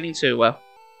wasn't feeling too well.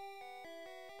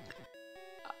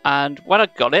 And when I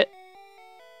got it,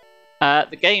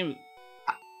 the game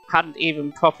hadn't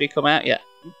even properly come out yet.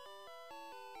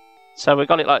 So we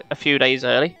got it like a few days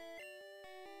early.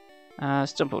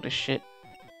 Let's dump all this shit.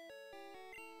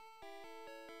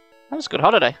 That was a good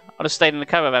holiday. I just stayed in the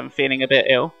caravan feeling a bit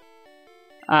ill.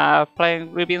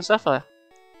 Playing Ruby and Sapphire.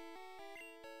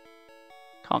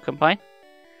 Can't complain.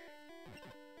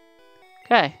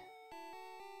 Okay.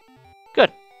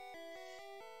 Good.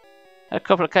 A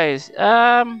couple of Ks.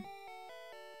 Don't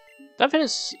think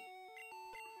it's...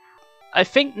 I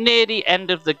think near the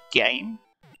end of the game,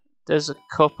 there's a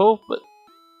couple, but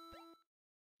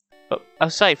I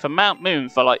say for Mount Moon,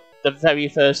 for like the very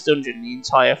first dungeon in the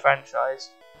entire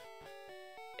franchise,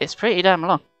 it's pretty damn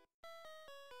long.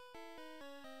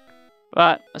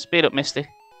 Right, let's speed up Misty.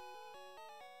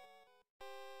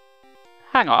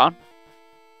 Hang on.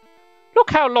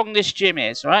 Look how long this gym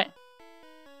is, right?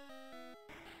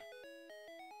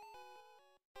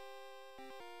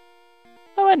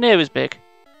 Nowhere near as big.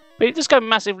 But it just goes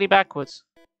massively backwards.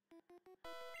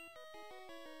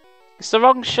 It's the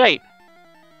wrong shape.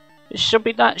 It should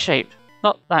be that shape,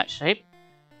 not that shape.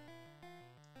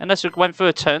 Unless we went through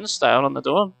a turnstile on the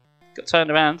door. Got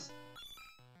turned around.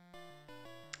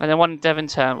 And then one in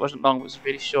Devontown wasn't long, it was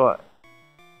really short.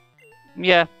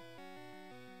 Yeah.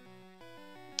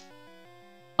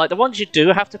 Like the ones you do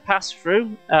have to pass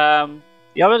through, they are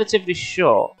relatively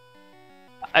short.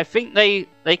 I think they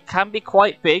can be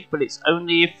quite big, but it's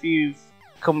only if you've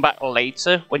come back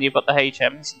later when you've got the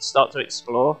HMs and start to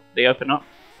explore, they open up.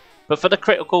 But for the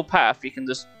critical path, you can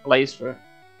just blaze through it.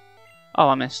 Oh,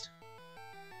 I missed.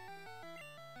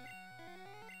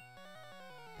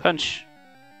 Punch.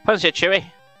 Punch it, Chewie.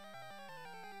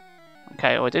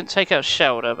 Okay, well, I didn't take out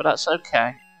shoulder, but that's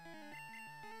okay.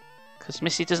 Because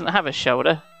Missy doesn't have a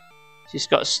shoulder. She's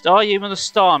got a star you and a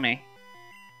star me.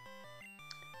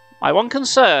 My one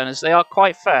concern is they are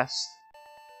quite fast.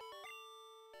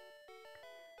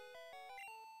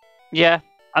 Yeah,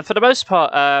 and for the most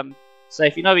part, so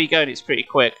if you know where you're going, it's pretty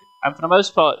quick. And for the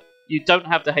most part, you don't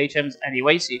have the HMs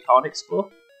anyway, so you can't explore.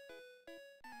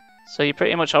 So you're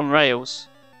pretty much on rails.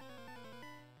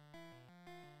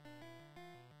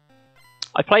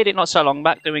 I played it not so long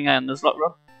back doing a Nuzlocke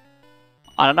run.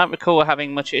 And I don't recall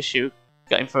having much issue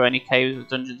getting through any caves or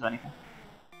dungeons or anything.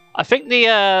 I think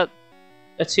the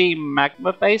Team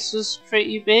Magma base is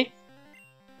pretty big.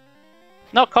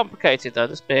 Not complicated though,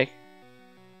 just big.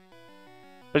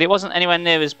 But it wasn't anywhere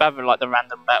near as bad with like the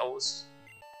random battles.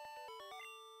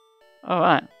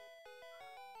 Alright.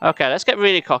 Okay, let's get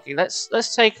really cocky.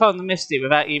 Let's take on the Misty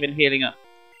without even healing up.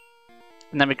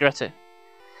 And then regret it.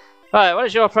 Alright, what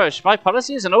is your approach? My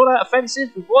policy is an all-out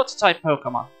offensive with water-type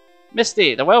Pokemon.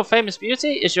 Misty, the world-famous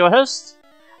beauty, is your host.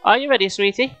 Are you ready,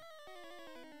 sweetie?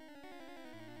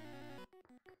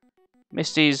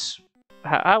 Misty's...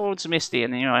 How old's Misty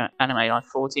in the anime? Like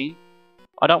 14?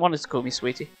 I don't want her to call me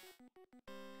sweetie.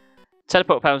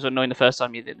 Teleport powers were annoying the first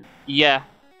time you did it. Yeah,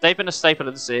 they've been a staple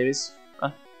of the series.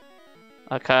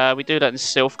 Okay, we do that in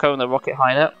Silphco and the Rocket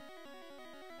Hideout.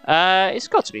 It's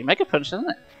got to be Mega Punch, doesn't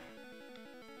it?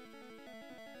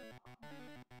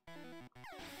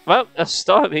 Well,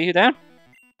 Starmie, you down?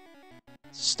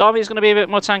 Starmie's going to be a bit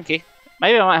more tanky.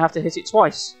 Maybe I might have to hit it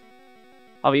twice.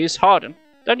 I'll use Harden.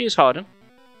 Don't use Harden.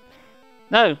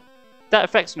 No, that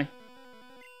affects me.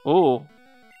 Ooh.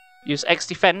 Use X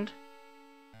Defend.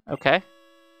 Okay.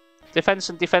 Defense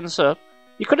and defense up.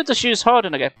 You could have just used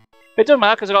Harden again. But it doesn't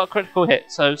matter because I got a critical hit,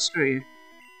 so screw you.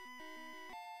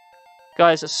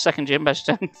 Guys, that's second gym badge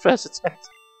turn. First attempt.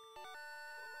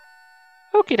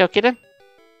 Okie dokie then.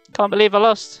 Can't believe I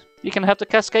lost. You can have the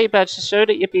Cascade badge to show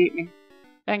that you beat me.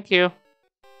 Thank you.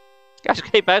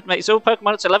 Cascade badge makes all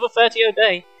Pokemon up to level 30 a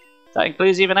day. That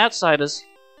includes even outsiders.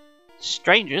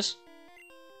 Strangers.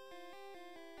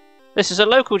 This is a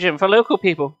local gym for local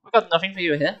people. We've got nothing for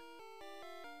you here.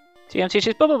 TM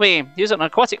teaches Bubble Beam. Use it on an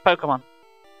aquatic Pokemon.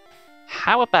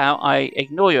 How about I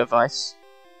ignore your advice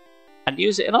and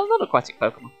use it in another aquatic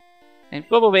Pokemon? In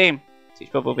Bubble Beam.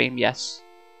 Teach Bubble Beam, yes.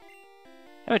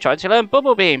 Let me try to learn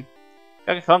Bubble Beam.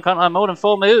 Kangaskhan can't learn more than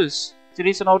 4 moves. Do you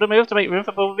need an older move to make room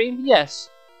for Bubble Beam? Yes.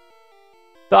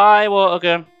 Bye, Water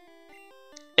Gun.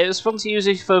 It was fun to use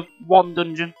it for one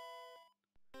dungeon.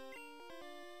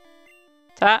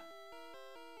 That.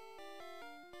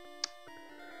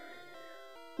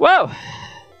 Well,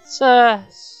 it's not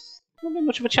been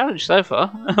much of a challenge so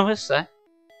far, I must say.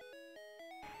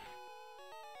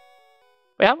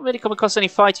 We haven't really come across any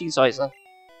fighting sites though.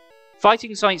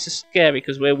 Fighting sites are scary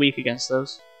because we're weak against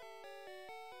those.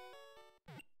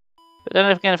 But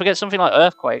then again, if I get something like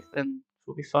Earthquake, then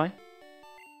we'll be fine.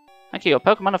 Thank you, your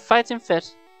Pokemon are fighting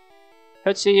fit.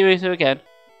 Hope to see you here again.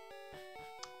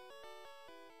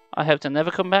 I hope to never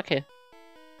come back here.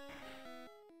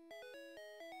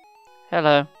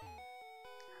 Hello.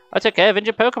 I took care of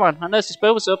injured Pokemon. I nursed this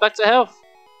Bulbasaur back to health.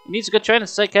 He needs a good trainer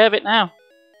to take care of it now.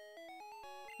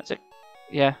 That's it.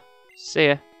 Yeah. See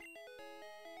ya.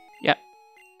 Yeah.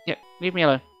 Yeah. Leave me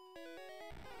alone.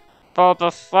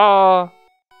 Bulbasaur.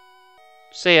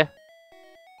 See ya.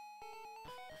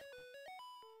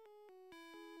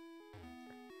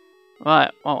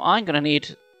 Right. Well, I'm gonna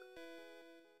need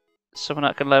someone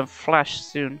that can learn Flash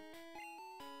soon.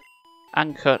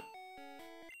 And Cut.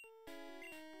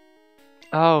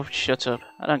 Oh, shut up.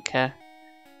 I don't care.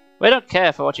 We don't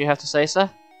care for what you have to say, sir.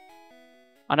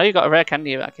 I know you got a rare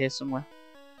candy back here somewhere.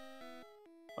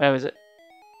 Where is it?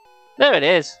 There it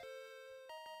is.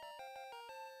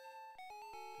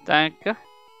 Thank you.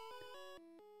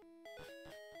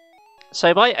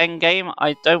 So by endgame,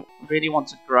 I don't really want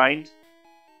to grind.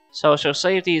 So I shall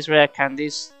save these rare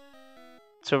candies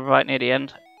to right near the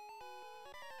end.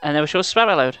 And then we shall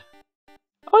spam a load.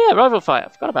 Oh yeah, Rival Fight. I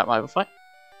forgot about Rival Fight.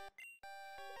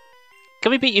 Can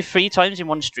we beat you 3 times in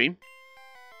one stream?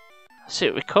 Let's see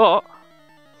what we caught.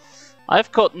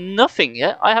 I've caught nothing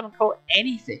yet. I haven't caught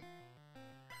anything.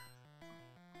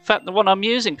 In fact, the one I'm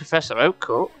using, Professor Oak,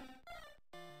 caught.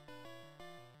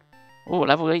 Oh,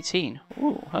 level 18.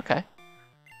 Oh, okay.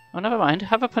 Oh, never mind.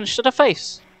 Have a punch to the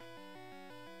face.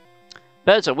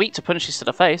 Birds are weak to punches to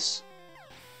the face.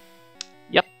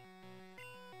 Yep.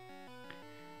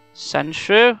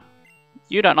 Sandshrew.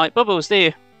 You don't like bubbles, do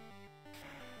you?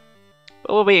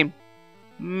 Bubble Beam.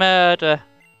 Murder.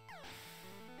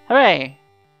 Hooray!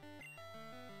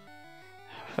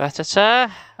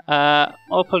 Ratata.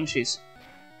 More punches.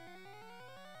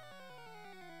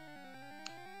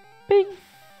 Bing!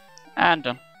 And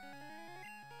done.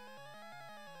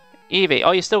 Eevee.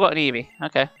 Oh, you still got an Eevee.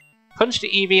 Okay. Punch the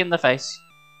Eevee in the face.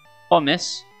 Or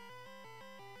miss.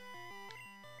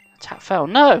 Attack fell.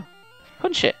 No!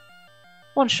 Punch it.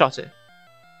 One shot it.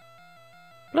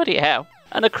 Bloody hell.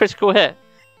 And a critical hit.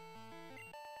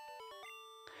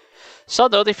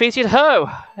 Soddle defeated Ho!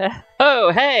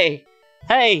 Ho, hey!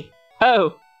 Hey!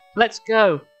 Ho! Let's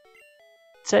go!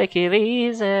 Take it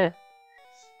easy.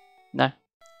 No.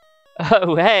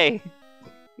 Oh, hey!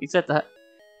 He said that.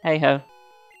 Hey ho.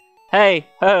 Hey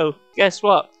ho! Guess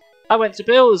what? I went to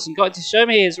Bill's and got him to show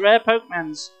me his rare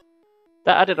Pokemons.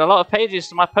 That added a lot of pages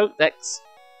to my Pokedex.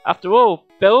 After all,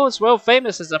 Bill is world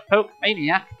famous as a Poke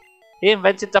maniac. He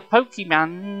invented the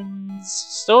Pokemon's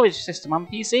storage system on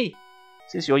PC.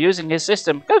 Since you're using his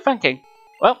system, go thanking.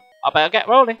 Well, I better get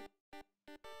rolling.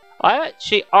 I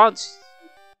actually aren't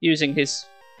using his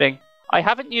thing. I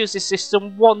haven't used his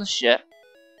system once yet.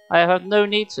 I have no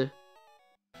need to.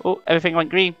 Oh, everything went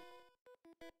green.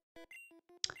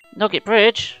 Nugget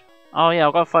Bridge? Oh yeah,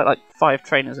 I've got to fight like 5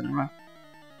 trainers in a row.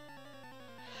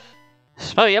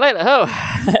 Smell you later,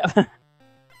 oh!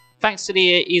 Thanks to the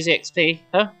easy XP,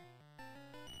 huh?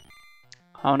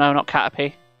 Oh no, not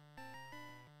Caterpie.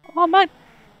 Oh man!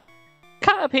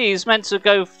 Caterpie is meant to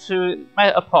go to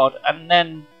Metapod and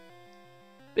then...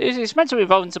 It's meant to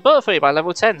evolve into Butterfree by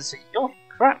level 10, so you're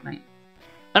crap, mate.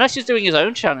 Unless he's doing his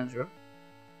own challenge room.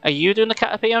 Are you doing the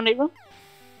Caterpie only room?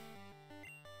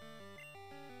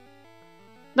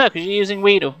 No, because you're using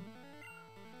Weedle.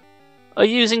 Are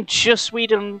you using just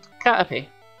Weedle and Caterpie?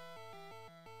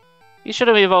 You should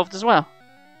have evolved as well.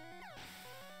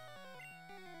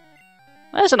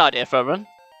 There's an idea for a run.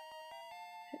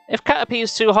 If Caterpie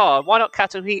is too hard, why not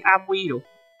Caterpie and Weedle?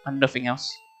 And nothing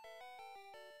else.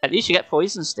 At least you get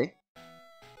Poison Sting.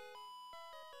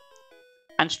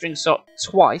 And String Shot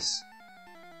twice.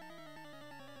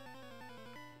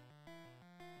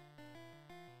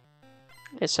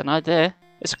 It's an idea.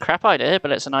 It's a crap idea,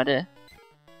 but it's an idea.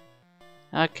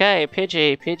 Okay,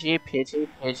 Pidgey, Pidgey, Pidgey,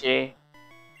 Pidgey.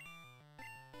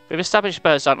 We've established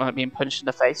birds don't like being punched in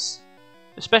the face.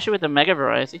 Especially with the Mega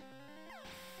variety.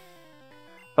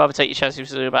 Rather take your chances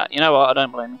with Zubat. You know what, I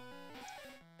don't blame you.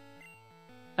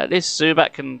 At least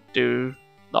Zubat can do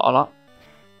not a lot.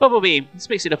 Bubble Beam, let's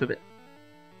mix it up a bit.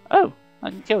 Oh, I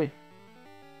can kill you.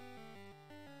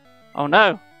 Oh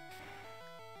no.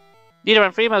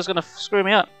 Nidoran Freemo is going to screw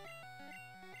me up.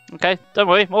 Okay, don't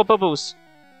worry, more bubbles.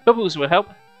 Bubbles will help.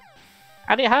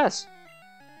 And it has.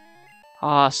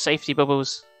 Ah, safety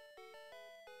bubbles.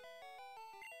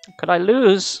 Could I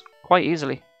lose? Quite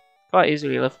easily. Quite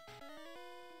easily, love.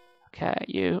 Okay,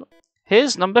 you.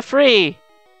 Here's number 3.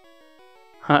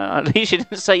 At least you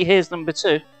didn't say here's number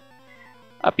 2.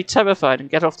 I'd be terrified and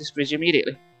get off this bridge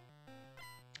immediately.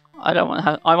 I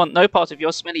want no part of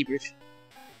your smelly bridge.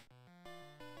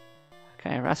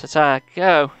 Okay, Rattata,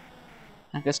 go.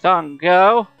 Kangaskhan,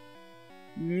 go.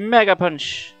 Mega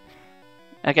Punch.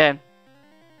 Again.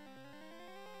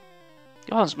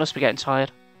 Your arms must be getting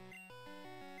tired.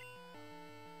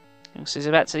 Youngsters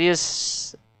about to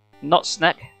use not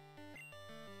snack.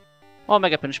 Or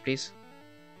Mega Punch, please.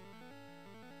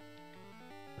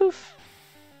 Poof.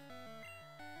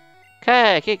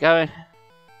 Okay, keep going.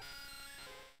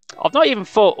 I've not even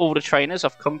fought all the trainers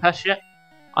I've come past yet.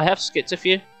 I have skipped a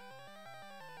few.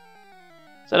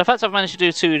 So the fact I've managed to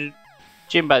do 2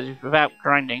 gym badges without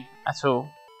grinding at all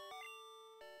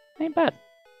ain't bad.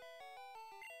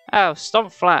 Oh,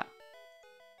 stomp flat.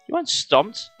 You weren't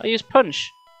stomped, I used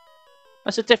punch.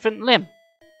 That's a different limb.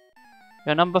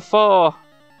 You're number 4.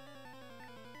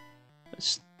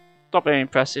 It's not very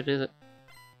impressive, is it?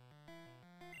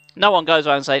 No one goes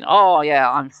around saying, oh yeah,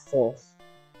 I'm 4th.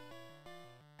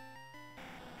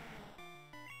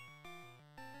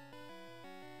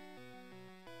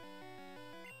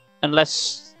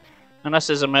 Unless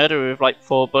there's a murderer with like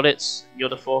 4 bullets, you're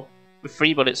the 4th. With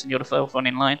 3 bullets and you're the 4th one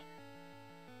in line.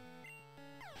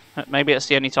 Maybe that's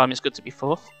the only time it's good to be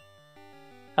 4th.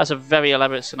 That's a very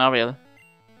elaborate scenario.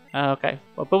 Okay,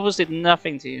 well Bubbles did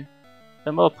nothing to you.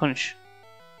 No more punch.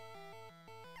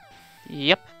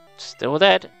 Yep, still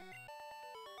dead.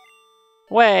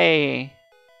 Way.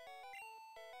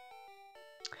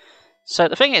 So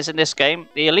the thing is, in this game,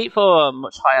 the Elite Four are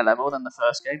much higher level than the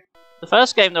first game. The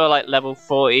first game they were like level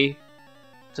 40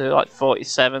 to like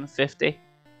 47, 50.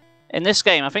 In this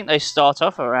game, I think they start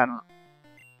off around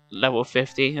level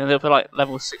 50 and they'll be like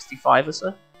level 65 or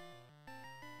so.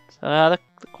 So they're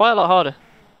quite a lot harder.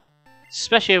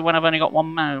 Especially when I've only got 1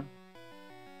 Mao.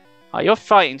 Oh, you're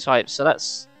fighting type, so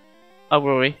that's a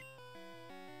worry.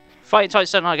 Fighting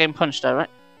types don't like getting punched though, right?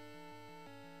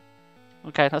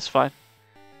 Okay, that's fine.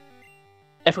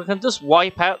 If we can just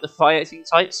wipe out the fighting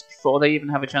types before they even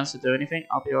have a chance to do anything,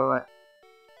 I'll be alright.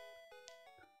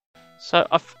 So,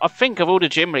 I think of all the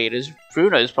gym leaders,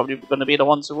 Bruno's probably going to be the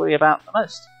one to worry about the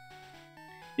most.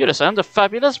 You just earned a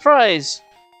fabulous prize!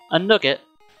 A nugget.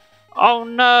 Oh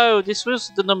no, this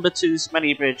was the number 2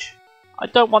 smelly bridge. I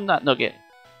don't want that nugget.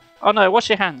 Oh no, wash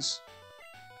your hands.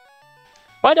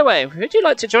 By the way, would you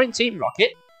like to join Team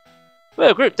Rocket?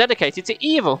 We're a group dedicated to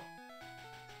evil.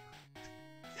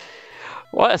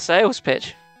 What a sales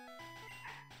pitch.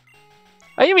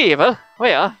 Are you evil?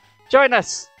 We are. Join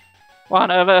us.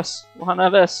 One of us. One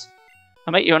of us.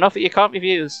 I'll make you an offer you can't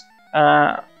refuse.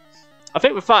 I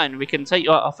think we're fine. We can take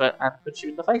your offer and put you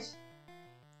in the face.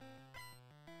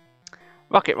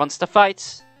 Rocket wants to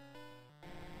fight.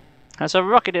 There's a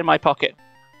rocket in my pocket.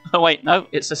 Oh wait, no,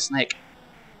 it's a snake.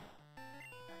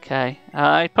 Okay,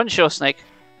 punch your snake.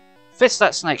 Fist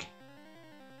that snake.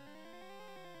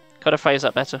 Gotta phrase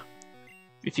that better.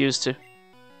 Refused to.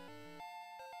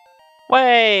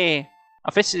 Way!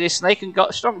 I fisted his snake and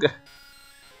got stronger.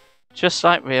 Just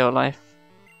like real life.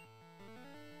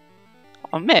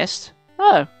 I missed?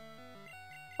 Oh.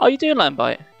 Oh, you do learn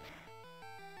by it.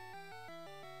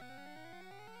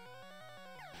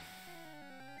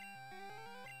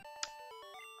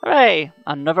 Hooray!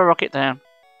 Another rocket down.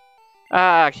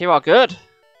 Ah, you are good.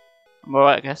 I'm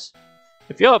alright, I guess.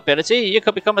 With your ability, you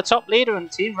could become a top leader in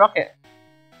Team Rocket.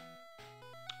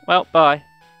 Well, bye.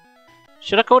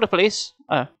 Should I call the police?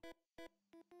 Oh.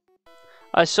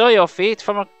 I saw your feet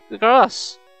from the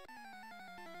grass.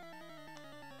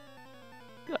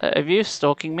 Are you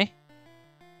stalking me?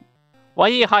 Why are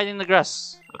you hiding in the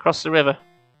grass across the river?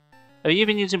 Have you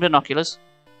been using binoculars?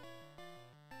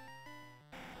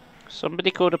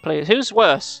 Somebody called the police. Who's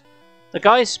worse? The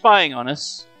guy spying on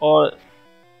us, or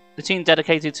the team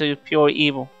dedicated to pure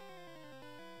evil?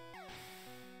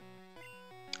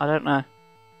 I don't know.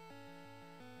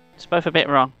 It's both a bit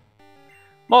wrong.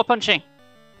 More punching!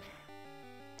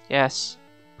 Yes.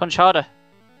 Punch harder.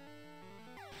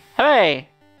 Hooray!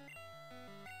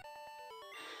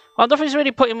 Well, nothing's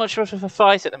really putting much of a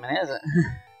fight at the minute, is it?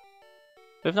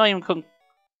 We've not even come...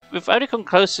 We've only come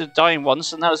close to dying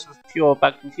once, and that was with pure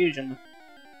bad confusion.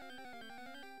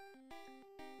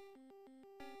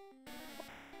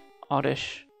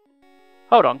 Oddish.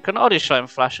 Hold on, can Oddish learn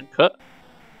flash and cut?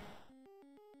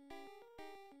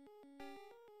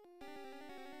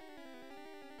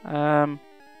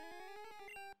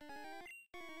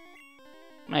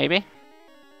 Maybe.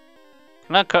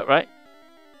 Can I cut, right?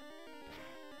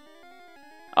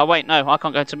 Oh wait, no, I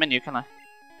can't go into menu, can I?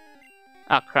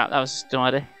 Oh crap, that was a dumb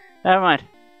idea. Never mind.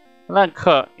 Learn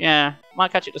cut, yeah.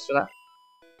 Might catch it just for that.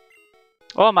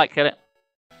 Or I might kill it.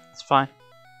 It's fine.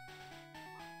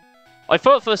 I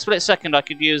thought for a split second I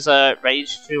could use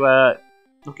Rage to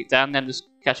knock it down and then just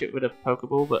catch it with a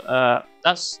Pokeball, but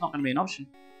that's not going to be an option.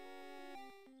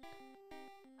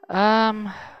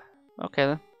 Okay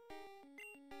then.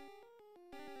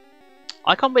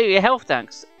 I can't beat your health down,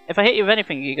 'cause if I hit you with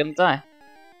anything you're going to die.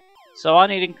 So I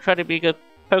need incredibly good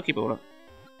Pokeball.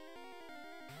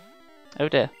 Oh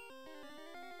dear.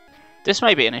 This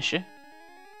may be an issue.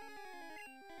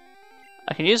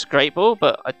 I can use Great Ball,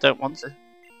 but I don't want to.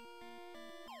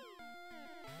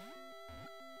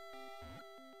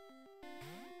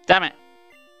 Damn it!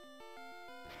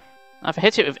 If I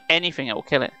hit it with anything, it will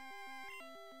kill it.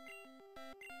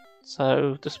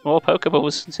 So, just more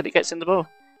Pokeballs until it gets in the ball.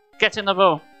 Get in the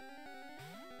ball!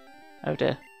 Oh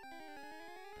dear.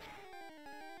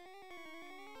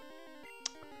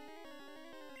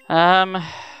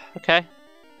 Okay.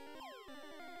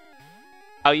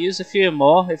 I'll use a few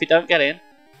more if you don't get in,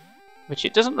 which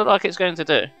it doesn't look like it's going to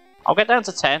do. I'll get down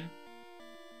to 10,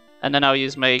 and then I'll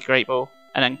use my Great Ball,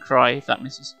 and then cry if that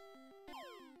misses.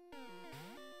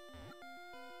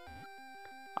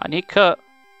 I need cut.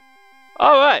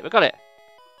 Alright, we got it.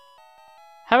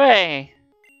 Hooray!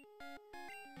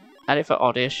 Add it for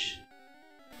Oddish.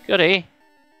 Goody.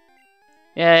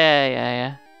 Yeah.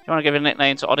 Do you want to give a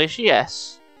nickname to Oddish?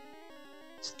 Yes.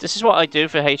 This is what I do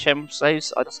for HM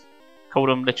slaves. I just call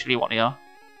them literally what they are.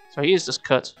 So he is just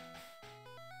cut.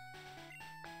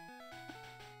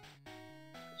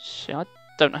 Shit, I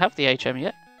don't have the HM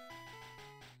yet.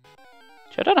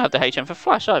 I don't have the HM for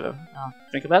Flash either. Now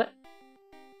think about it.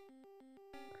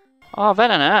 Oh,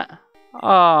 Venonat.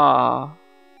 Oh,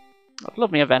 I'd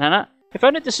love me a Venonat. If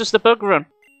only this was the bug run.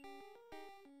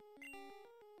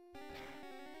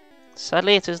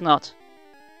 Sadly, it is not.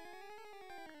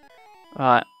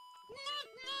 Right.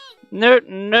 Note.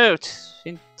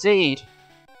 Indeed.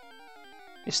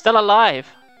 You're still alive.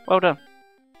 Well done.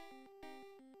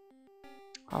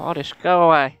 Oh, Oddish, go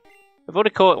away. I've already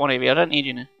caught one of you. I don't need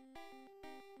you now.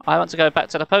 I want to go back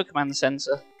to the Pokemon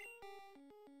Center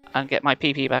and get my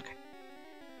PP back.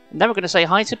 And then we're going to say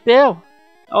hi to Bill.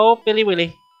 Oh, Billy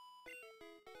Willy.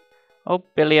 Oh,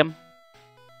 Billiam.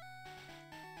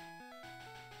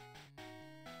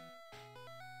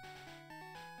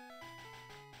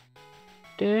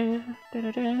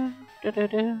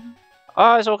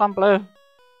 Oh, it's all gone blue.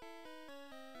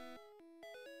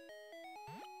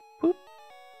 Boop.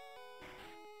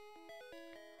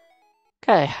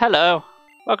 Okay, hello.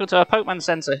 Welcome to our Pokemon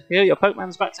Center. Here, your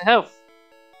Pokemon's back to health.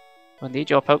 We'll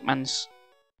need your Pokemons.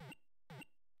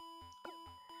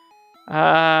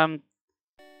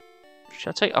 Should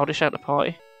I take Oddish out of the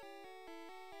party?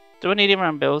 Do I need him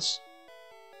around Bill's?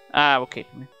 Ah, we'll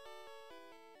keep him in.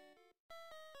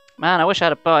 Man, I wish I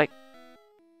had a bike.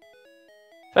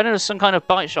 Then there was some kind of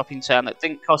bike shop in town that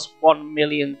didn't cost $1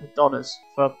 million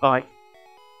for a bike.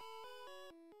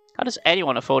 How does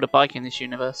anyone afford a bike in this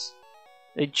universe?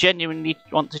 They genuinely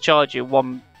want to charge you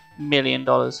 $1 million.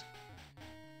 And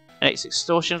it's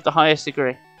extortion of the highest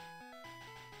degree.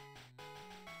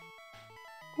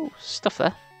 Ooh, stuff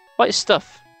there. What is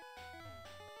stuff?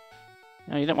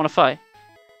 No, you don't want to fight.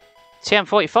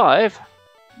 TM45?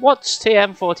 What's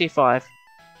TM45?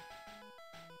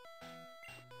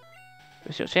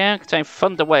 Yeah, contain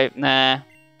Thunder Wave. Nah.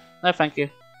 No, thank you.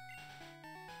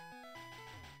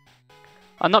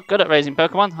 I'm not good at raising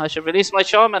Pokemon. I should release my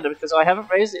Charmander because I haven't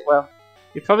raised it well.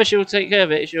 You promise you'll take care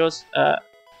of it. It's yours.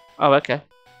 Oh, okay. Do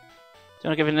you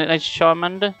want to give it an age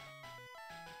Charmander?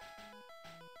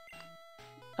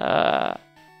 I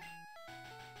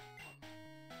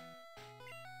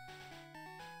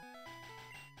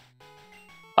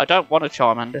don't want a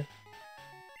Charmander.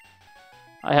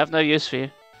 I have no use for you.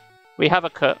 We have a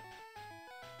cut.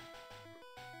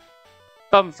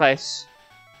 Bumface.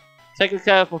 Take good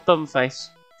care of my Bumface.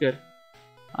 Good.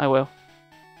 I will.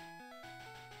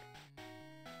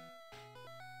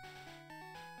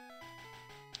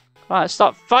 Right, let's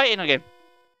start fighting again.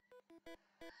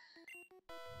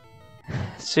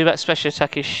 Zubat's special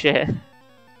attack is shit.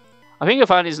 I think you'll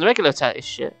find his regular attack is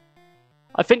shit.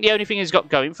 I think the only thing he's got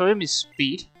going for him is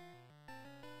speed.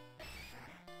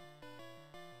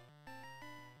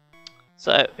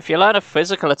 So, if you learn a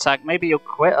physical attack, maybe you'll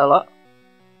quit a lot.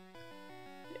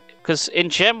 Because in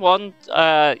Gen 1,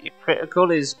 your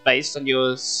critical is based on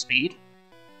your speed.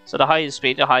 So the higher your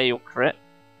speed, the higher your crit.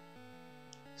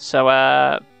 So,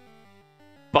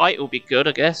 Bite will be good,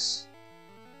 I guess.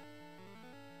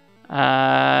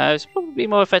 It's probably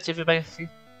more effective if anything.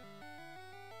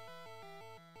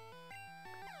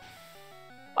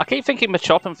 I keep thinking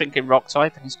Machop and thinking Rock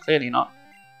type, and he's clearly not.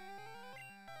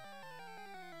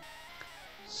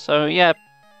 So yeah,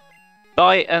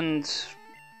 Bite and...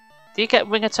 Do you get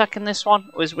Wing Attack in this one?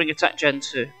 Or is Wing Attack Gen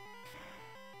 2?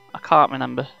 I can't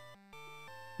remember.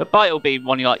 But Bite will be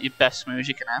one of like, your best moves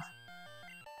you can have.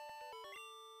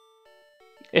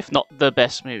 If not the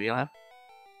best move you'll have.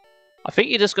 I think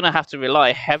you're just going to have to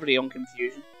rely heavily on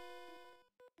Confusion.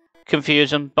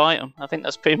 Confusion, Bite them. I think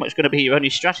that's pretty much going to be your only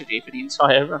strategy for the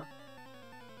entire run.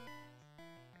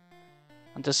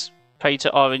 And just pray to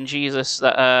RNGesus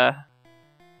that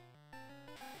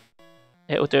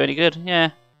it'll do any good,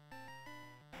 yeah.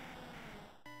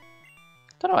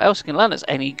 Don't know what else you can learn that's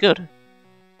any good. I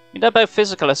mean, they're both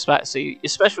physical aspects, so your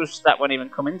special stat won't even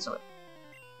come into it.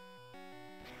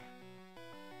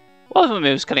 What other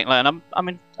moves can it learn?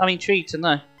 I'm intrigued to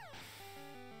know.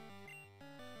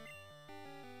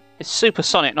 It's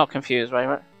Supersonic, not Confused,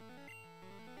 right?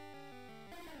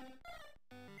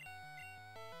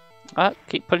 Alright,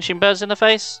 keep punching birds in the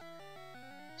face.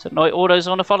 So annoy all those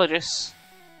ornithologists.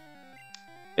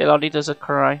 Bilali does a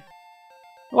cry.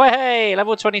 Oh, hey,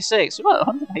 level 26. We've got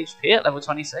 100 HP at level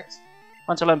 26.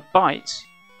 Want to learn Bite?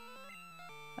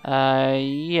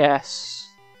 Yes.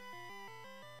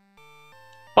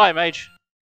 Bye, Mage.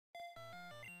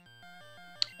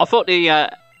 I thought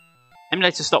the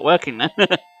emulator stopped working then.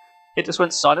 It just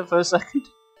went silent for a second.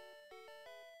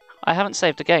 I haven't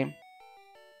saved the game.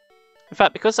 In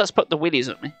fact, because that's put the willies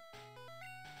at me,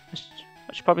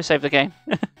 I should probably save the game.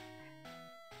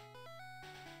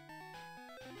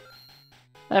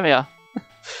 There we are.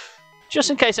 Just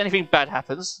in case anything bad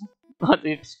happens. Like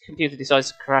the computer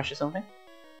decides to crash or something.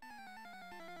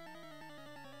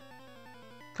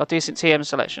 Got decent TM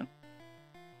selection.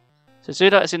 So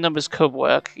Zudat as in numbers could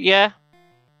work. Yeah.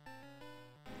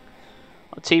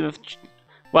 A team of...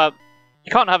 Well,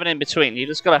 you can't have an in-between. You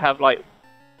just gotta have like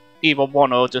either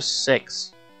 1 or just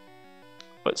 6.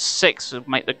 But 6 would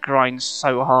make the grind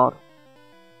so hard.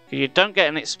 Because you don't get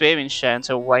an experience share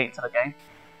until way into the game.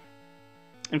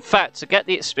 In fact, to get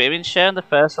the experience share in the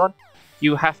first one,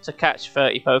 you have to catch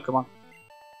 30 Pokemon.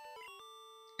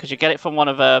 Because you get it from one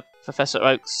of Professor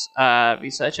Oak's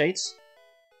research aids.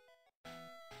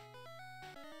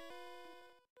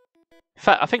 In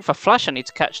fact, I think for Flash I need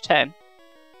to catch 10.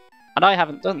 And I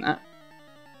haven't done that.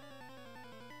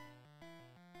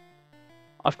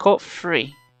 I've caught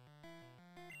 3.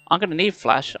 I'm going to need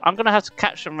Flash. I'm going to have to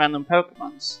catch some random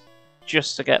Pokemons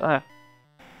just to get there.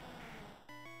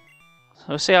 So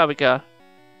we'll see how we go.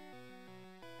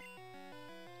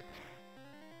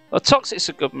 Well, Toxic's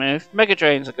a good move. Mega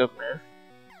Drain's a good move.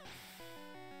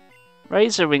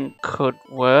 Razor Ring could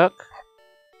work.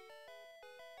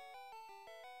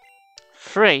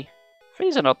 3.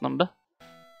 3's an odd number.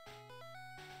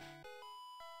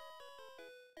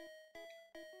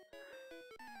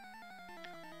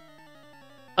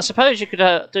 I suppose you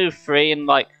could do 3 and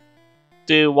like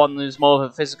do one who's more of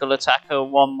a physical attacker,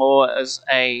 one more as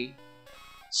a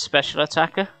special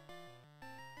attacker.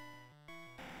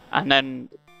 And then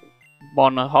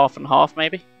one half and half,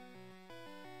 maybe.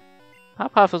 How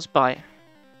powerful's Bite?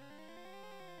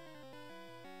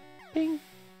 Bing.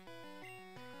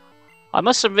 I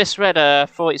must have misread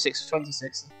 46 for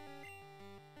 26.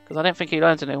 Because I didn't think he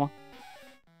learned a new one.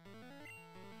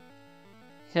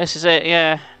 This is it,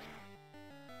 yeah.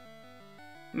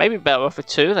 Maybe better off with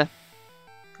 2 then.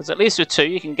 Because at least with 2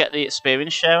 you can get the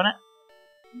experience share on it.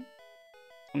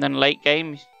 And then late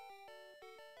game,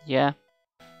 yeah.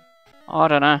 I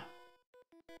don't know.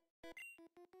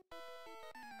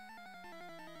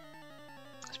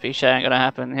 Speed share ain't gonna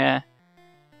happen, yeah.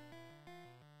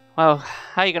 Well,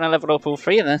 how are you gonna level up all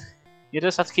 3 then? You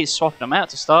just have to keep swapping them out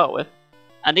to start with.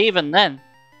 And even then,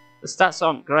 the stats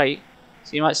aren't great,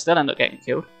 so you might still end up getting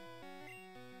killed.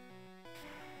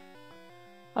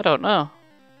 I don't know.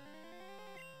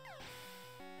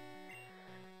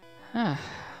 Oh,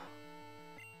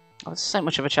 this ain't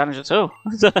much of a challenge at all.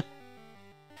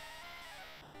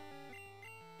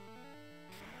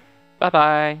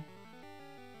 Bye-bye.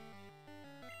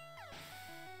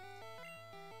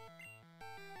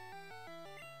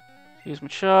 Use my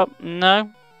chop.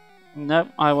 No. No,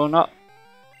 I will not.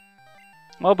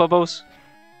 More bubbles.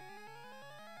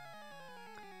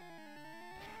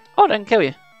 Oh, I didn't kill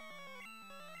you.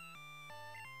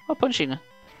 Oh, punching you.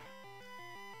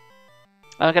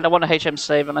 I'm gonna want a HM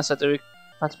save unless I do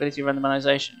compatibility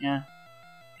randomization, yeah.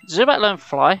 Zubat learn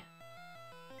fly?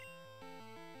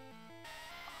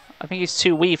 I think he's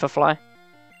too wee for fly.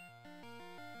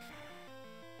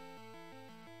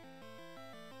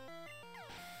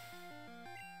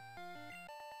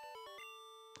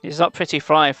 He's not pretty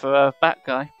fly for a bat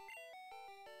guy.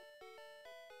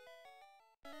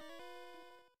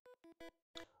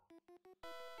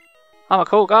 I'm a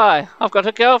cool guy. I've got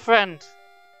a girlfriend.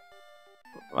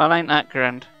 Well, ain't that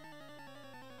grand.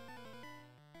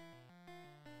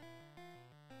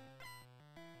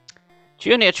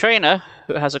 Junior trainer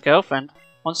who has a girlfriend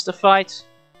wants to fight.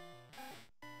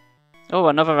 Oh,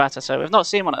 another Rattata. We've not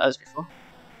seen one of those before.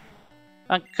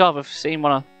 Thank God we've seen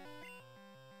one of...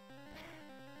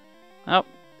 Oh.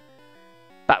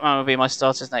 Batman would be my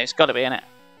starter's name. It's got to be in it.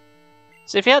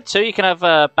 So if you had 2, you can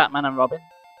have Batman and Robin.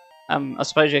 I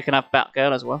suppose you can have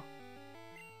Batgirl as well.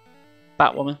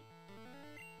 Batwoman.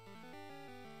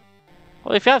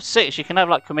 Well, if you have 6, you can have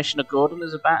like Commissioner Gordon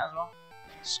as a bat as well.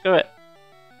 Screw it.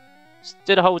 Just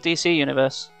do the whole DC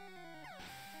universe.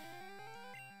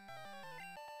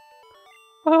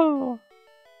 Oh.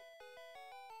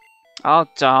 Oh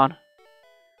darn.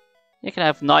 You can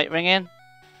have Nightwing in.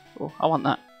 Oh, I want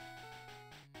that.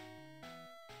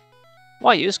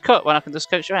 Why use cut when I can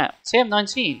just coach you out?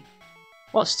 TM19.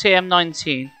 What's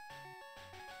TM19?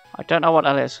 I don't know what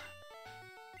that is.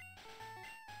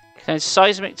 Contains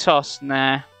seismic toss.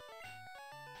 Nah.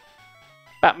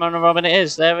 Batman and Robin it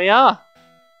is. There we are.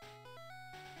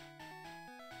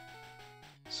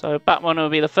 So Batman will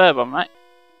be the 3rd one, right?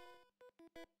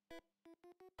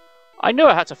 I knew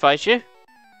I had to fight you.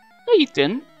 No, you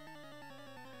didn't.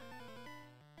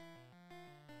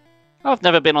 I've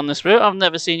never been on this route. I've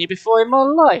never seen you before in my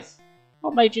life.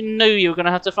 What made you know you were going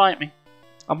to have to fight me?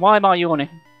 And why am I yawning?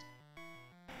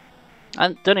 I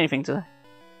haven't done anything today.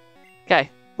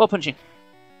 Okay, more punching.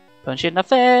 Punch in the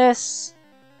face.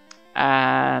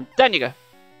 And down you go.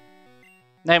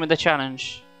 Name of the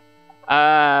challenge.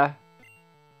 Batman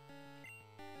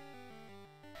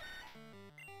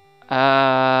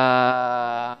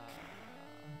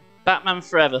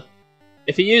Forever.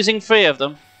 If you're using 3 of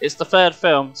them, it's the 3rd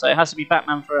film, so it has to be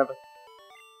Batman Forever.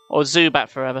 Or Zubat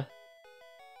Forever.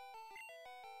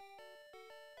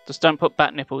 Just don't put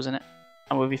bat nipples in it,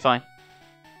 and we'll be fine.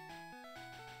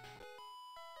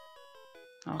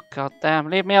 Oh god damn,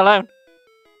 leave me alone.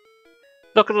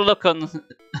 Look at the look on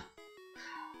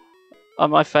on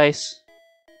my face.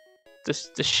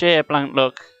 Just the sheer blank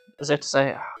look, as if to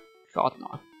say, oh god,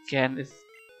 not again. This...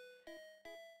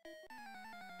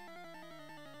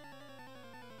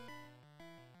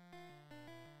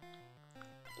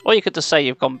 Or you could just say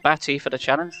you've gone batty for the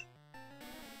challenge.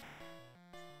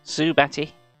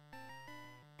 Zubatty.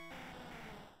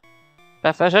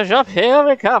 Professor Shop, here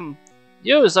we come.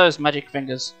 Use those magic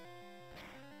fingers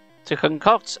to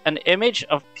concoct an image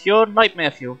of pure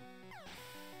nightmare fuel.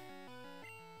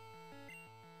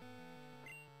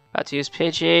 About to use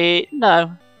Pidgey?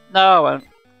 No. No, I won't.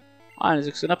 I'm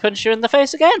just gonna punch you in the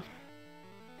face again.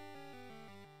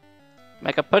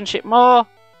 Make her punch it more.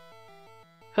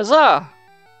 Huzzah!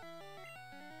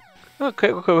 Oh,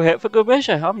 critical hit for good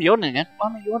measure. I'm yawning again. Why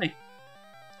am I yawning?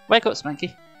 Wake up,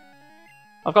 Spanky.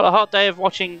 I've got a hard day of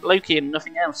watching Loki and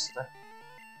nothing else today.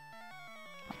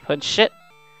 Punch shit.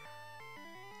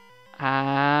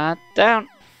 And down.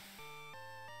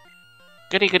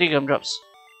 Goody goody gumdrops.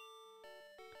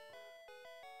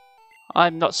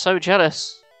 I'm not so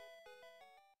jealous.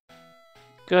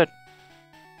 Good.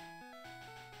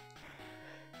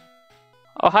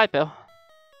 Oh, hi, Bill.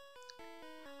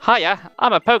 Hiya,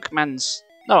 I'm a Pokemans.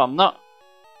 No, I'm not.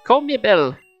 Call me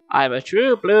Bill. I'm a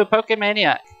true blue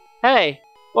Pokemaniac. Hey,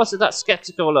 what's that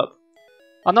skeptical look?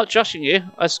 I'm not joshing you.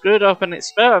 I screwed up an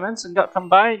experiment and got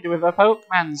combined with a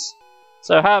Pokemans.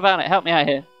 So how about it? Help me out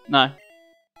here. No.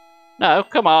 No,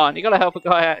 come on. You gotta help a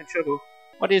guy out in trouble.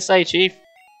 What do you say, Chief?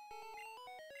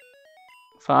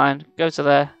 Fine. Go to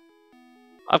there.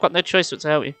 I've got no choice but to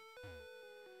help you.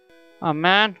 Oh,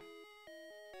 man.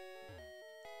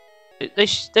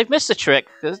 They've missed a trick,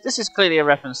 because this is clearly a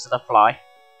reference to the Fly.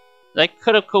 They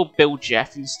could have called Bill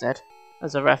Jeff instead,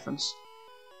 as a reference.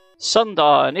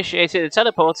 Sundar initiated the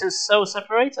teleporter's cell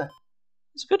separator.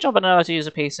 It's a good job I know how to use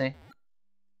a PC.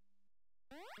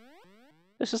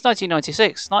 This was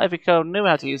 1996. Not every girl knew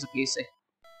how to use a PC.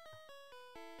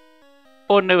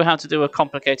 Or knew how to do a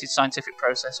complicated scientific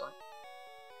process on it.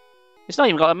 It's not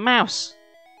even got a mouse.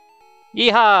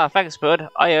 Yeehaw! Thanks, bud.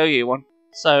 I owe you one.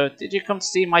 So, did you come to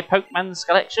see my Pokemon's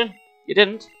collection? You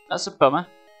didn't? That's a bummer.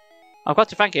 I've got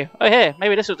to thank you. Oh, here,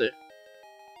 maybe this will do.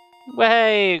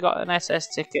 Way, got an SS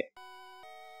ticket.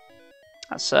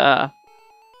 That's, yeah.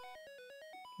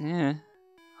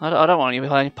 I don't want to be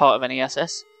any part of any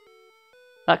SS.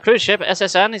 That cruise ship,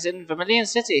 SSN, is in Vermilion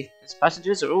City. Its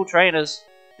passengers are all trainers.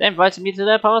 They invited me to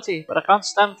their party, but I can't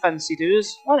stand fancy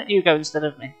dues. Why don't you go instead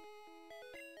of me?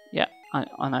 Yeah,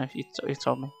 I know, you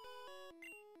told me.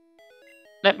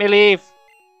 Let me leave.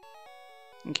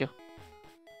 Thank you.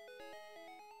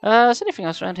 Is there anything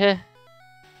else around here?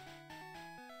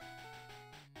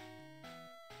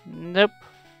 Nope.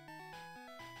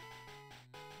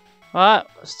 Alright,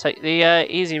 let's take the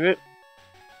easy route.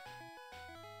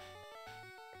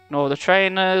 Ignore the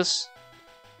trainers.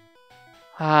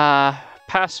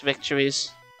 Past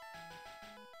victories.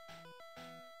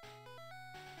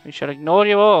 We shall ignore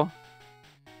you all.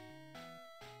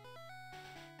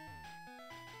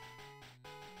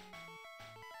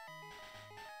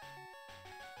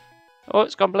 Oh,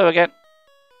 it's gone blue again.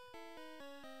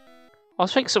 I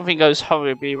think something goes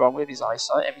horribly wrong with his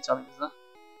eyesight every time he does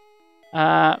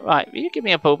that. Right, will you give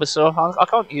me a Bulbasaur? I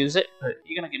can't use it, but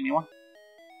you're going to give me one.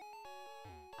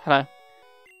 Hello.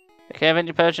 Take care of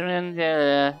Indian Persian.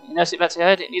 Yeah, you know, sit back to your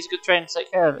head. It needs a good trainer to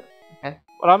take care of it. Okay.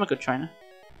 Well, I'm a good trainer.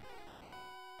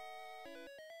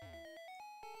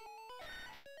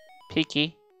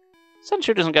 Peaky.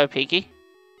 Sandshrew doesn't go peaky.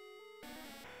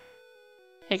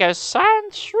 He goes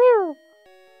Sandshrew!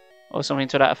 Or something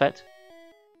to that effect.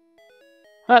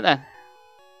 Right then.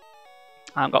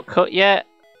 I haven't got cut yet.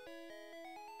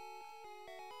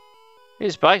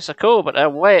 These bikes are cool, but they're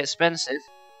way expensive.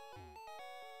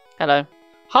 Hello.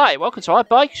 Hi, welcome to our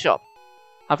bike shop.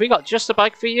 Have we got just a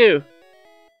bike for you?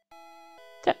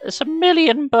 That's $1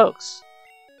 million.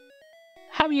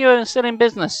 How are you still in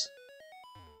business?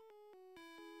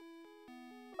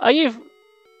 Are you...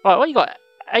 Right, what you got?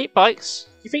 8 bikes?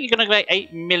 You think you're going to make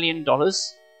 $8 million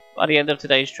by the end of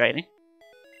today's training?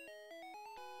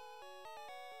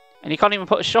 And you can't even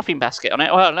put a shopping basket on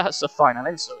it? Well, that's the final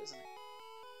insult, isn't it?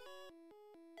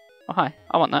 Oh, hi.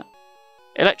 I want that.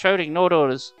 Electrode ignored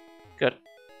orders. Good.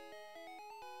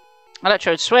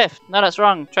 Electrode Swift. No, that's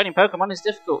wrong. Training Pokemon is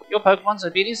difficult. Your Pokemon's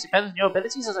obedience depends on your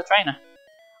abilities as a trainer.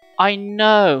 I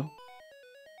know.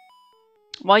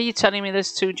 Why are you telling me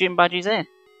there's 2 gym badges in?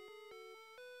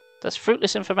 That's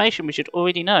fruitless information we should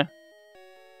already know.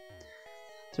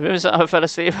 To rumors that I fell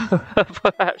asleep.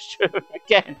 Perhaps true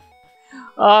again.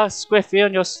 Ah, Squiffy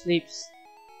on your sleeps.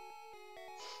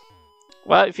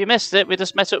 Well, if you missed it, we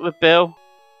just met up with Bill.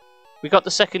 We got the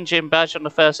 2nd gym badge on the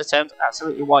 1st attempt.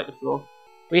 Absolutely wiped the floor.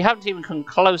 We haven't even come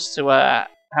close to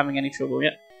having any trouble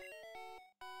yet.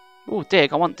 Ooh,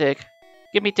 Dig. I want Dig.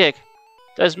 Give me Dig.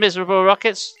 Those miserable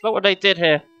rockets. Look what they did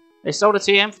here. They stole a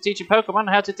TM for teaching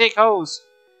Pokemon how to dig holes.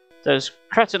 Those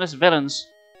cretinous villains.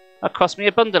 That cost me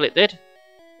a bundle, it did.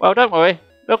 Well, don't worry.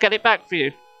 We'll get it back for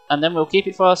you. And then we'll keep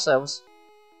it for ourselves.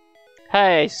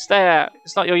 Hey, stay out.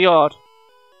 It's not your yard.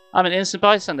 I'm an innocent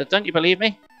bystander. Don't you believe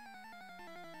me?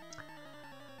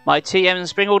 My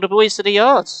TMs bring all the boys to the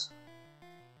yards.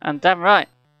 And damn right.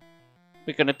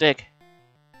 We're gonna dig.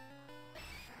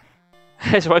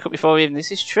 I just woke up before even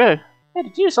this is true. Yeah,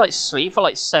 did you just like sleep for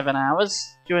like 7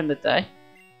 hours during the day?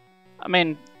 I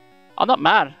mean, I'm not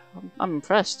mad. I'm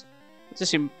impressed. I'm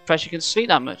just impressed you can sleep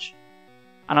that much.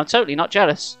 And I'm totally not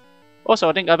jealous. Also,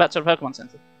 I didn't go back to the Pokemon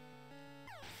Center.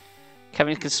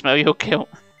 Kevin can smell your guilt.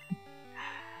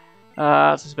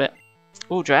 That's just a bit.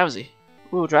 Ooh, drowsy.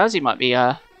 Ooh, drowsy might be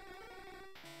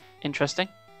interesting.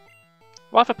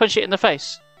 What if I punch it in the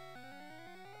face?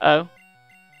 Oh.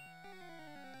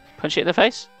 Punch it in the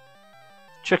face?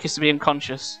 Trick is to be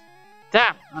unconscious.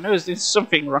 Damn! I knew I was doing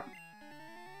something wrong.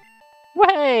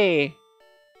 Way!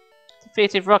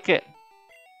 Defeated Rocket.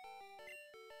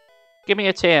 Give me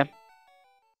a TM.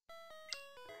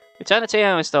 Return a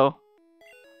TM I stole.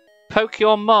 Poke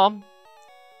your mom.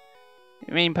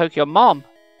 You mean poke your mom?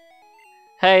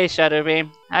 Hey Shadow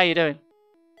Beam, how you doing?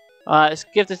 Let's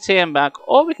give the TM back,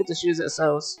 or we could just use it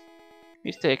ourselves.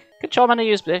 Use Dig. Good job, man, I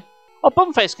use Dig. Oh,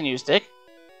 Bumface can use Dig.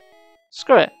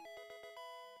 Screw it.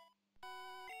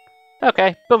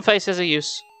 Okay, Bumface has a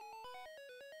use.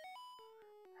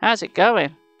 How's it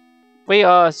going? We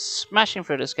are smashing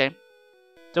through this game.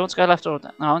 Do you want to go left or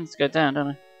down? No, I need to go down, don't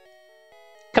I?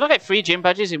 Can I get 3 gym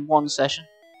badges in one session?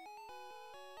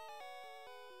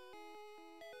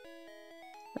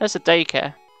 There's a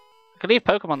daycare. I can leave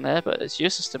Pokemon there, but it's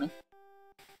useless to me.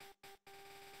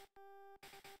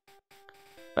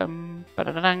 Bum,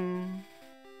 ba-da-da-dang.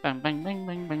 Bang, bang, bang,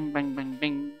 bang, bang, bang, bang,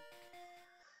 bang.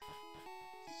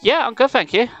 Yeah, I'm good,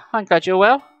 thank you. I'm glad you're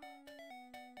well.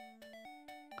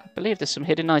 I believe there's some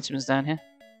hidden items down here.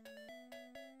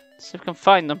 Let's see if we can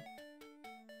find them.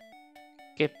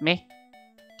 Give me.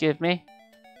 Give me.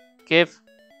 Give.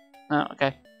 Oh,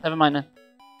 okay. Never mind then.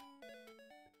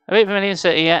 Have we Vermilion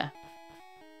City yet?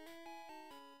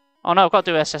 Oh no, I've got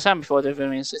to do SSM before I do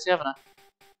Vermilion City, haven't I?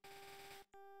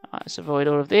 Alright, let's avoid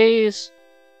all of these.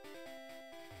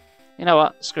 You know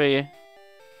what? Screw you.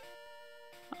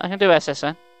 I can do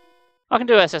SSM. I can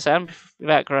do SSM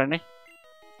without groaning.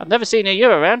 I've never seen you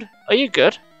around. Are you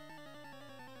good?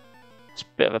 It's a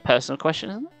bit of a personal question,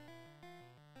 isn't it?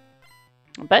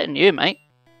 I'm betting you, mate.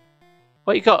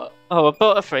 What you got? Oh, a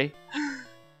Butterfree.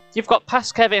 You've got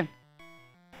past Kevin.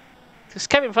 It's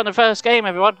Kevin from the first game,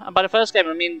 everyone. And by the first game,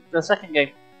 I mean the second game.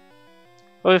 It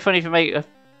would be funny if you make a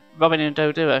Robin and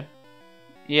Doe duo.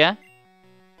 Yeah?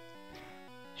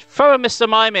 Throw a Mr.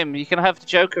 Mime in. You can have the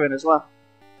Joker in as well.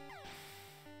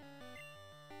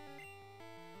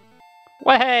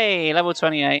 Way! Level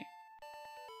 28.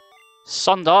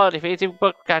 Sondor defeated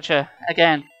Bookcatcher.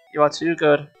 Again, you are too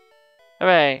good.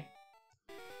 Hooray.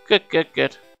 Good, good,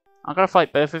 good. I'm gonna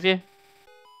fight both of you.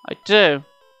 I do.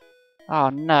 Oh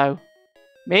no.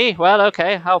 Me? Well,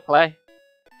 okay, I'll play.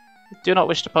 Do not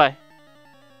wish to play.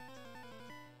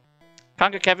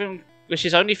 Kanga Kevin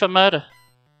wishes only for murder.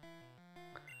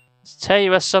 Let's tear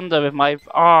you asunder with my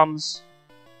arms.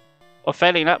 Or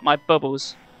failing that, my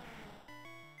bubbles.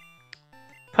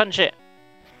 Punch it.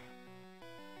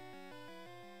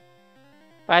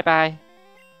 Bye bye.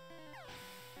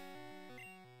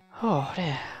 Oh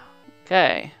dear.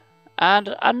 Okay.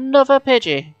 And another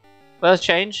Pidgey. Will it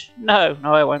change? No,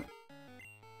 no I won't.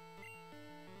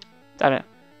 Damn it.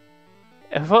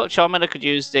 If I thought Charmander could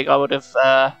use Dig, I would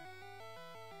have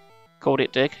called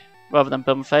it Dig, rather than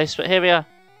Bumface, but here we are.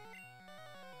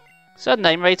 Is there a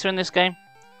name rater in this game?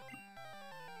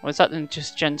 Or is that in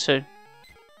just Gen 2?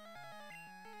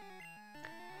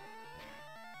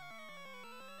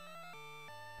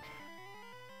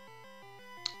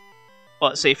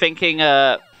 What, so you're thinking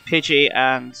Pidgey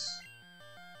and...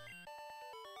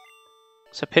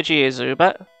 So Pidgey is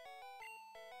Zubat?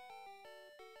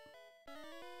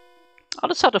 I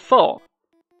just had a thought.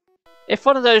 If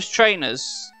one of those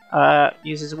trainers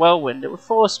uses Whirlwind, it would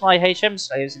force my HM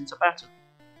slaves into battle.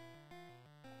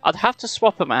 I'd have to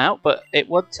swap them out, but it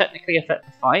would technically affect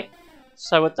the fight.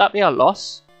 So would that be a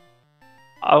loss?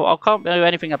 I can't do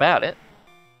anything about it.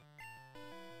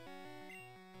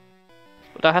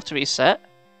 Would I have to reset?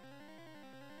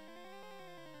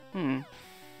 Hmm.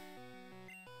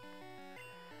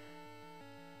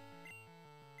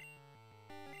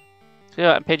 So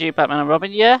yeah, Pidgey, Batman and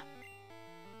Robin, yeah?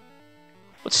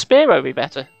 Would Spearow be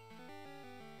better?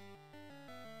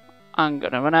 I'm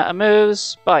gonna run out of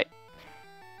moves. Bye.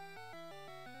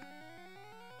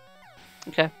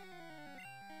 Okay.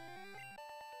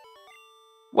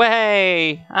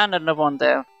 Way! And another one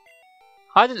down.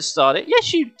 I didn't start it.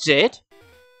 Yes, you did.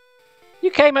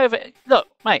 You came over. Look,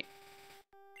 mate.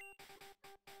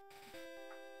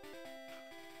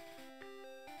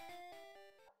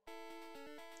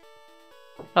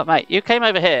 Look, mate. You came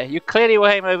over here. You clearly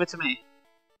came over to me.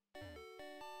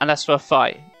 And that's for a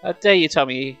fight. How dare you tell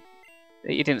me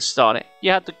that you didn't start it?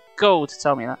 You had the gall to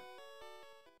tell me that.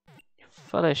 You're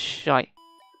full of shite.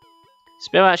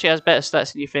 Spearow actually has better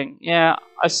stats than you think. Yeah,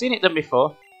 I've seen it done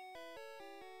before.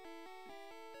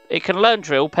 It can learn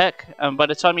Drill Peck, and by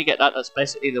the time you get that, that's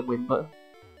basically the win button.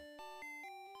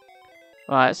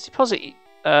 Right, let's deposit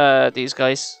these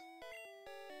guys.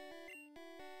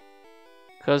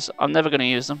 Because I'm never going to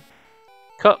use them.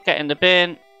 Cut, get in the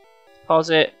bin.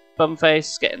 Deposit,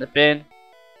 bumface, get in the bin.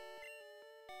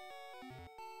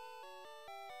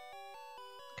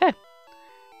 Okay.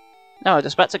 Now we're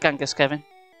just back to Kangaskhan.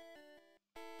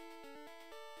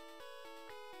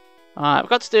 Alright, we've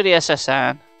got to do the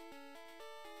SSN.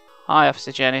 Hi,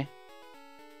 Officer Jenny.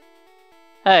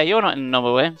 Hey, you're not in the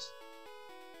number Williams.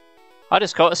 I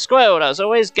just caught a squirrel that was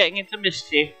always getting into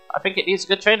mischief. I think it needs a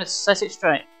good trainer to set it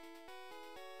straight.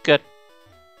 Good.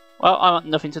 Well, I want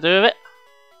nothing to do with it.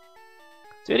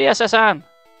 Do the SSN.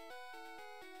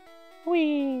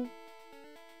 Whee!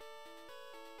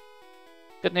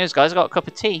 Good news, guys. I got a cup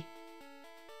of tea.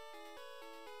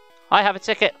 I have a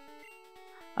ticket.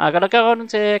 I got a golden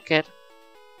ticket.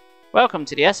 Welcome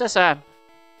to the SSN.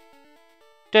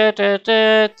 Oh,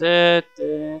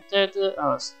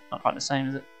 it's not quite the same,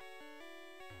 is it?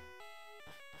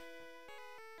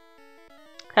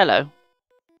 Hello.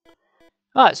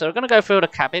 Alright, so we're going to go through the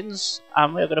cabins,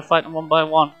 and we're going to fight them one by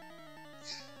one.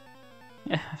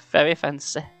 Yeah, very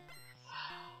fancy.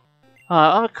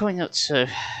 Alright, I'm coming up to...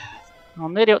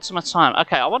 I'm nearly up to my time.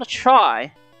 Okay, I want to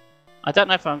try... I don't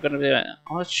know if I'm going to do it.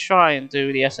 I want to try and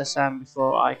do the SSM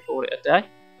before I call it a day.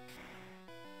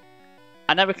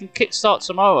 And then we can kickstart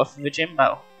tomorrow for the gym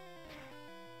battle.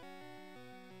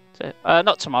 So,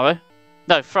 not tomorrow.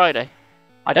 No, Friday.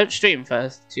 I don't stream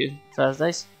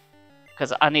Thursdays.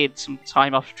 Because I need some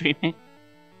time off streaming.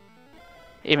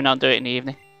 Even though I'm doing it in the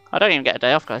evening. I don't even get a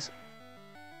day off, guys.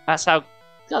 That's how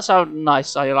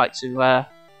nice I like to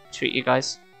treat you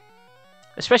guys.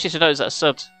 Especially to those that are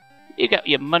subbed. You get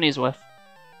your money's worth.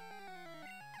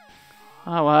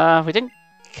 Oh, we didn't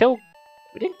kill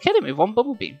him with one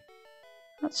bubble beam.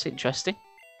 That's interesting.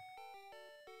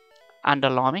 And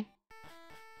alarming.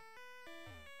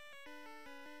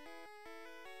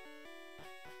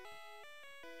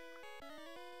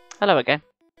 Hello again.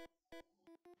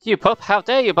 You pup, how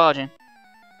dare you barge in?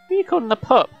 Who are you calling a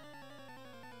pup?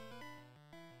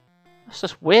 That's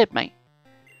just weird, mate.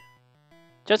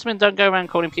 Gentlemen don't go around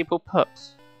calling people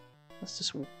pups. That's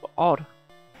just odd.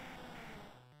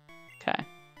 Okay.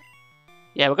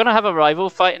 Yeah, we're going to have a rival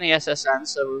fight in the SSN,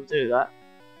 so we'll do that.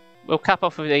 We'll cap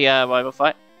off with the rival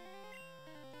fight.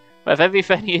 But if every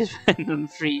penny is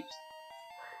free.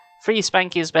 Free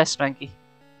Spanky is best Spanky.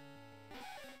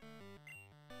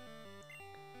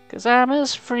 Cause I'm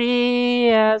as free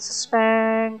as a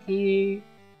Spanky.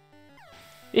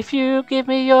 If you give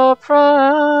me your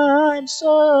prime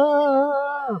sub.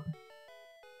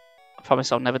 I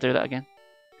promise I'll never do that again.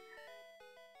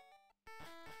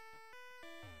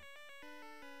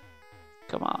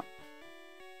 Come on.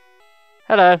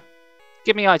 Hello.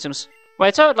 Give me items.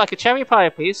 Wait, I would like a cherry pie,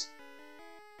 please.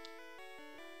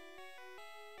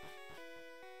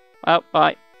 Well,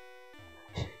 bye.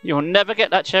 You'll never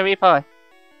get that cherry pie.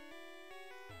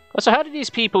 So how do these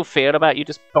people feel about you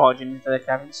just barging into their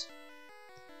cabins?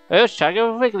 Oh,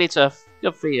 Chagger Wigglytuff.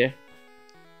 Good for you.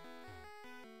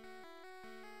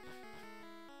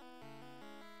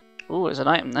 Ooh, there's an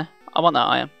item there. I want that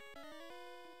item.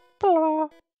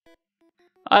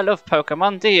 I love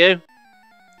Pokemon, do you?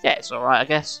 Yeah, it's alright, I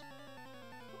guess.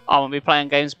 I won't be playing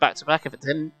games back to back if it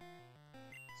didn't.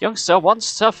 Youngster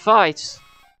wants to fight.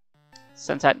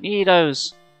 Sent out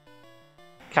Nidos.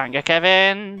 Kanga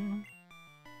Kevin.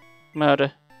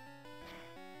 Murder.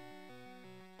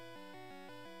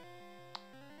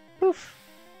 Poof.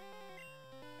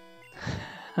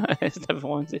 It's never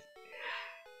wanted.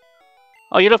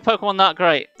 Oh, you love Pokemon that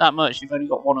great, that much, you've only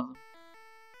got one of them.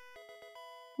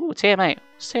 Ooh, tier mate.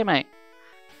 What's tier mate?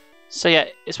 So yeah,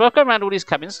 it's worth going around all these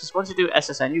cabins, because once you do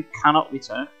SSN, you cannot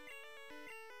return.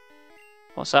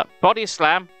 What's that? Body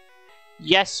Slam.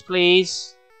 Yes,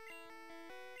 please.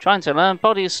 Trying to learn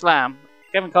Body Slam.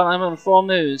 Kevin can't learn more than 4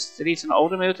 moves. Delete an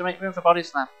older move to make room for Body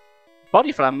Slam.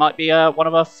 Body Slam might be one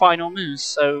of our final moves,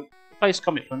 so replace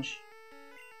Comet Punch.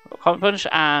 Comet Punch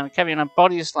and Kevin and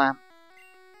Body Slam.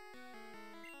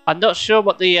 I'm not sure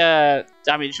what the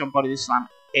damage on Body Slam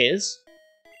is,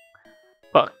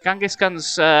 but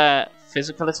Kangaskhan's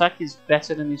physical attack is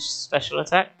better than his special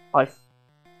attack by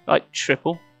like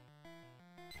triple.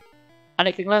 And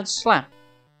it can learn Slam.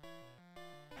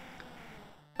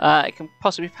 It can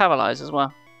possibly paralyze as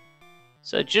well.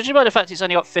 So judging by the fact it's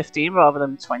only got 15 rather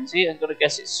than 20, I'm going to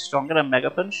guess it's stronger than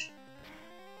Mega Punch.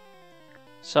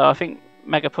 So I think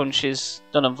Mega Punch is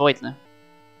done and void now.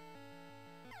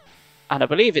 And I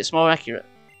believe it's more accurate.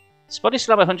 Is Body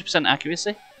Slam 100%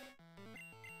 accuracy?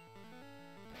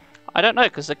 I don't know,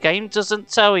 because the game doesn't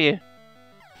tell you.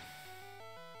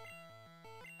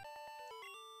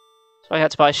 So So I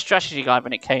had to buy a strategy guide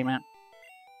when it came out.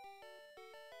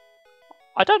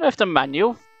 I don't know if the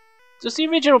manual... Does the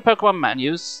original Pokemon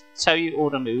manuals tell you all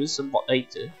the moves and what they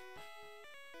do?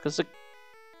 Because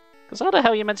how the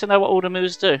hell are you meant to know what all the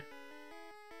moves do?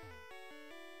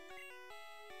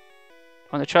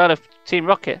 On the trail of Team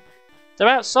Rocket. They're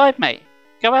outside, mate.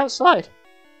 Go outside.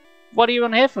 What are you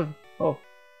on here for? Oh.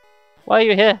 Why are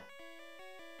you here?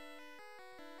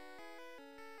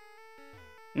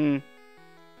 There's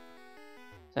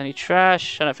any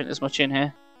trash? I don't think there's much in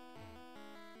here.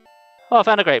 Oh, I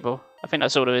found a Great Ball. I think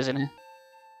that's all there is in here.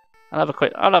 I'll have a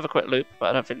quick loop, but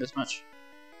I don't think there's much.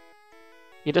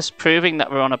 You're just proving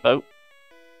that we're on a boat.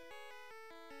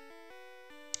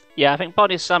 Yeah, I think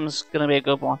Body Slam's gonna be a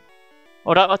good one.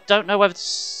 Although I don't know whether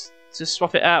to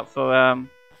swap it out for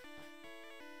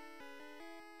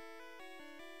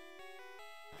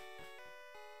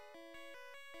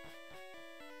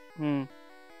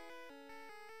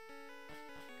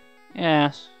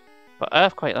Yes. But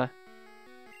Earthquake though.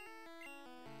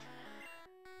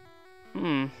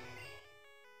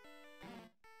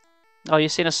 Oh,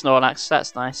 you've seen a Snorlax.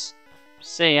 That's nice.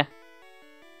 See ya.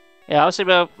 Yeah, obviously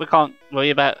we can't worry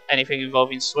about anything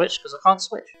involving Switch because I can't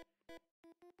switch.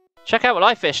 Check out what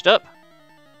I fished up.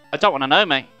 I don't want to know,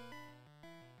 mate.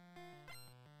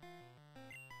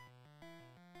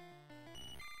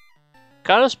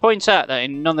 Can I just point out that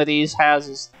in none of these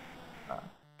houses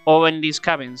or in these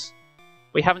cabins,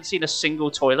 we haven't seen a single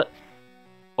toilet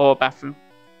or bathroom.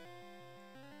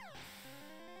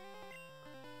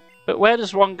 But where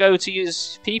does one go to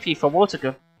use pee-pee for water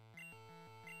gun?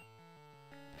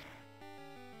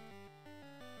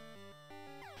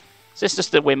 Is this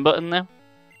just the win button now?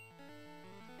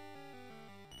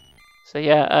 So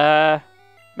yeah,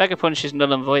 Mega Punch is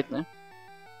null and void now.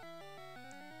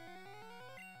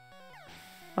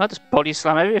 I'll just body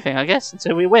slam everything, I guess,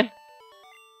 until we win.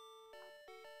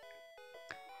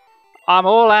 I'm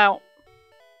all out.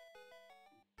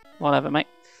 Whatever, mate.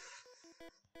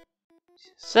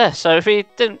 So if we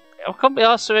couldn't be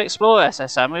asked to explore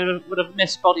SSM, we would have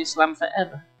missed Body Slam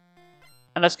forever.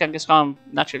 Unless Kangaskhan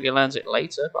naturally learns it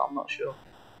later, but I'm not sure.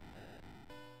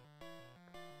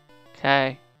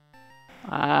 Okay.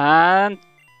 And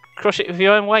crush it with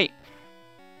your own weight.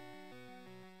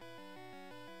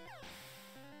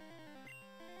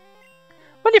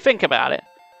 When you think about it,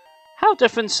 how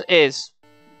different is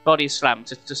Body Slam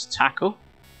to just tackle?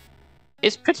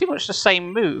 It's pretty much the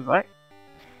same move, right?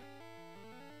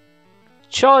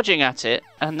 Charging at it,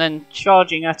 and then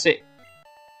charging at it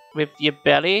with your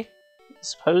belly, I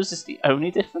suppose is the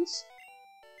only difference.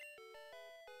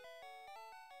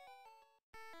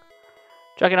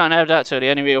 Dragonite and Aerodactyl are the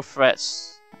only real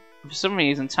threats. For some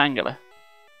reason, Tangela.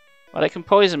 Well, they can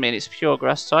poison me and it's pure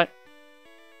grass type.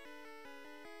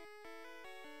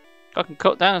 I can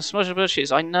cut down and smudge the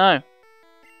bushes, I know.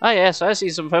 Oh yes, I see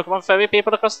some Pokemon ferry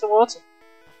people across the water.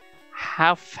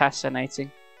 How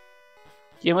fascinating.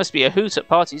 You must be a hoot at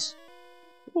parties.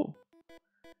 Ooh.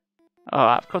 Oh,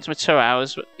 I've come to my 2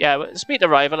 hours. But yeah, let's beat the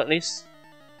rival at least.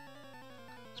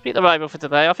 Let's beat the rival for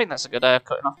today. I think that's a good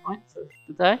cutting off point for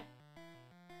today.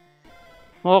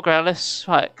 More Growlithe.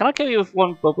 Right, can I kill you with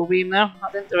one Bubble Beam now?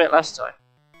 I didn't do it last time.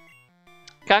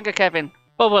 Kanga Kevin,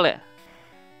 bubble it.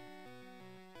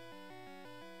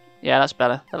 Yeah, that's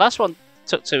better. The last one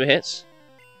took 2 hits.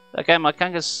 Again, my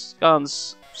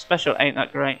Kangaskhan's special ain't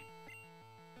that great.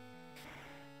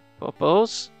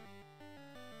 Bubbles.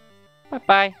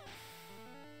 Bye-bye.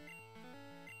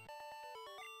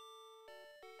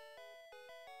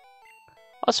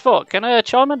 I was thought, can a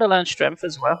Charmander learn Strength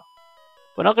as well?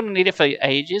 We're not going to need it for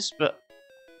ages, but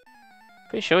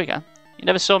pretty sure we can. You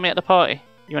never saw me at the party.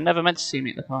 You were never meant to see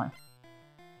me at the party.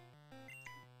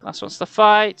 Last one's the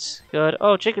fight. Good.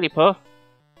 Oh, Jigglypuff.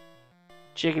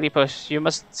 Jigglypuff, you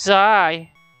must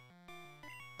die.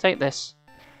 Take this.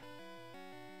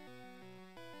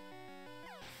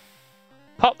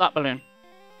 Pop that balloon.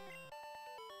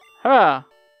 Hurrah!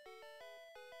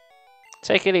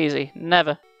 Take it easy.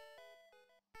 Never.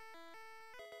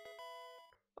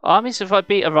 I mean, if I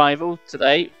beat a rival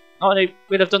today, not only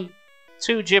we'd have done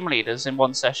 2 gym leaders in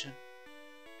 1 session.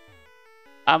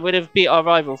 And we'd have beat our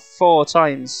rival 4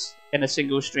 times in a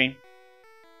single stream.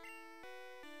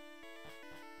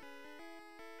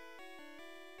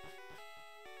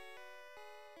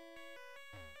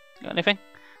 Got anything?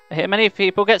 I hear many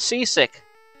people get seasick.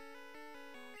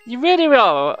 You really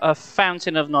are a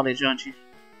fountain of knowledge, aren't you?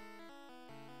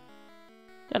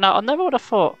 Yeah, no, I never would have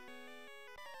thought.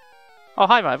 Oh,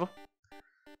 hi, rival.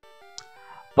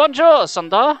 Bonjour,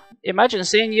 Sundar. Imagine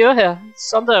seeing you here.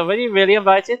 Sundar, were you really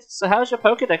invited? So how's your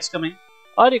Pokédex coming?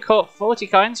 I already caught 40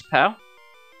 kinds, pal.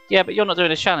 Yeah, but you're not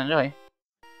doing a challenge, are you?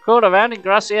 Crawl around in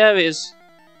grassy areas.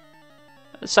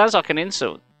 It sounds like an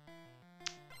insult.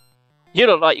 You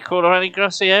look like you crawl around in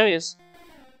grassy areas.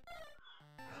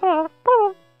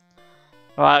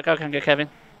 Alright, go Kanga Kevin.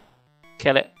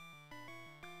 Kill it.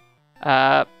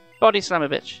 Body slam a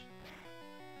bitch.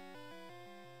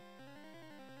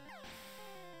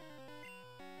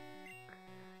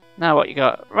 Now what you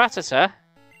got? Ratata.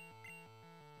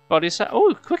 Body slam.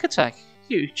 Oh, quick attack.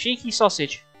 You cheeky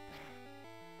sausage.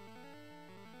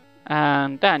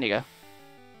 And down you go.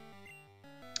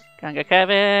 Kanga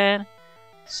Kevin.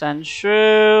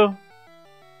 Sandshrew.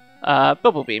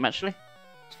 Bubble Beam actually.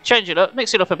 Change it up,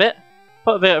 mix it up a bit.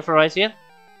 Put a bit of variety in.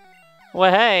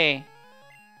 Well, hey.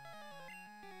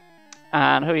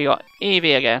 And who you got?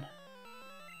 Eevee again.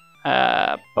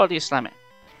 Body slam it.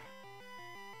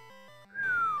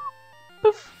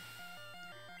 Poof.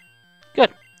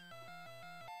 Good.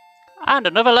 And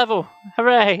another level.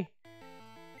 Hooray.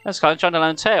 That's kind of trying to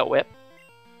learn Tail Whip.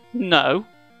 No.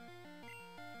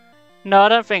 No, I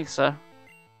don't think so.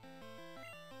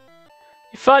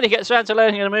 He finally gets around to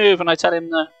learning a move and I tell him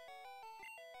no.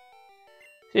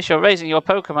 Since you're raising your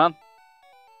Pokemon.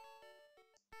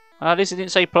 Well, at least he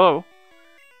didn't say plural.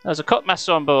 There was a Cut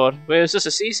Master on board, but it was just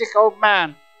a seasick old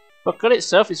man. But Cut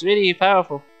itself is really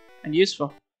powerful and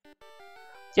useful.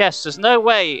 Yes, there's no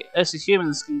way us as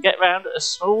humans can get round a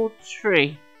small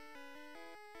tree.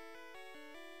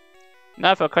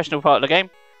 Now for a questionable part of the game.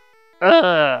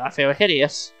 I feel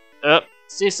hideous.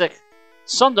 Seasick.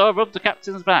 Sondor rubbed the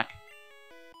captain's back.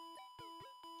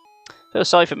 Feel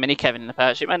sorry for Mini Kevin in the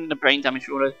parachute. Man, the brain damage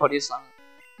for all those body slams.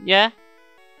 Yeah?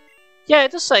 Yeah,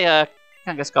 it does say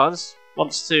Kangaskhan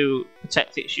wants to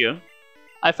protect its young.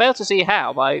 I fail to see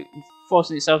how by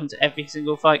forcing itself into every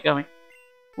single fight going.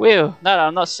 Whew, no,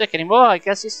 I'm not sick anymore. I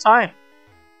guess it's time.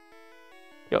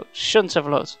 Yo, shouldn't have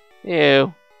looked.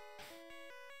 Ew.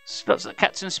 Lots of the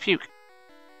captain's puke.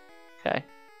 Okay.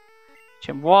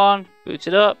 Gym 1,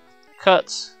 booted up,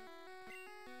 cut.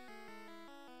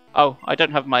 Oh, I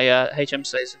don't have my HM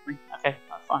slaves with me. Okay,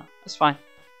 that's fine. That's fine.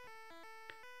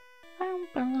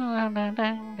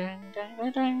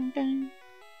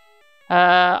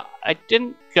 I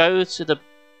didn't go to the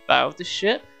bow of the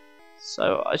ship,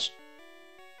 so I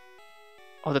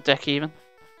or the deck even.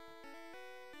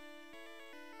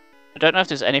 I don't know if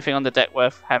there's anything on the deck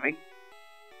worth having.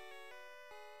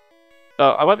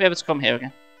 But I won't be able to come here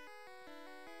again.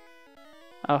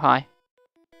 Oh, hi.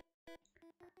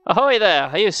 Ahoy there!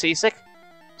 Are you seasick?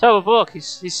 Tower Bork,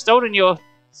 he's stolen your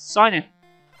signing.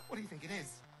 What do you think it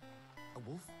is? A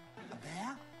wolf? A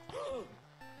bear?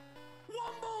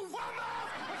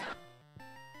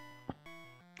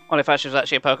 What if Ash was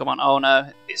actually a Pokemon? Oh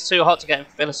no, it's too hot to get in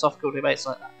philosophical debates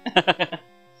like that.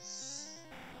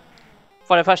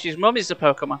 What if Ash's mum is a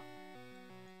Pokemon?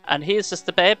 And he's just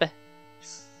a baby.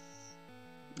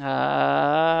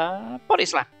 Body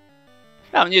Slam.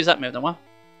 I haven't used that move in a while.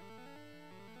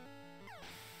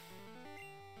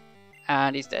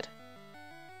 And he's dead.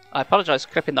 I apologise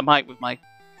for clipping the mic with my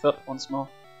foot once more.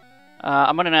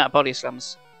 I'm running out of Body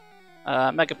Slams.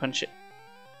 Mega Punch it.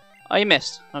 Oh, you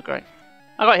missed. Oh, great.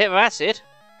 I got hit with acid.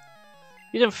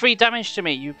 You done 3 damage to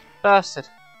me, you bastard.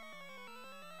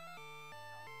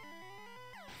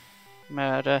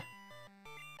 Murder.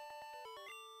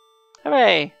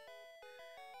 Hooray!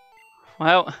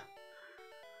 Well,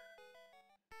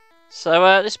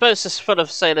 so this boat's just full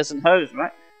of sailors and hoes,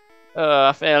 right?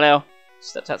 I feel ill.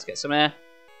 Stepped out to get some air.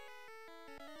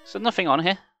 So nothing on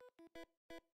here.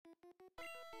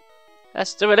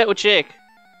 Let's do a little jig.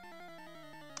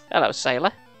 Hello,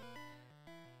 sailor.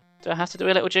 Do I have to do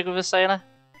a little jig with a sailor?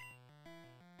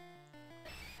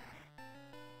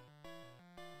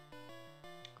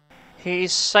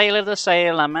 He's Sailor the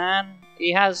Sailor Man.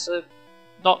 He has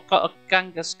not got a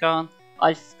Kangaskhan.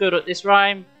 I'm good at this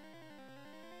rhyme.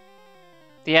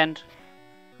 The end.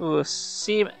 Ooh,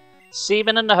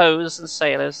 seamen and the hose and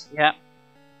sailors. Yeah.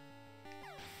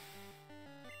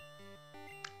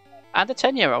 And a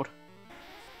 10-year-old.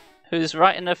 Who's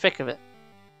right in the thick of it.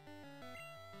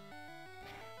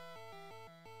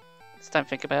 Just don't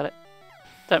think about it.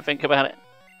 Don't think about it.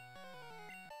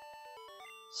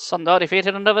 Sondor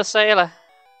defeated another sailor.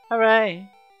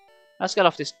 Hooray! Let's get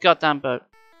off this goddamn boat.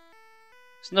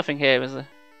 There's nothing here, is there?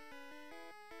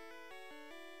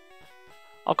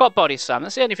 I've got Body Slam.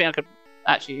 That's the only thing I could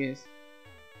actually use.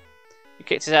 He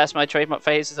kicked his ass. My trademark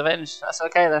phase is avenged. That's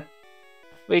okay then.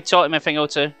 We taught him a thing or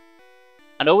two.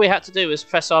 And all we had to do was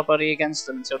press our body against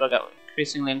them until they got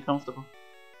increasingly uncomfortable.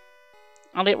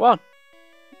 And it won.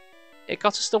 It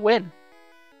got us the win.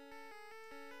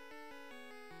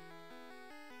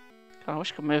 God, I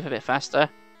wish I could move a bit faster.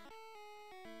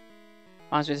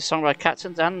 Reminds me of the song by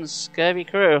Captain Dan and Scurvy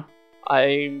Crew.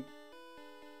 I'd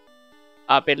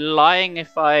be lying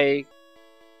if I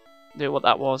knew what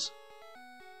that was.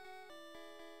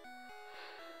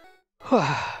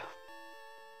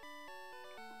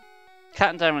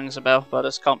 Captain Dan rings a bell, but I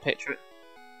just can't picture it.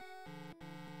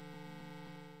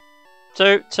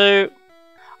 Two.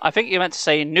 I think you meant to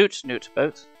say newt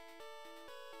boat.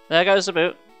 There goes the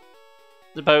boat.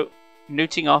 The boat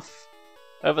newting off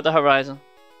over the horizon.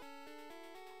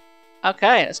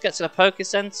 Okay, let's get to the Poké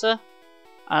Center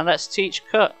and let's teach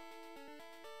Cut.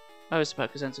 Where is the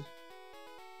Poké Center?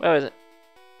 Where is it?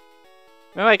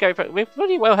 We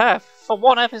pretty well have. For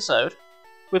one episode,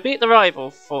 we beat the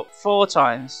rival for 4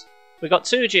 times. We got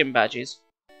 2 gym badges.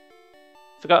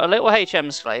 We got a little HM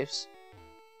slaves.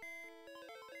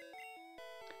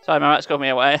 Sorry, my rat's got me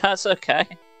away. That's okay.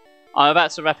 I'm about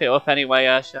to wrap it up anyway,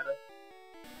 Shadow.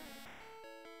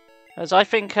 As I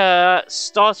think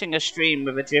starting a stream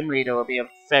with a gym leader will be a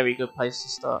very good place to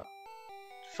start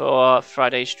for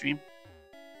Friday's stream.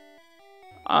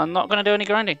 I'm not going to do any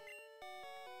grinding.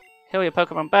 Heal your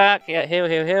Pokemon back. Yeah,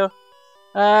 heal.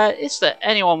 Is there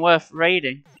anyone worth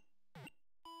raiding?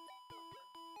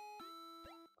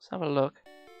 Let's have a look.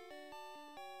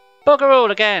 Bugger all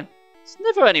again. There's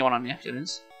never anyone on the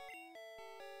afternoons.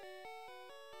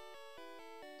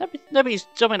 Nobody's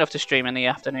dumb enough to stream in the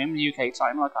afternoon, UK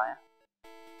time, like I am.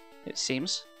 It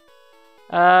seems.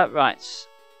 Right.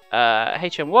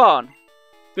 HM1.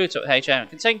 Boot up HM.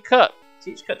 Contain Cut.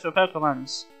 Teach Cut to a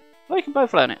Pokemon. Well, you can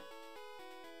both learn it.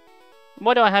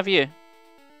 Why do I have you?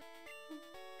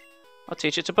 I'll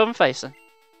teach it to Bumface then.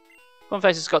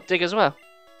 Bumface has got Dig as well.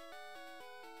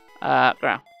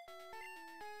 Growl.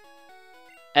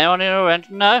 Anyone in your end?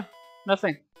 No?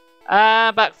 Nothing.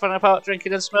 Back from the park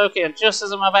drinking and smoking, and just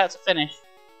as I'm about to finish.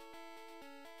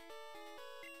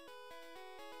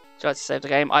 Would you like to save the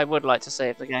game? I would like to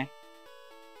save the game.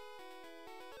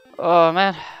 Oh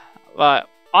man. Right,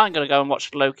 I'm gonna go and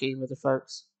watch Loki with the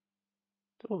folks.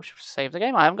 Oh, should we save the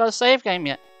game? I haven't got a save game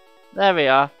yet. There we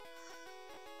are.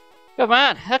 Good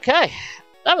man. Okay.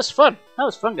 That was fun. That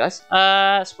was fun, guys.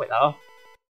 Let's quit that off.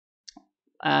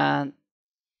 And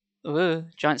ooh,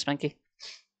 giant Spanky.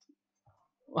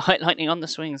 White lightning on the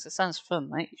swings. It sounds fun,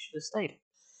 mate. You should have stayed.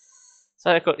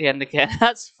 So I got the end again.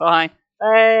 That's fine.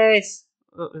 Face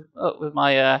up with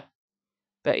my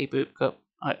Betty Boop cup,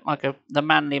 like the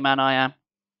manly man I am.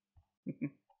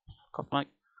 Cough mic.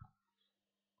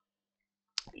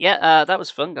 Yeah, that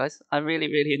was fun, guys. I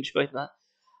really enjoyed that.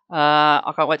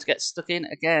 I can't wait to get stuck in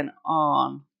again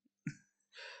on.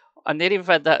 I nearly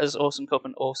read that as Awesome Cup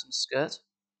and Awesome Skirt.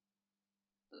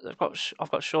 I've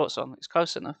got shorts on. It's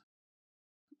close enough.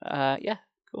 Yeah,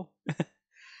 cool.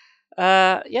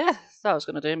 Yeah, that was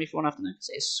gonna do me for one afternoon.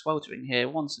 It's sweltering here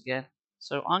once again,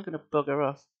 so I'm gonna bugger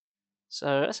off.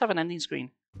 So let's have an ending screen.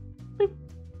 Boop.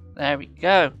 There we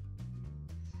go.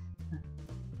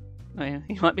 Oh yeah,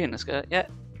 you might be in the skirt. Yeah.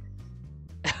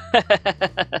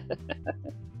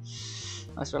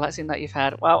 Nice relaxing that you've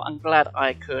had. Well, I'm glad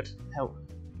I could help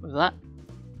with that.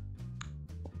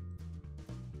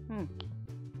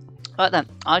 Right then,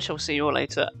 I shall see you all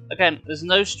later. Again, there's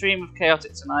no stream of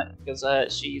Chaotic tonight because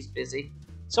she's busy.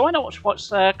 So why not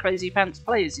watch Crazy Pants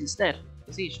Plays instead?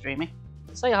 Because he's streaming.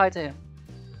 Say hi to him.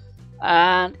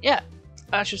 And yeah,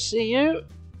 I shall see you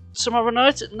tomorrow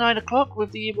night at 9 o'clock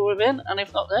with the Evil Within. And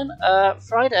if not then,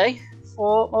 Friday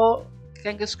for more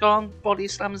Kangaskhan Body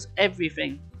Slams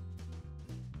Everything.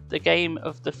 The game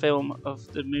of the film of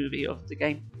the movie of the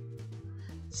game.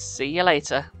 See you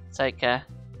later. Take care.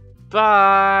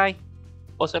 Bye.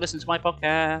 Also listen to my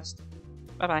podcast.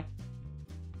 Bye bye.